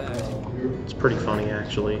all. It's pretty funny,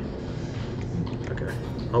 actually. Okay.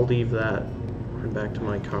 I'll leave that. Run back to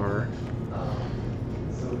my car.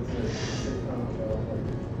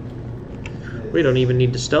 We don't even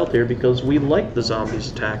need to stealth here because we like the zombies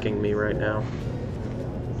attacking me right now.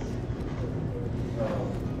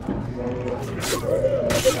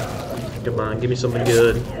 Come on, give me something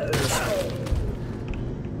good.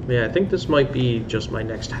 Yeah, I think this might be just my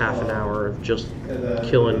next half an hour of just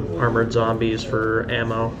killing armored zombies for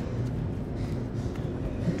ammo.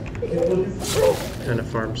 Kind of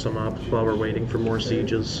farm some up while we're waiting for more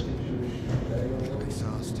sieges.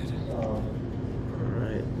 Exhausted.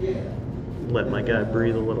 Alright. Let my guy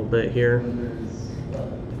breathe a little bit here.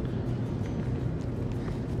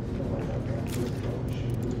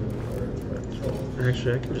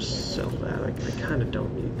 Actually, I can just sell that. I kind of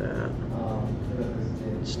don't need that.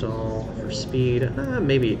 Install for speed.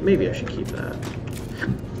 Maybe I should keep that.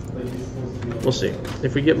 We'll see.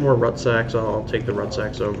 If we get more rut sacks, I'll take the rut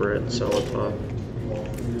sacks over it and sell it up.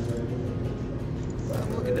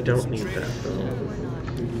 I don't need that though.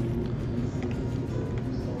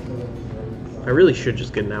 I really should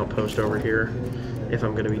just get an outpost over here if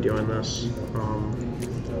I'm going to be doing this.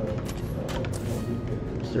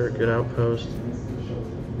 Is there a good outpost?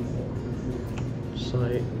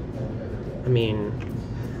 Site. I mean,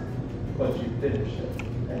 I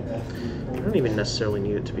don't even necessarily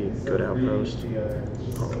need it to be a good outpost.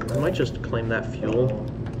 I might just claim that fuel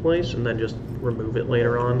place and then just remove it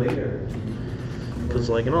later on. Because,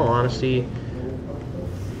 like, in all honesty,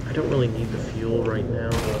 I don't really need the fuel right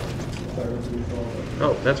now.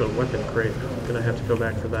 Oh, that's a weapon crate. I'm gonna have to go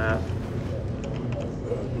back for that.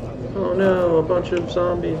 Oh no, a bunch of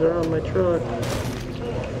zombies are on my truck.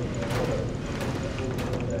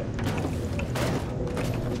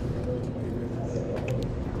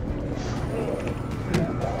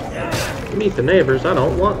 Meet the neighbors, I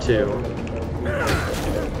don't want to.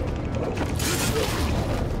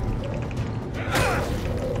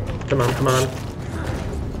 Come on, come on.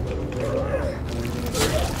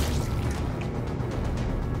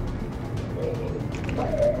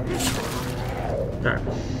 Alright,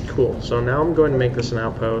 cool. So now I'm going to make this an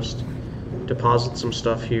outpost. Deposit some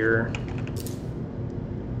stuff here.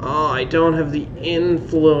 Oh, I don't have the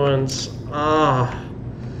influence. Ah.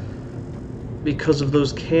 Because of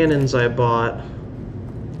those cannons I bought.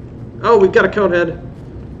 Oh, we've got a Conehead.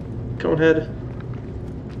 Conehead.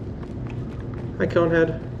 Hi,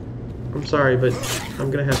 Conehead. I'm sorry, but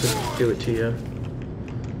I'm gonna have to do it to you.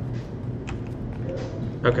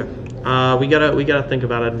 Okay. We gotta think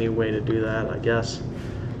about a new way to do that, I guess.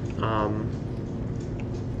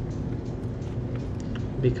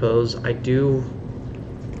 Because I do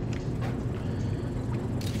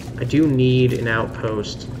need an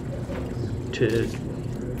outpost to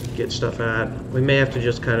get stuff at. We may have to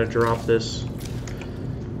just kind of drop this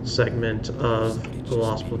segment of the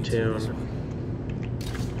Lost Platoon.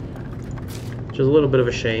 Which is a little bit of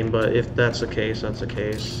a shame, but if that's the case, that's the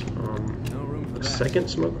case. Second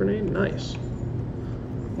smoke grenade? Nice.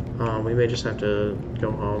 We may just have to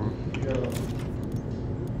go home.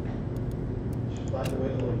 I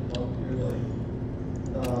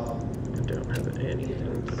don't have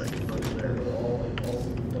anything that I can put in there.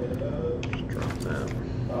 Just drop that.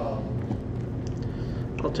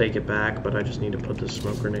 I'll take it back, but I just need to put this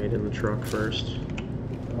smoke grenade in the truck first.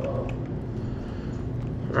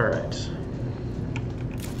 Alright.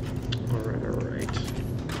 Alright.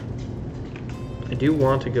 I do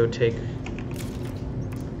want to go take...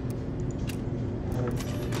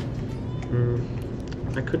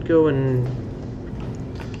 I could go and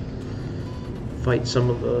fight some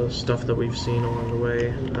of the stuff that we've seen along the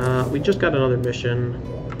way. We just got another mission.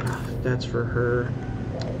 That's for her.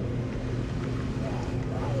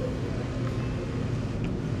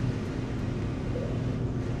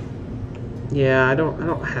 Yeah, I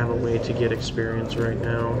don't have a way to get experience right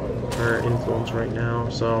now, or influence right now,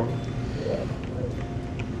 so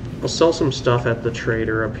I'll sell some stuff at the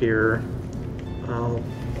trader up here. I'll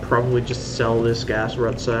probably just sell this gas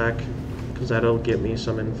rucksack, because that'll get me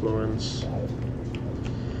some influence.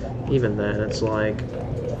 Even then, it's like,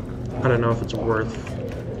 I don't know if it's worth...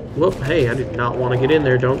 Whoop, hey, I did not want to get in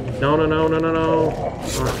there. No. Oh,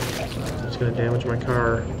 it's going to damage my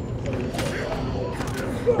car.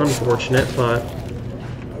 Unfortunate, but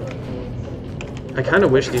I kind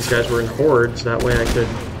of wish these guys were in hordes, that way I could...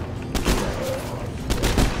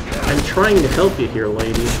 I'm trying to help you here,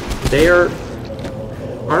 lady. They are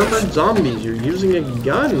armored zombies. You're using a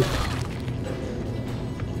gun.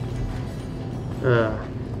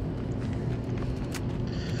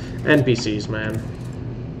 NPCs, man.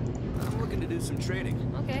 I'm looking to do some trading.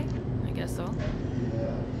 Okay, I guess so.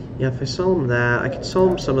 Yeah, if I sell them that, I could sell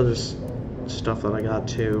them some of this stuff that I got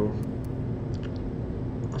too.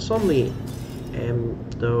 I'll sell them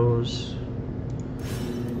those,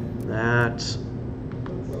 that.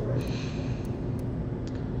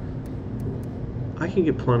 I can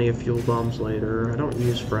get plenty of fuel bombs later. I don't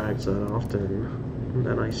use frags that often. And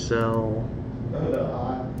then I sell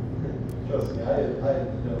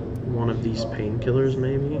one of these painkillers,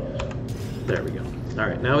 maybe. There we go. All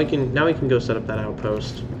right, now we can go set up that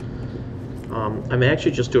outpost. I may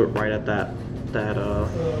actually just do it right at that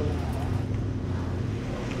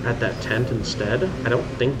tent instead. I don't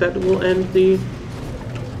think that will end the.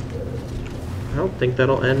 I don't think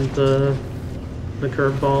that'll end the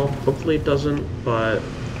curveball. Hopefully it doesn't, but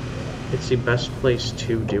it's the best place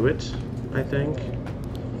to do it, I think.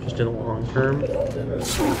 Just in the long term.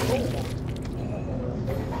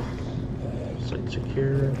 Site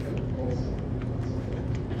secure.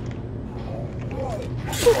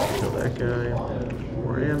 Kill that guy.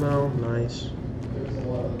 More ammo. Nice.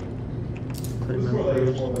 Claim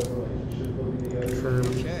members. Confirm.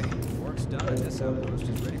 Okay, work's done. This outpost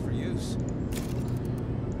is ready for use.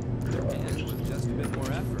 And with just a bit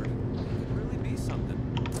more effort, it could really be something.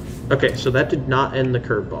 Okay, so that did not end the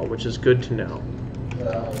curveball, which is good to know.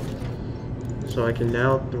 So I can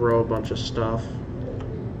now throw a bunch of stuff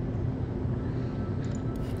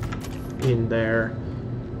in there,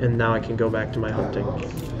 and now I can go back to my hunting.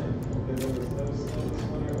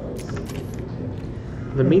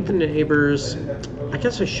 The meet the neighbors, I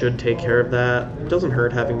guess I should take care of that. It doesn't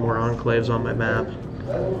hurt having more enclaves on my map.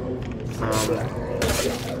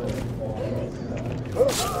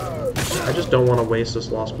 I just don't want to waste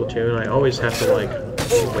this lost platoon. I always have to like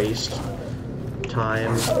waste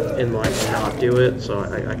time and like not do it, so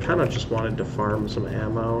I kind of just wanted to farm some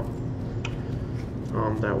ammo.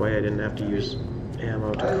 That way I didn't have to use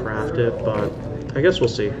ammo to craft it, but I guess we'll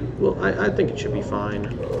see. Well, I think it should be fine.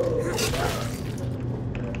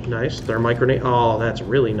 Nice. Thermite grenade. Oh, that's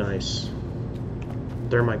really nice.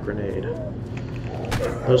 Thermite grenade.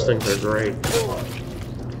 Those things are great.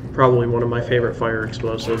 Probably one of my favorite fire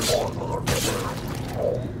explosives.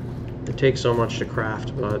 They take so much to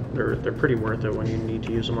craft, but they're pretty worth it when you need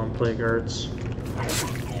to use them on plague hearts.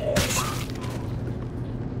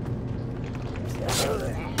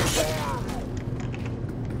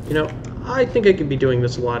 You know, I think I could be doing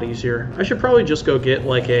this a lot easier. I should probably just go get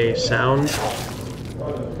like a sound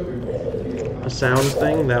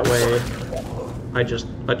thing. That way I just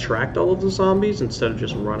attract all of the zombies instead of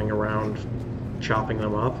just running around chopping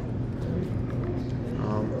them up.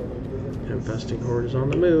 Infesting horde is on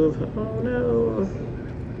the move. Oh no.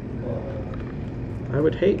 I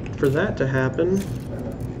would hate for that to happen.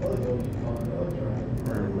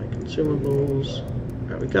 Where are my consumables?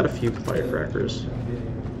 Alright, we've got a few firecrackers.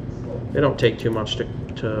 They don't take too much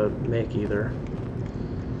to make either.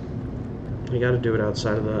 You gotta do it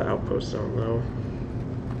outside of the outpost zone though.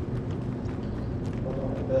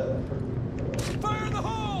 Fire in the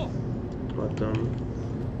hole! But them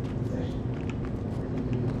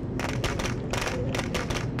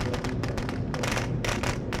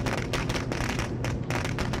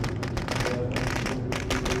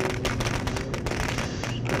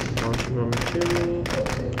to me.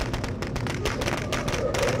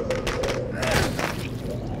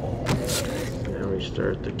 Now we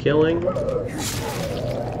start the killing.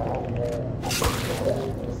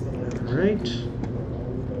 Alright.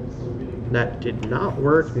 That did not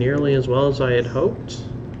work nearly as well as I had hoped.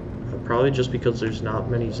 Probably just because there's not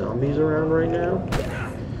many zombies around right now.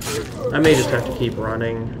 I may just have to keep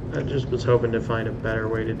running. I just was hoping to find a better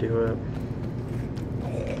way to do it.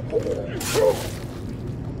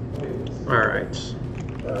 Alright.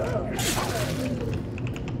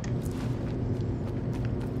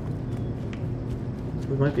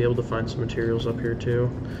 We might be able to find some materials up here too.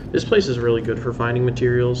 This place is really good for finding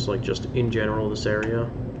materials, like just in general this area.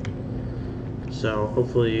 So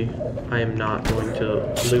hopefully I am not going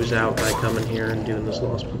to lose out by coming here and doing this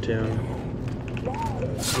lost platoon.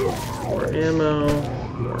 More ammo,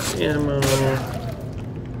 more ammo.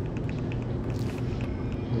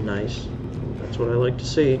 Nice. That's what I like to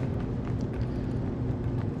see.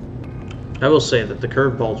 I will say that the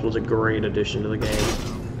curve bolts was a great addition to the game.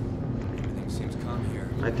 Everything seems calm here.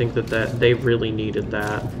 I think that they really needed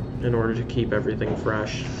that in order to keep everything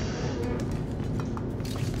fresh.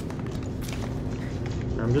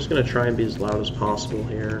 I'm just gonna try and be as loud as possible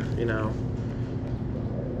here, you know.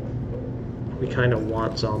 We kind of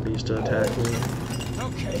want zombies to attack me.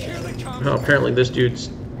 Okay, here they come. Oh, apparently this dude's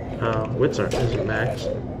wits isn't max.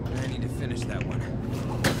 I need to finish that one.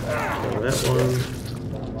 So that one.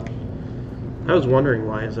 I was wondering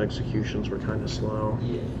why his executions were kind of slow.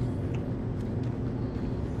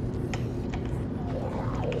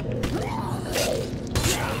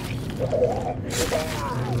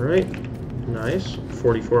 Alright, nice.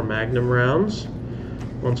 44 Magnum rounds.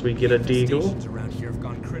 Once we get a deagle. Stations around here have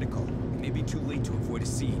gone critical. It may be too late to avoid a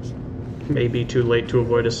siege. Maybe too late to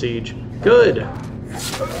avoid a siege. Good!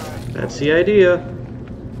 That's the idea.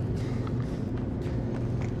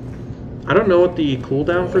 I don't know what the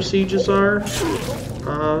cooldown for sieges are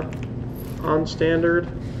on standard.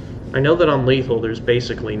 I know that on lethal there's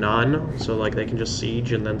basically none, so like they can just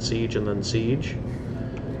siege and then siege and then siege.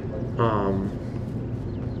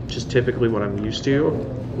 Just typically what I'm used to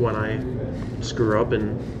when I screw up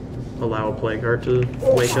and allow a plague heart to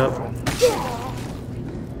wake up.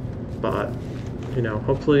 But you know,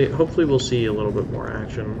 hopefully we'll see a little bit more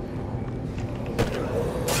action.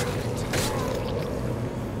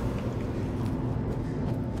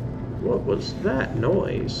 What was that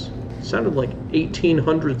noise? It sounded like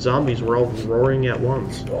 1,800 zombies were all roaring at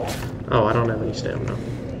once. Oh, I don't have any stamina.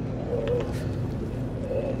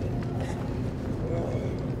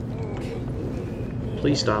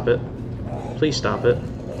 Please stop it. Please stop it.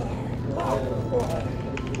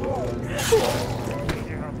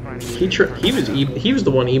 He was the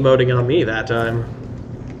one emoting on me that time.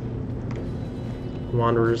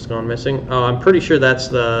 Wanderer's gone missing. Oh, I'm pretty sure that's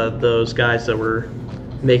those guys that were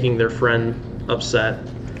making their friend upset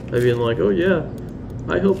by being like, "Oh yeah,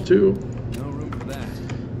 I helped too." No room for that.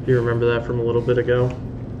 You remember that from a little bit ago?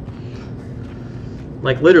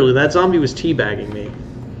 Like literally, that zombie was teabagging me.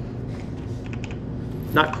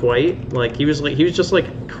 Not quite. Like he was just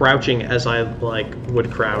like crouching as I like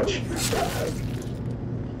would crouch.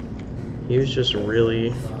 He was just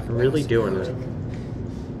really doing it.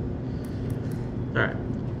 Alright.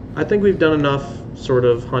 I think we've done enough sort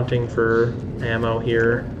of hunting for ammo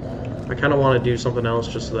here. I kind of want to do something else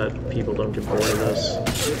just so that people don't get bored of this.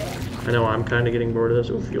 I know I'm kind of getting bored of this.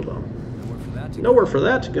 Ooh, fuel bomb. Nowhere for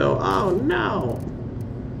that to go. Oh, no.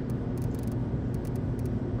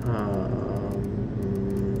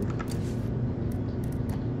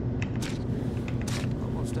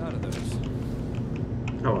 Almost out of those.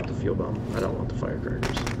 I want the fuel bomb. I don't want the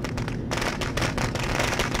firecrackers.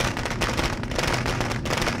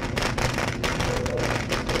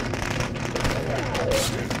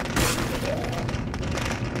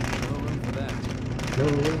 No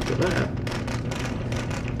room for that.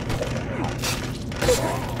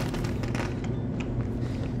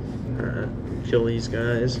 Alright, kill these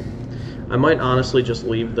guys. I might honestly just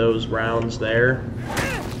leave those rounds there.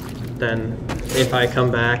 Then, if I come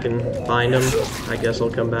back and find them, I guess I'll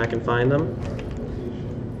come back and find them.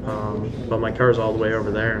 But my car's all the way over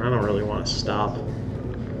there, and I don't really want to stop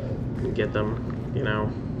and get them, you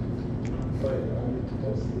know.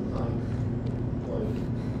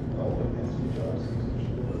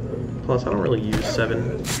 Plus, I don't really use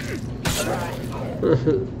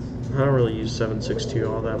 7.62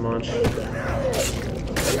 all that much.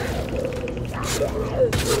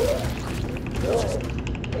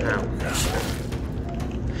 Ow.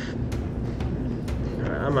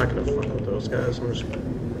 Alright, I'm not gonna fuck with those guys.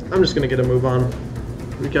 I'm just gonna get a move on.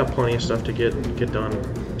 We've got plenty of stuff to get done,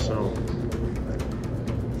 so.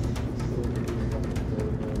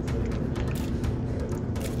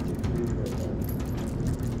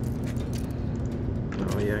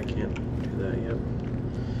 I can't do that yet.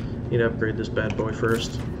 Need to upgrade this bad boy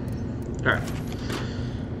first. Alright.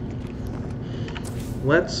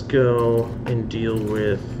 Let's go and deal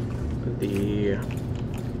with the...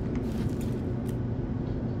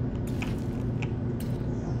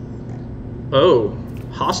 Oh,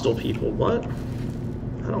 hostile people. What?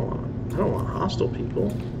 I don't want hostile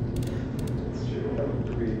people.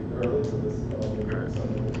 Alright.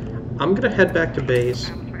 I'm gonna head back to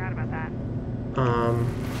base.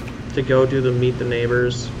 To go do the meet the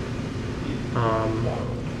neighbors,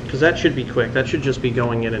 because that should be quick. That should just be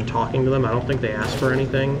going in and talking to them. I don't think they ask for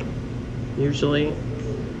anything usually,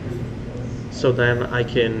 so then I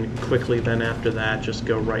can quickly then after that just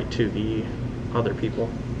go right to the other people.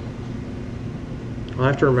 I'll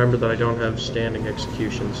have to remember that I don't have standing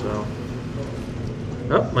execution, so.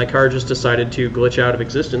 Oh, my car just decided to glitch out of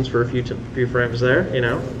existence for a few frames there. You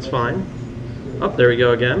know, it's fine. Oh, there we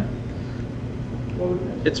go again.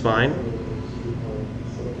 It's fine.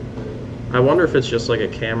 I wonder if it's just like a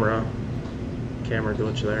camera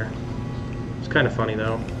glitch there. It's kind of funny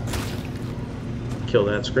though. Kill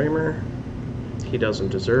that screamer. He doesn't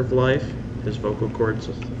deserve life. His vocal cords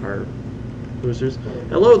are losers.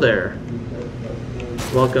 Hello there.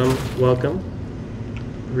 Welcome, welcome.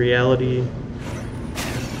 Reality.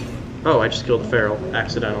 Oh, I just killed a feral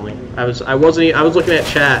accidentally. I was looking at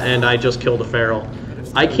chat and I just killed a feral.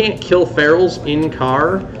 I can't kill ferals in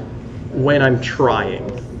car when I'm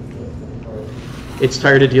trying. It's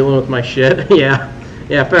tired of dealing with my shit. Yeah,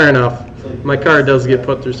 fair enough. My car does get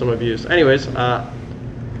put through some abuse. Anyways,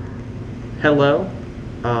 hello.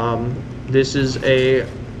 This is a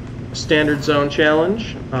standard zone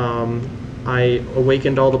challenge. I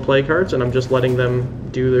awakened all the plague hearts and I'm just letting them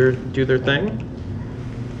do their thing.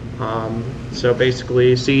 So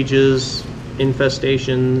basically, sieges,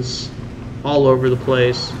 infestations, all over the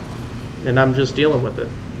place, and I'm just dealing with it.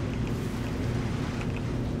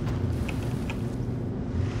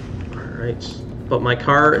 Alright, but my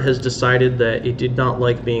car has decided that it did not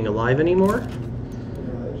like being alive anymore.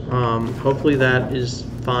 Hopefully that is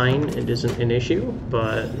fine, it isn't an issue,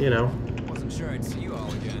 but, you know, Wasn't sure I'd see you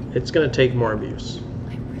all again. it's gonna take more abuse.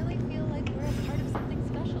 I really feel like we're a part of something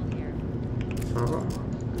special here.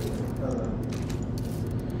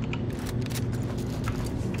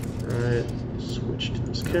 Alright, switch to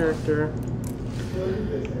this character.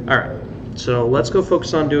 Alright, so let's go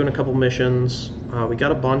focus on doing a couple missions. We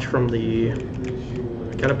got a bunch from the...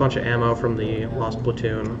 Got a bunch of ammo from the Lost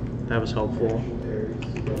Platoon. That was helpful.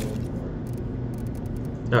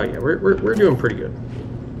 Oh yeah, we're doing pretty good.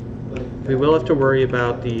 We will have to worry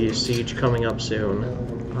about the siege coming up soon.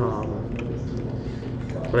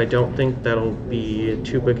 But I don't think that'll be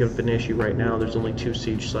too big of an issue right now. There's only 2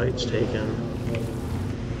 siege sites taken.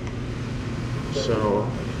 So,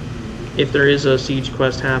 if there is a siege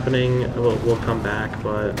quest happening, we'll come back,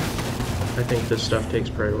 but I think this stuff takes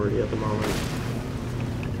priority at the moment.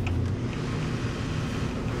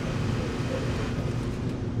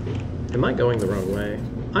 Am I going the wrong way?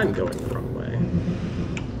 I'm going the wrong way.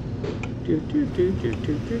 Do, do, do, do,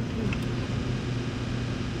 do, do, do.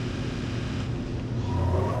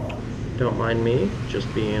 Don't mind me,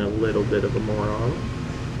 just being a little bit of a moron.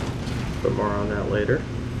 But more on that later.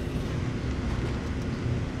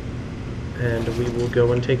 And we will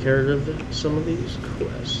go and take care of some of these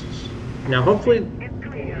quests. Now, hopefully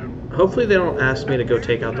they don't ask me to go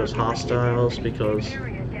take out those hostiles, because...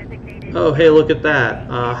 Oh, hey, look at that.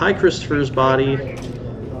 Hi, Christopher's body.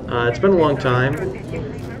 It's been a long time.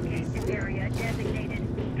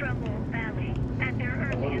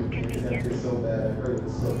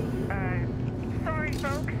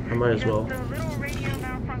 I might as well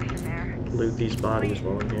loot these bodies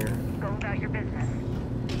while I'm here. Go about your business.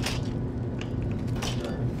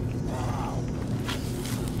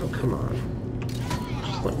 Oh, come on.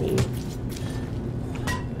 Just let me...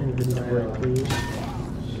 Inventory, please.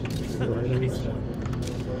 Items.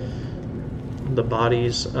 The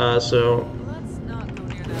bodies, so...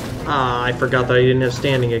 I forgot that I didn't have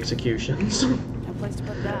standing executions.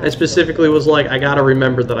 I specifically was like, I gotta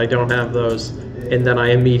remember that I don't have those. And then I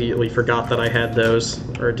immediately forgot that I had those,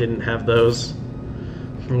 or didn't have those.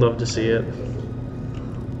 Love to see it.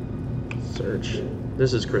 Search.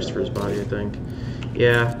 This is Christopher's body, I think.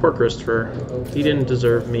 Yeah, poor Christopher. He didn't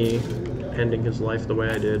deserve me ending his life the way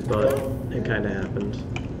I did, but it kind of happened.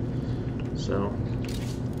 So.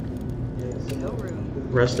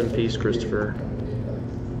 Rest in peace, Christopher.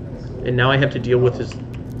 And now I have to deal with his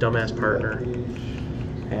dumbass partner,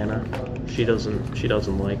 Hannah. She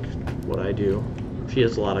doesn't like what I do. She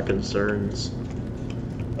has a lot of concerns.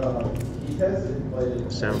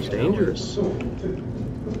 Sounds dangerous.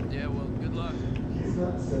 Yeah, well, good luck.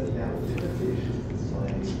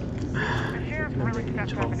 The sheriff really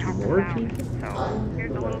stepped up and helped us out, so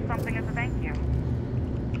here's a little something as a thank you.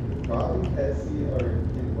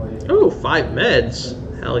 Oh, 5 meds.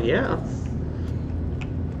 Hell yeah.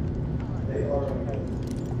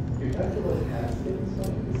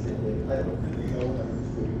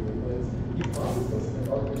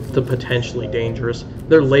 The potentially dangerous.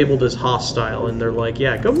 They're labeled as hostile, and they're like,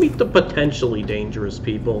 yeah, go meet the potentially dangerous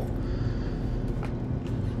people.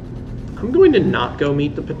 I'm going to not go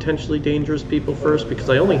meet the potentially dangerous people first, because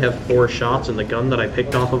I only have 4 shots in the gun that I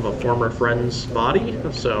picked off of a former friend's body.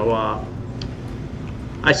 So,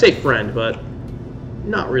 I say friend, but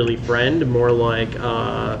not really friend, more like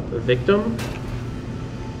a victim.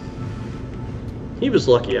 He was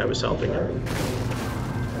lucky I was helping him.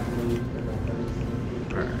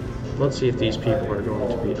 Alright, let's see if these people are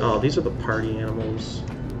going to be... Oh, these are the party animals.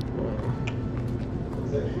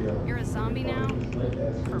 You're a zombie now?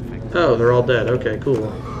 Perfect. Oh, they're all dead. Okay,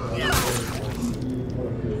 cool.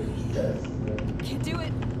 Can't do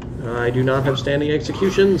it. I do not have standing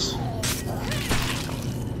executions.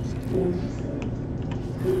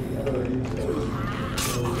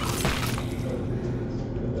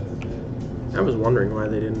 I was wondering why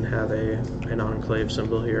they didn't have an enclave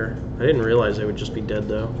symbol here. I didn't realize they would just be dead,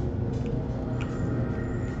 though.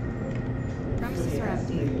 Premises are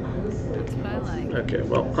empty. That's what I like. Okay,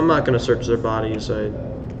 well, I'm not going to search their bodies. I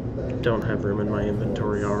don't have room in my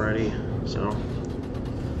inventory already, so...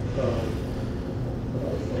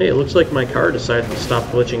 Hey, it looks like my car decided to stop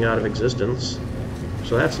glitching out of existence.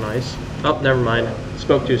 So that's nice. Oh, never mind.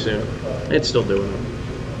 Spoke too soon. It's still doing it.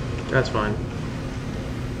 That's fine.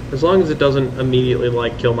 As long as it doesn't immediately,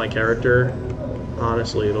 like, kill my character,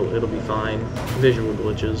 honestly, it'll be fine. Visual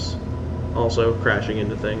glitches. Also, crashing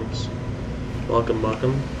into things. Welcome,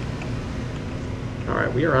 welcome.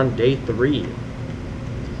 Alright, we are on day 3.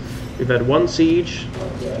 We've had 1 siege.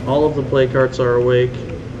 All of the play carts are awake.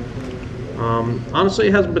 Honestly,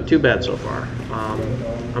 it hasn't been too bad so far.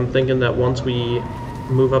 I'm thinking that once we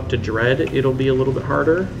move up to Dread, it'll be a little bit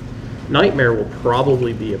harder. Nightmare will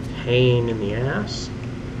probably be a pain in the ass.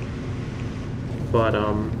 But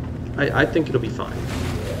I think it'll be fine.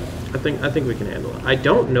 I think we can handle it. I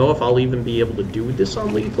don't know if I'll even be able to do this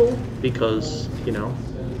on lethal because, you know.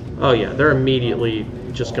 Oh yeah, they're immediately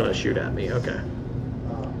just gonna shoot at me. Okay.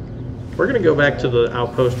 We're gonna go back to the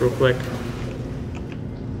outpost real quick.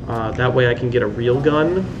 That way I can get a real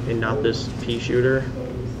gun and not this pea shooter.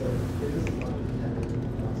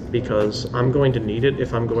 Because I'm going to need it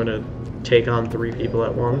if I'm going to take on 3 people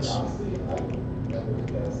at once.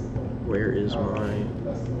 Where is my...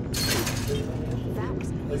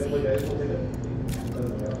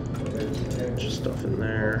 Just stuff in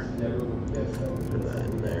there. Put that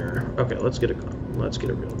in there. Okay, let's get a gun. Let's get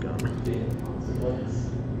a real gun.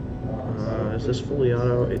 Is this fully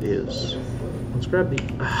auto? It is. Let's grab the...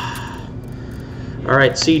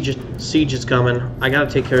 Alright, siege is coming. I gotta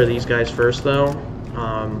take care of these guys first, though.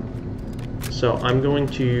 So I'm going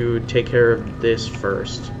to take care of this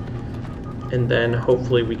first. And then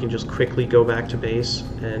hopefully we can just quickly go back to base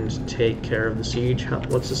and take care of the siege.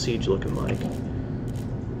 What's the siege looking like?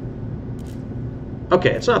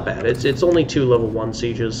 Okay, it's not bad. It's only 2 level 1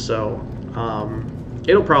 sieges, so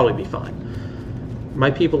it'll probably be fine.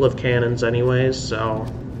 My people have cannons anyways, so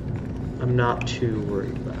I'm not too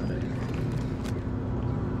worried about it.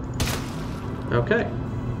 Okay.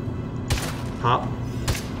 Pop.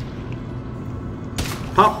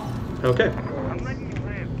 Pop. Okay. I'm letting you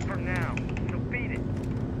live for now, so beat it.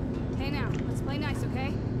 Hey now, let's play nice,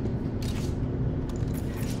 okay?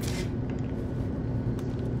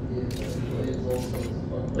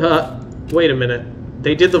 Wait a minute.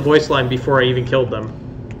 They did the voice line before I even killed them.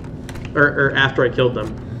 Or after I killed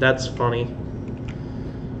them. That's funny.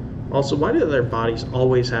 Also, why do their bodies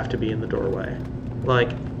always have to be in the doorway? Like,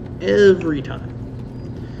 every time.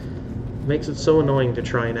 Makes it so annoying to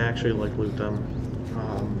try and actually, like, loot them.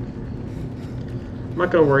 I'm not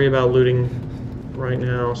going to worry about looting right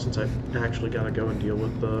now, since I've actually got to go and deal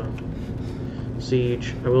with the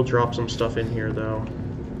siege. I will drop some stuff in here, though.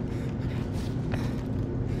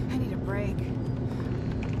 I need a break.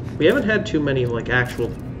 We haven't had too many, like, actual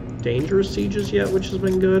dangerous sieges yet, which has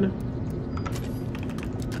been good.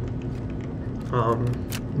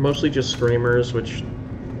 Mostly just screamers, which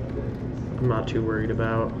I'm not too worried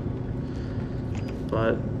about.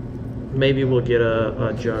 But maybe we'll get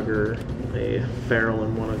a jug or a feral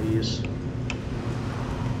in one of these.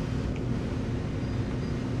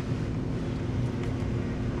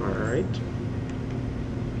 Alright.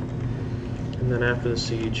 And then after the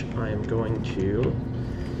siege, I am going to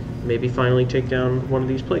maybe finally take down one of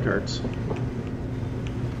these plague hearts.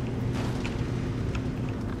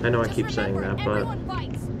 I know I keep saying that, but,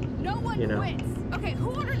 you know. Okay,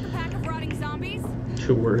 who ordered the pack of rotting zombies?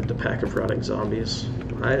 Who ordered the pack of rotting zombies?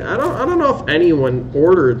 I don't know if anyone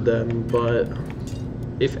ordered them, but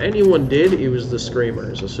if anyone did, it was the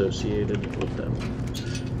screamers associated with them.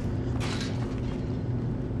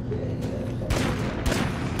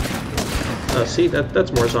 See,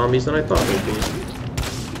 that's more zombies than I thought it would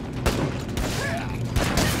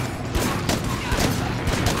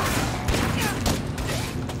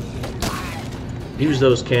be. Use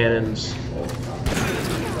those cannons.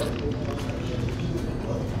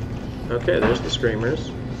 Okay, there's the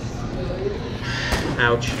screamers.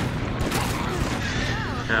 Ouch.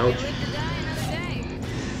 Ouch.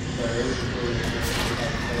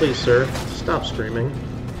 Please, sir, stop screaming.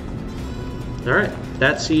 Alright,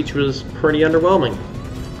 that siege was pretty underwhelming.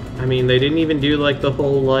 I mean, they didn't even do like the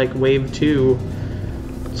whole like wave 2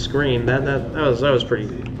 scream. That was pretty.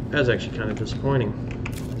 That was actually kind of disappointing.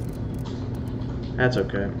 That's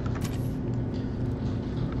okay.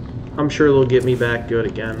 I'm sure they'll get me back good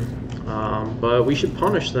again. But we should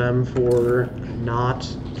punish them for not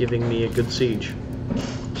giving me a good siege.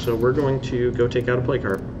 So we're going to go take out a plague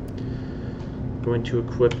heart. Going to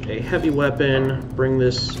equip a heavy weapon, bring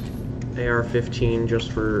this AR-15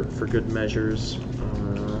 just for good measures.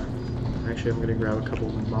 Actually, I'm going to grab a couple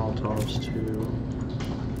of Molotovs too,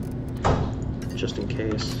 just in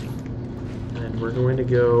case. And we're going to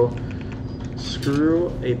go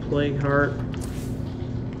screw a plague heart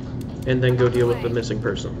and then go deal with the missing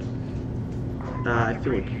person. I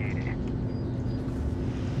feel like...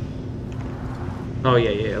 Oh,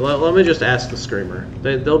 yeah. Let me just ask the screamer.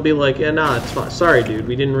 They'll be like, yeah, nah, it's fine. Sorry, dude,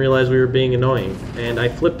 we didn't realize we were being annoying. And I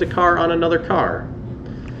flipped a car on another car.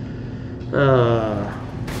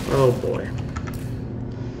 Oh, boy.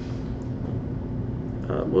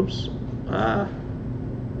 Whoops.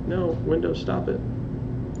 No, Windows, stop it.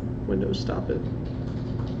 Windows, stop it.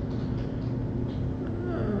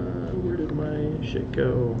 Where did my shit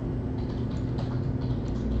go?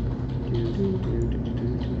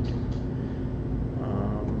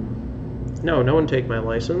 No one take my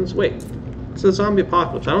license. Wait, it's a zombie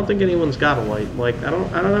apocalypse. I don't think anyone's got a license. Like, I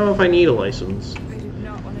don't know if I need a license. I do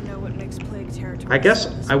not want to know what makes plague territory. I guess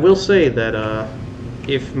I will say that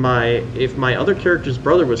if my other character's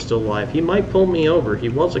brother was still alive, he might pull me over. He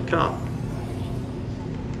was a cop,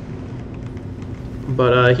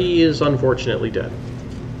 but he is unfortunately dead.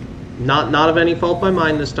 Not of any fault by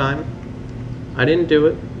mine this time. I didn't do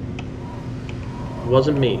it. It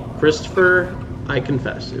wasn't me. Christopher, I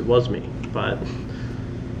confess, it was me. But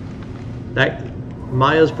that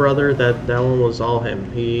Maya's brother, that one was all him.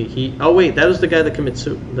 He oh wait, that was the guy that commits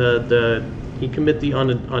he commit the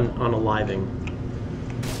unaliving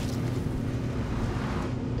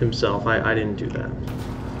himself. I didn't do that.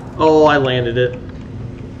 Oh, I landed it.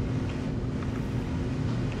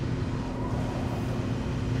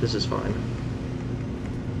 This is fine.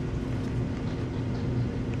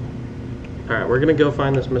 Alright, we're gonna go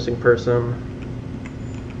find this missing person.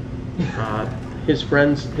 His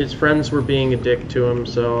friends were being a dick to him,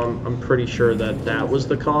 so I'm pretty sure that that was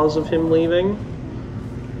the cause of him leaving.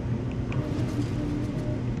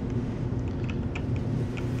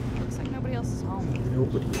 Looks like nobody else is home.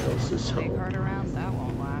 Nobody else is Big home. heart around, that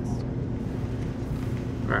won't last.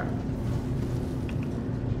 Alright.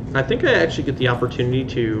 I think I actually get the opportunity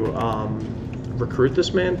to recruit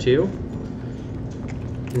this man too,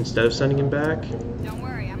 instead of sending him back. Don't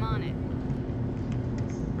worry, I'm on it.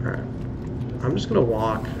 Alright. I'm just gonna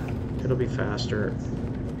walk. It'll be faster.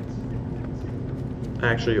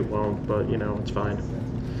 Actually, it won't, but you know, it's fine.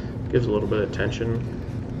 Gives a little bit of tension.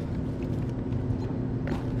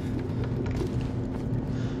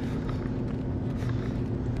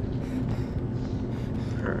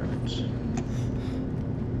 Alright.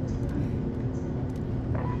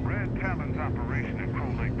 Red Talon's operation in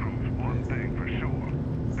Crow Lake proves one thing for sure.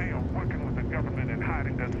 They are working with the government and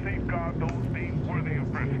hiding to safeguard those deemed worthy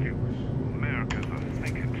of rescue. America's a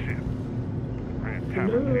sinking ship. Red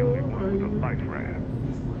Talon's the only one with a life raft.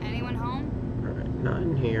 Anyone home? Alright, not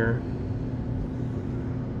in here.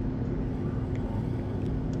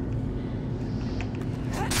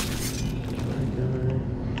 Time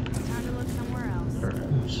to look somewhere else.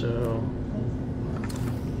 Alright, so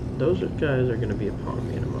those guys are gonna be upon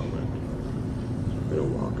me in a moment. So I'm gonna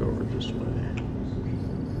walk over this way.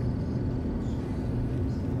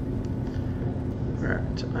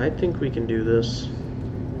 Alright, I think we can do this.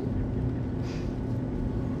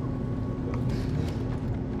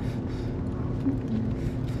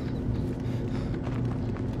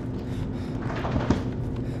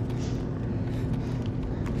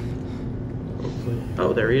 Hopefully.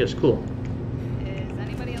 Oh, there he is. Cool. Is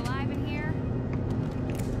anybody alive in here?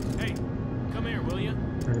 Hey, come here, will you?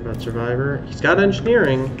 Learn about Survivor. He's got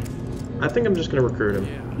engineering. I think I'm just gonna recruit him.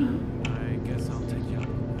 Yeah, I guess I'll take you up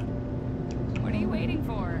on What are you waiting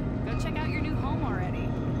for? Go check out your new home already.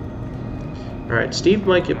 Alright, Steve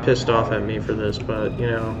might get pissed off at me for this, but, you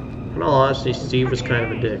know, in all honesty, Steve was kind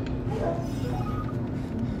of a dick.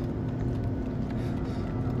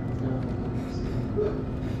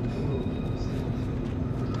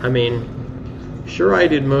 I mean, sure I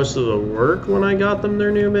did most of the work when I got them their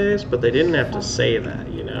new base, but they didn't have to say that,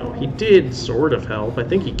 you know. He did sort of help. I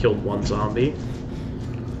think he killed one zombie.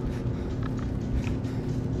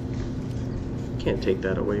 Can't take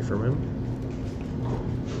that away from him.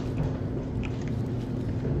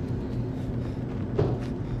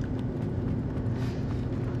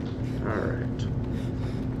 Alright.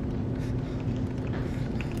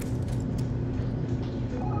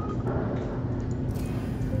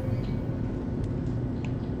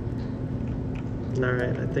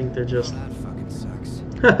 Alright, I think they're just... That fucking sucks.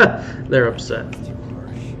 they're upset. Too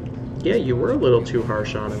harsh. Yeah, you were a little too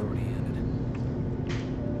harsh on him. Shorty-handed.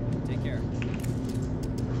 Take care.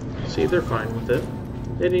 See, they're fine with it.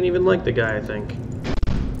 They didn't even like the guy, I think.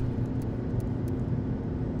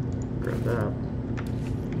 Grab that.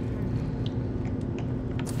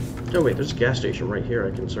 Oh wait, there's a gas station right here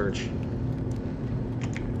I can search.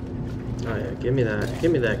 Oh yeah, give me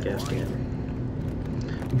that gas can.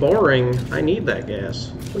 Boring. I need that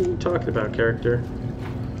gas. What are you talking about, character?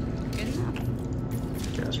 Good enough.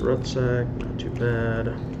 Gas rucksack, not too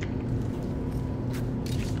bad.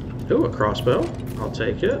 Ooh, a crossbow. I'll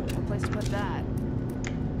take it. No place to put that.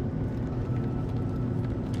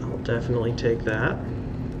 I'll definitely take that.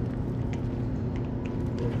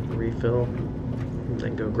 Refill. And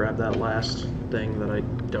then go grab that last thing that I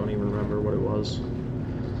don't even remember what it was.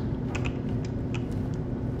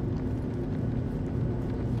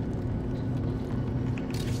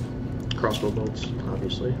 Crossbow bolts,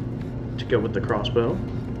 obviously, to go with the crossbow.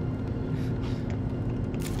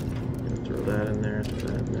 Throw that in there, throw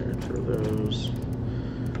that in there, throw those.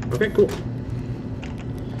 Okay, cool.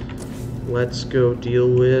 Let's go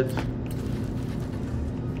deal with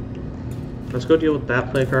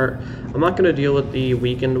that plague heart. I'm not going to deal with the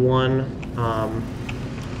weakened one,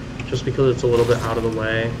 just because it's a little bit out of the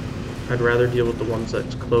way. I'd rather deal with the ones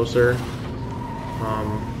that's closer.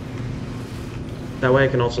 That way I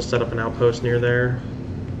can also set up an outpost near there.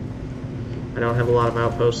 I don't have a lot of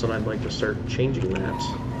outposts, and I'd like to start changing that.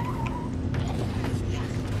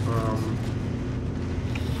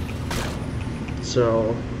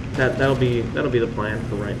 So that'll be the plan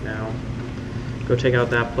for right now. Go take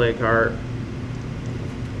out that plague heart,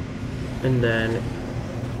 and then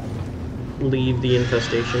leave the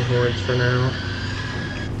infestation hordes for now.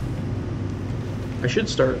 I should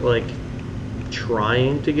start like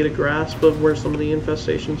trying to get a grasp of where some of the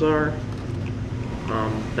infestations are.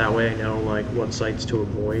 That way I know like what sites to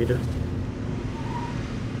avoid.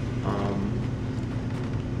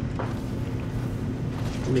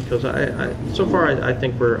 because so far I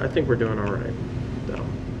think we're doing all right. Though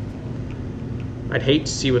I'd hate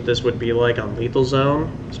to see what this would be like on Lethal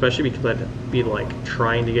Zone, especially because I'd be like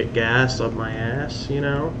trying to get gas up my ass, you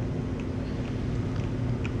know.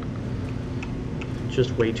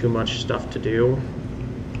 Just way too much stuff to do.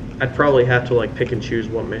 I'd probably have to like pick and choose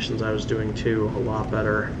what missions I was doing too a lot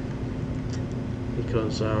better,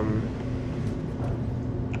 because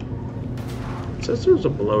it says there's a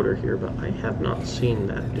bloater here, but I have not seen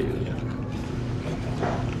that dude.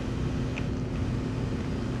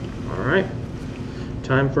 Alright.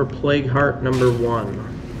 Time for Plague Heart number 1.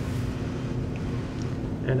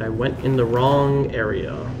 And I went in the wrong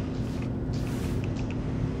area.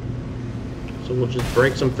 So we'll just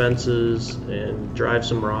break some fences and drive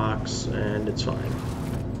some rocks, and it's fine.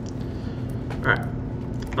 Alright.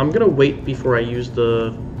 I'm gonna wait before I use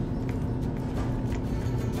the...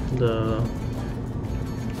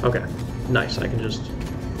 Okay, nice. I can just...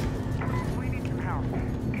 We need some help.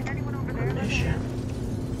 Can anyone over there?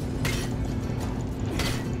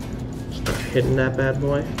 Start hitting that bad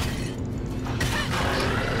boy.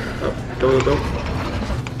 Oh, go.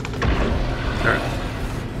 Alright.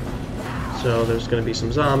 So there's gonna be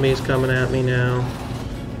some zombies coming at me now.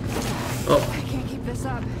 Oh. I can't keep this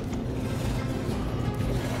up.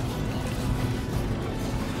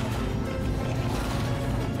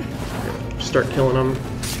 Start killing them.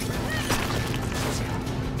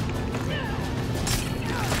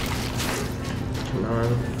 Come on.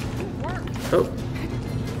 Oh.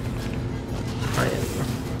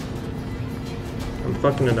 I'm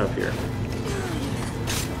fucking it up here.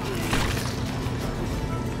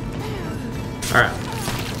 Alright.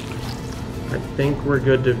 I think we're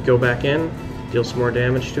good to go back in, deal some more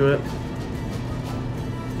damage to it.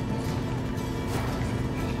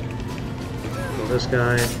 Kill this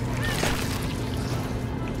guy.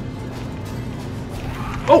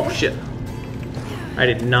 Oh shit! I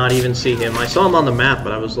did not even see him. I saw him on the map,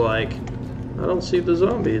 but I was like, I don't see the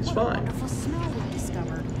zombie, it's fine.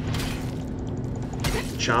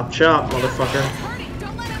 Chop chop, motherfucker.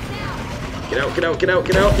 Get out, get out, get out,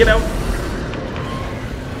 get out, get out!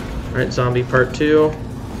 Alright, zombie part 2.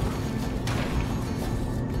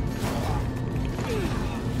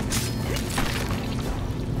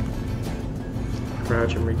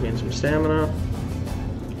 Crouch and regain some stamina.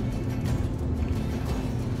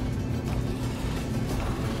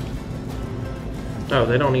 Oh,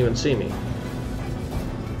 they don't even see me.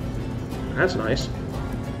 That's nice.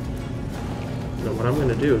 Now what I'm going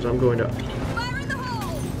to do is I'm going to... Fire in the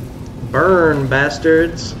hole! Burn,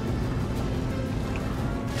 bastards!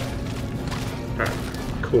 Alright,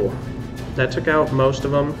 cool. That took out most of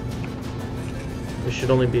them. There should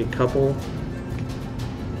only be a couple.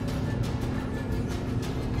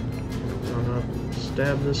 Run up and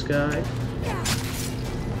stab this guy. I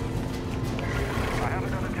have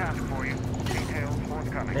another task for you. Details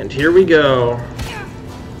forthcoming. And here we go.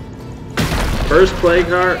 First Plague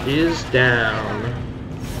Heart is down.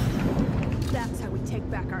 That's how we take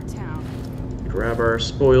back our town. Grab our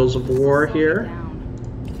spoils of war here.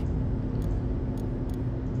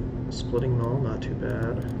 Splitting maul, not too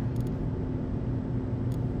bad.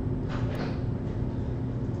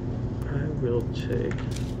 I will take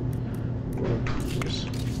one of these.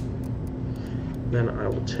 Then I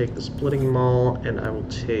will take the splitting maul, and I will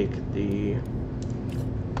take the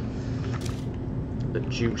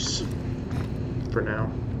juice for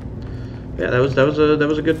now. Yeah, that was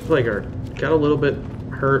a good Plague Heart. Got a little bit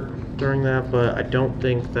hurt during that, but I don't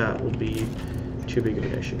think that will be too big of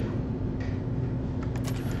an issue.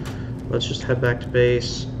 Let's just head back to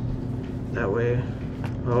base. That way.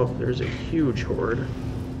 Oh, there's a huge horde.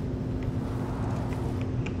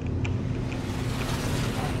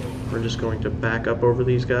 We're just going to back up over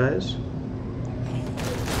these guys.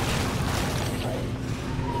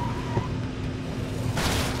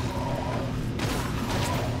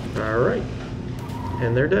 Alright.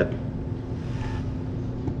 And they're dead.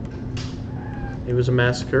 It was a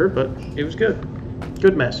massacre, but it was good.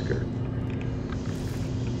 Good massacre.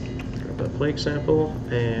 Grab that plague sample,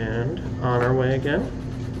 and on our way again.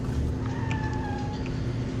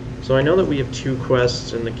 So I know that we have 2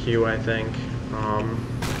 quests in the queue, I think.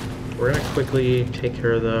 We're going to quickly take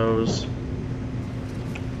care of those.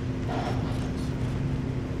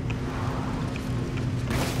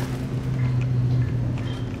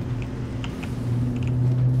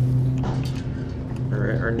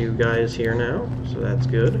 Alright, our new guy is here now, so that's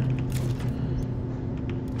good.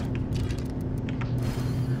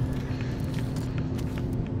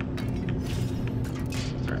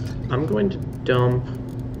 Alright, I'm going to dump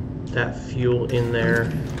that fuel in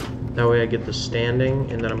there. That way I get the standing,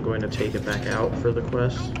 and then I'm going to take it back out for the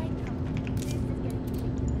quest.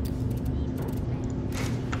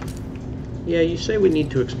 Yeah, you say we need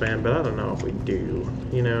to expand, but I don't know if we do,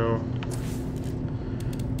 you know.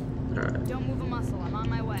 Alright. Don't move a muscle, I'm on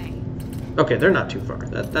my way. Okay, they're not too far.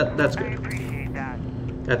 That's I good. appreciate that.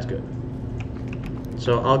 That's good.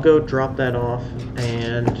 So I'll go drop that off,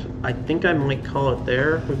 and I think I might call it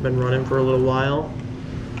there. We've been running for a little while,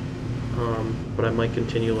 but I might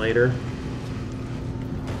continue later.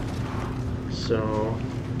 So,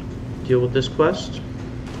 deal with this quest.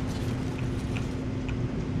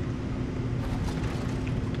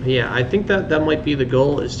 Yeah, I think that might be the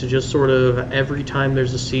goal, is to just sort of, every time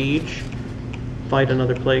there's a siege, fight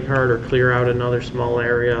another plague heart or clear out another small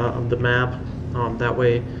area of the map. That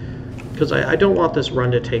way, because I don't want this run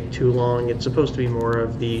to take too long. It's supposed to be more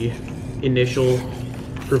of the initial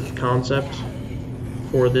proof of concept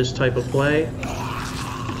for this type of play.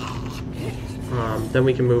 Then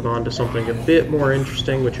we can move on to something a bit more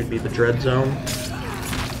interesting, which would be the Dread Zone.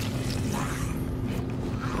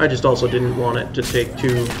 I just also didn't want it to take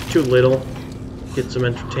too little. Get some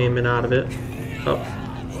entertainment out of it. Oh.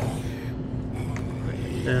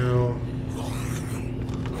 Now.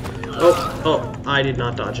 Oh, I did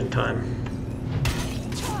not dodge in time.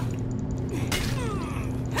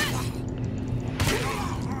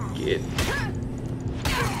 Get.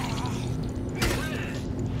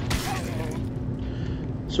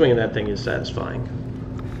 Swinging that thing is satisfying.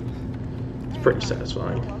 It's pretty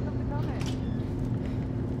satisfying.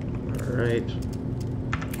 Alright.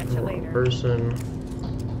 Catch you later. Person.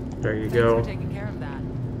 There you go. Thanks for taking care of that.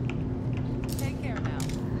 Take care now.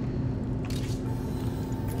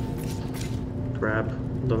 Grab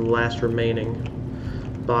the last remaining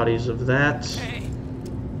bodies of that. Hey.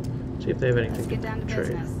 See if they have anything Let's get down to trade.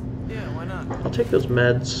 business. Yeah, why not? I'll take those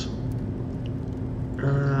meds.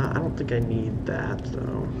 I don't think I need that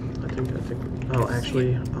though. I think. Oh,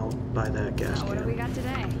 actually, I'll buy that gas What do we can. got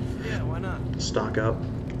today? Yeah, why not? Stock up.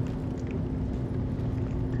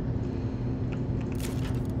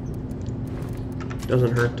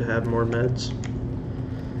 Doesn't hurt to have more meds.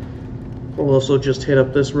 We'll also just hit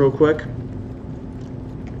up this real quick.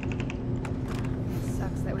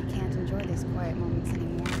 Sucks that we can't enjoy these quiet moments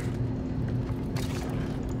anymore.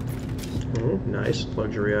 Nice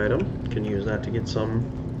luxury item. Can use that to get some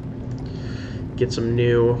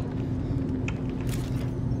new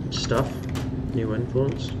stuff, new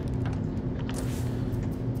influence.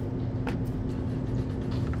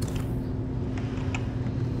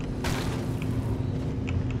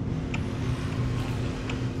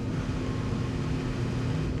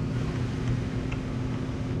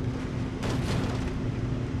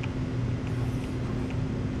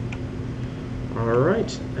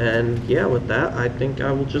 Alright, and yeah, with that, I think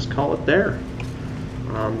I will just call it there.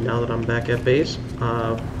 Now that I'm back at base.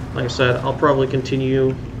 Like I said, I'll probably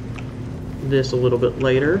continue this a little bit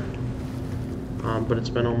later. But it's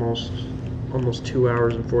been almost 2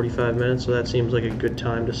 hours and 45 minutes, so that seems like a good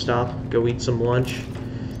time to stop, go eat some lunch,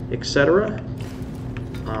 etc.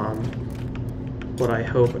 But I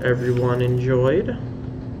hope everyone enjoyed.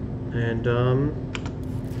 And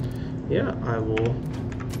yeah, I will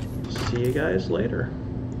see you guys later.